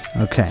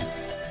 Okay.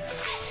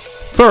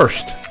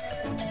 First.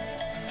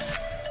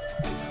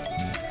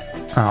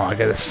 Oh, I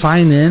got to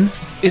sign in.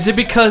 Is it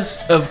because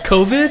of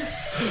COVID?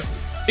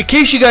 In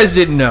case you guys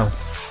didn't know,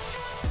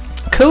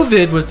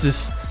 COVID was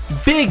this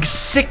big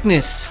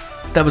sickness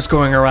that was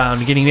going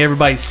around, getting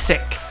everybody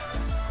sick.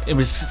 It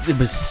was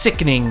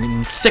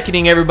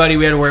sickening everybody.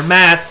 We had to wear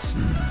masks.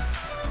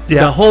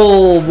 Yeah. The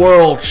whole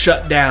world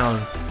shut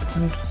down. It's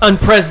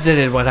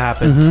unprecedented what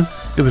happened.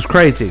 Mm-hmm. It was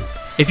crazy.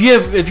 If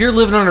you're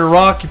living under a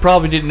rock, you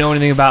probably didn't know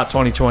anything about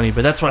 2020,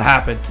 but that's what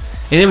happened.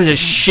 And it was a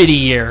shitty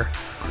year.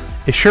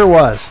 It sure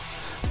was.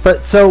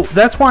 But so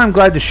that's why I'm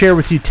glad to share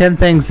with you 10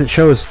 things that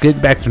show us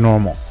getting back to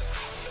normal.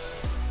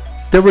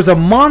 There was a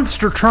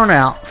monster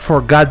turnout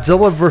for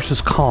Godzilla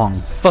vs. Kong.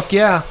 Fuck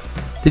yeah.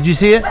 Did you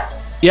see it?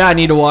 Yeah, I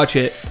need to watch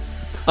it.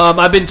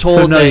 I've been told.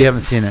 So no, you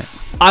haven't seen it.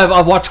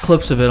 I've watched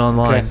clips of it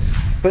online. Okay.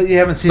 But you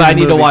haven't seen but the I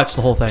need movie. to watch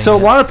the whole thing. So a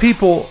lot of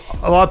people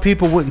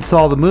went and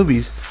saw the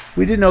movies.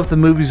 We didn't know if the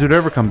movies would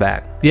ever come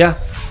back. Yeah.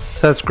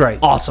 So that's great.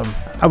 Awesome.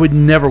 I would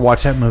never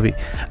watch that movie.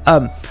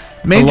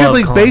 Major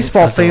League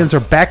Baseball fans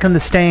are back in the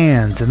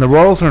stands, and the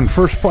Royals are in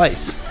first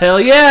place. Hell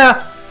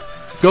yeah!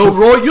 Go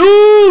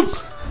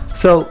Royals!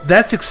 So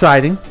that's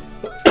exciting.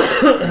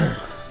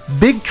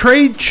 Big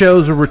trade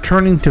shows are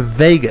returning to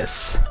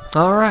Vegas.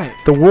 All right.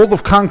 The World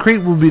of Concrete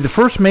will be the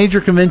first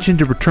major convention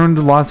to return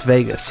to Las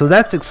Vegas. So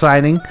that's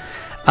exciting.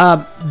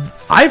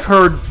 I've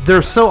heard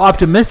they're so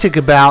optimistic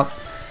about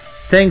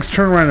things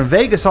turning around in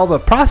Vegas, all the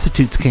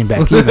prostitutes came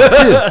back even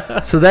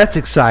too. So that's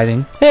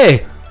exciting.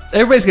 Hey,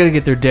 everybody's got to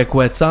get their dick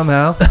wet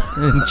somehow.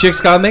 And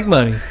chicks got to make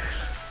money.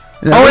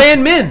 Now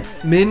and men.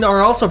 Men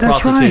are also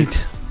prostitutes.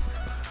 Right.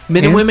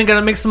 Men and women got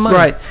to make some money.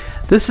 Right.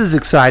 This is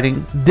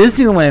exciting.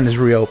 Disneyland is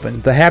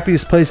reopened. The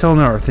happiest place on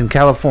earth in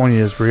California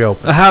is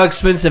reopened. How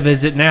expensive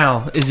is it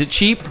now? Is it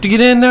cheap to get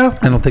in now?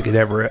 I don't think it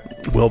ever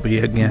will be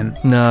again.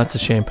 No, it's a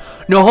shame.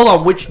 No, hold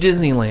on. Which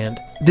Disneyland?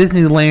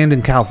 Disneyland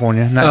in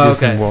California, not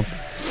Disney World.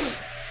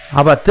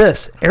 How about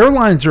this?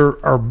 Airlines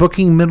are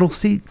booking middle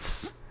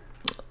seats.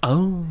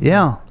 Oh.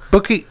 Yeah.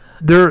 Booking.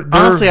 They're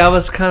Honestly, I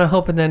was kind of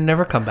hoping they'd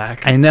never come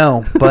back. I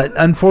know, but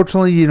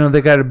unfortunately, they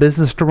got a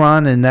business to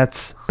run, and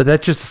that's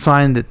just a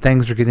sign that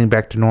things are getting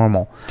back to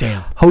normal.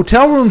 Damn.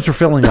 Hotel rooms are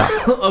filling up.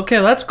 Okay,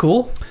 that's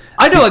cool.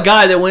 I know a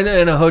guy that went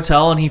in a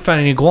hotel and he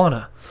found an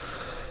iguana.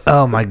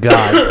 Oh my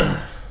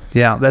God.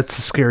 Yeah, that's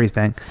a scary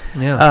thing.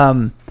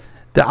 Yeah.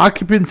 The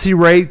occupancy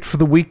rate for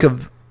the week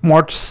of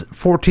March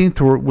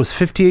 14th was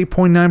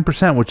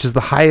 58.9%, which is the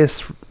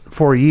highest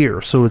for a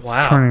year. So it's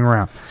turning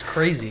around. It's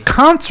crazy.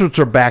 Concerts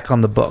are back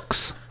on the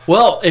books.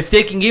 Well, if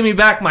they can give me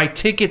back my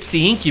tickets to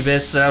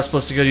Incubus that I was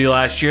supposed to go to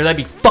last year, that'd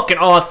be fucking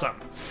awesome.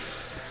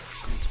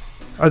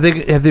 Have they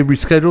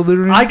rescheduled it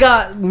or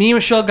anything? Me and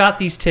Michelle got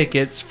these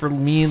tickets for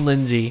me and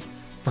Lindsay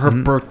for her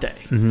birthday,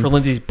 for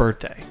Lindsay's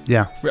birthday.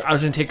 Yeah. I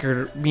was going to take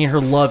her, me and her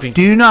loving.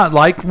 Do you not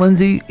like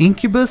Lindsay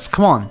Incubus?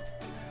 Come on.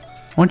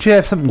 Why don't you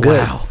have something good?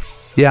 Wow.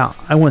 Yeah,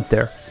 I went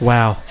there.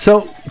 Wow.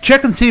 So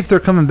check and see if they're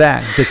coming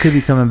back. They could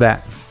be coming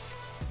back.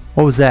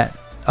 What was that?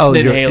 Oh,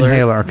 The your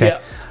inhaler. Okay.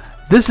 Yeah.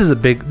 This is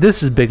big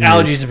news.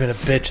 Allergies have been a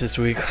bitch this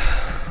week.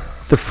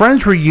 The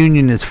Friends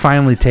reunion is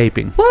finally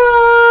taping.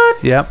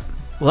 What? Yep.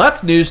 Well,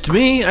 that's news to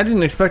me. I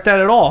didn't expect that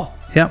at all.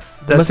 Yep.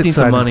 That's Must need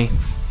some exciting. money.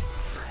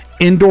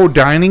 Indoor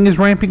dining is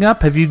ramping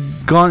up. Have you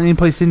gone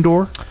anyplace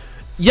indoor?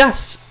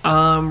 Yes.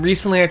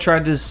 Recently I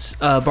tried this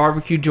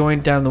barbecue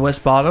joint down in the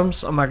West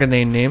Bottoms. I'm not going to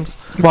name names.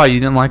 Why, you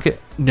didn't like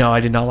it? No, I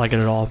did not like it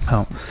at all.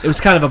 Oh. It was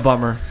kind of a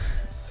bummer.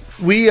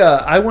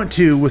 I went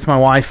with my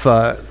wife,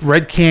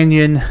 Red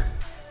Canyon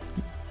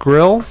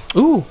Grill.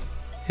 Ooh.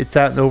 It's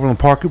out in Overland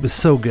Park. It was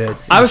so good.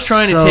 I was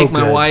trying to so take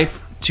my good.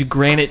 wife to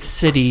Granite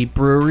City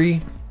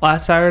Brewery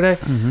last Saturday,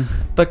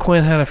 but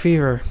Quinn had a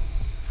fever.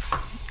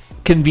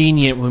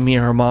 Convenient when me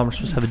and her mom were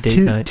supposed to have a date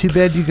night. Too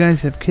bad you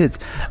guys have kids.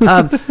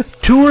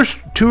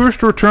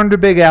 Tourist return to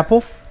Big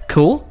Apple.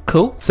 Cool.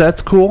 So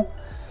that's cool.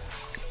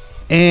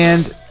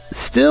 And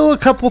still a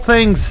couple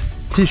things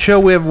to show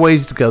we have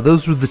ways to go.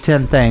 Those were the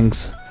 10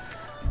 things.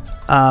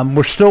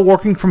 We're still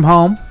working from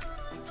home.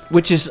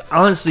 Which is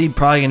honestly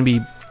probably going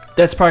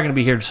to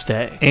be here to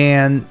stay.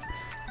 And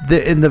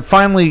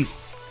finally,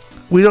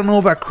 we don't know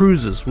about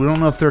cruises. We don't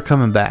know if they're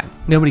coming back.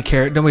 Nobody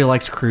cares. Nobody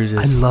likes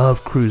cruises. I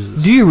love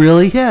cruises. Do you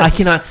really? Yes. I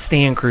cannot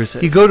stand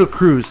cruises. You go to a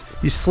cruise,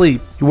 you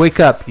sleep, you wake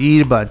up, you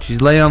eat a bunch, you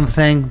lay on the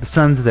thing, the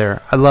sun's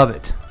there. I love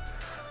it.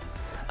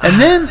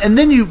 And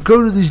then you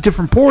go to these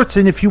different ports,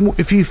 and if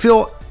you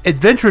feel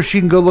adventurous,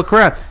 you can go look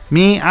around.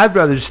 Me, I'd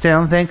rather just stay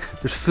on the thing.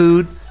 There's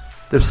food,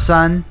 there's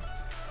sun.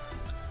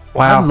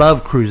 Wow. I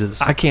love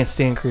cruises. I can't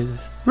stand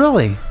cruises.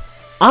 Really?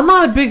 I'm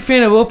not a big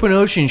fan of open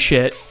ocean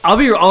shit. I'll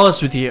be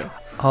honest with you.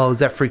 Oh, does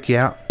that freak you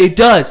out? It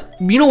does.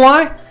 You know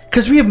why?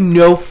 Because we have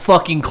no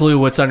fucking clue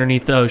what's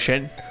underneath the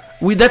ocean.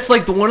 That's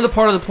like one of the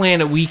part of the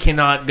planet we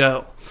cannot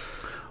go.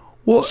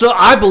 Well, so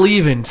I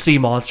believe in sea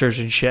monsters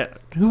and shit.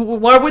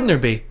 Why wouldn't there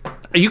be?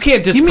 You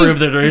can't disprove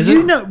that there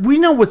isn't. We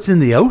know what's in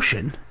the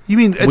ocean. You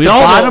mean at We the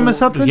all bottom know- of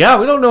something? Yeah,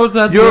 we don't know what's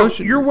in the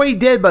ocean. You're way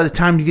dead by the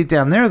time you get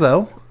down there,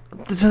 though.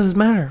 It doesn't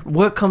matter.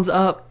 What comes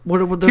up?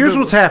 Here's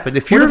what's happened.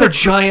 If a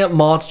giant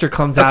monster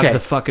comes out of Okay. the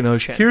fucking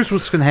ocean? Here's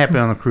what's going to happen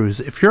on a cruise.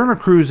 If you're on a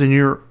cruise and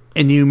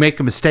you make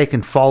a mistake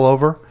and fall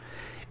over,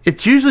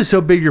 it's usually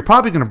so big you're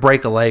probably going to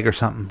break a leg or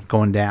something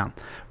going down.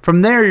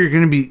 From there, you're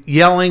going to be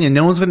yelling and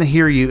no one's going to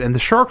hear you, and the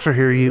sharks will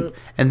hear you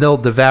and they'll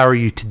devour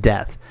you to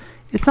death.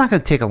 It's not going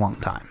to take a long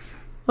time.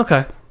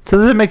 Okay. So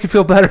does it make you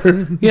feel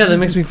better? Yeah, that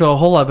makes me feel a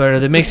whole lot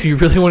better. That makes me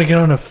really want to get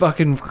on a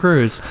fucking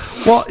cruise.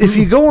 Well, if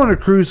you go on a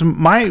cruise,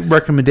 my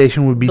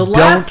recommendation would be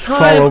don't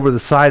fall over the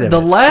side of it. The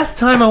last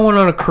time I went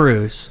on a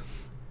cruise,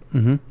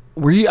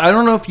 were you? I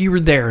don't know if you were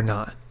there or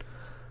not,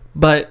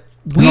 but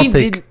we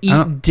didn't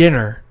eat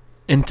dinner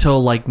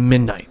until like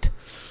midnight.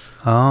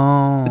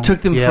 Oh, it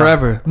took them yeah.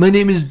 forever. My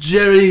name is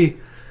Jerry,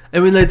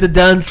 and we'd like to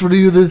dance for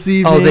you this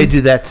evening. Oh, they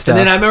do that stuff. And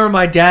then I remember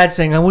my dad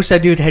saying, "I wish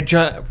that dude had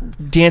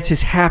danced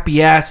his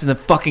happy ass in the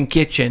fucking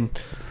kitchen."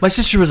 My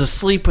sister was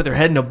asleep with her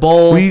head in a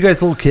bowl. Were you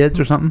guys little kids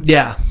or something?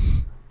 Yeah,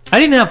 I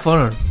didn't have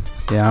fun.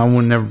 Yeah, I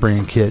would never bring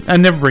a kid. I'd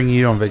never bring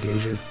you on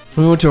vacation.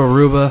 We went to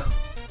Aruba.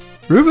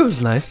 Aruba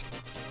was nice.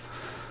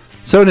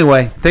 So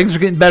anyway, things are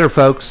getting better,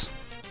 folks,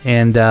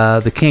 and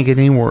they can't get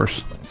any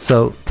worse.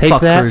 So take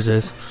Fuck that.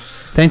 cruises.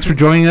 Thanks for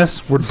joining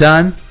us. We're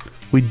done.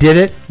 We did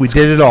it. We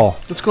did it all.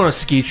 Let's go on a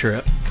ski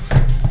trip.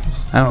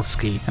 I don't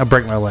ski. I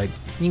break my leg.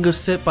 You can go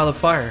sit by the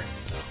fire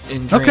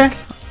and drink. Okay.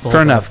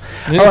 Fair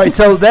enough. All right,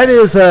 so that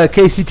is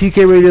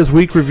KCTK Radio's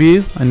Week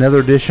Review, another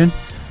edition.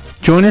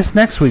 Join us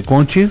next week,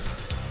 won't you?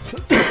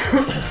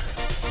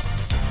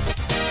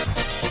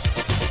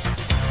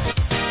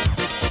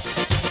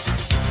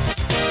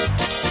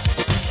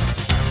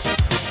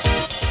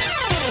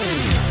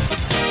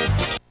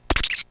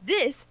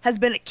 This has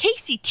been a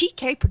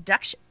KCTK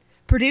production,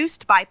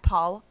 produced by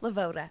Paul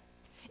Lavoda.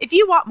 If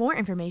you want more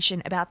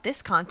information about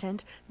this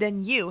content,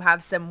 then you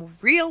have some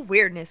real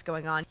weirdness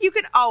going on. You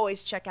can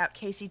always check out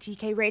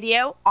KCTK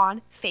Radio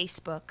on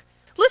Facebook.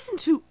 listen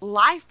to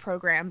live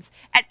programs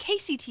at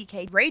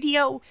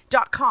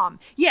kctkradio.com.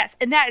 Yes,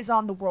 and that is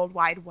on the World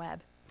Wide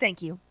Web.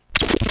 Thank you.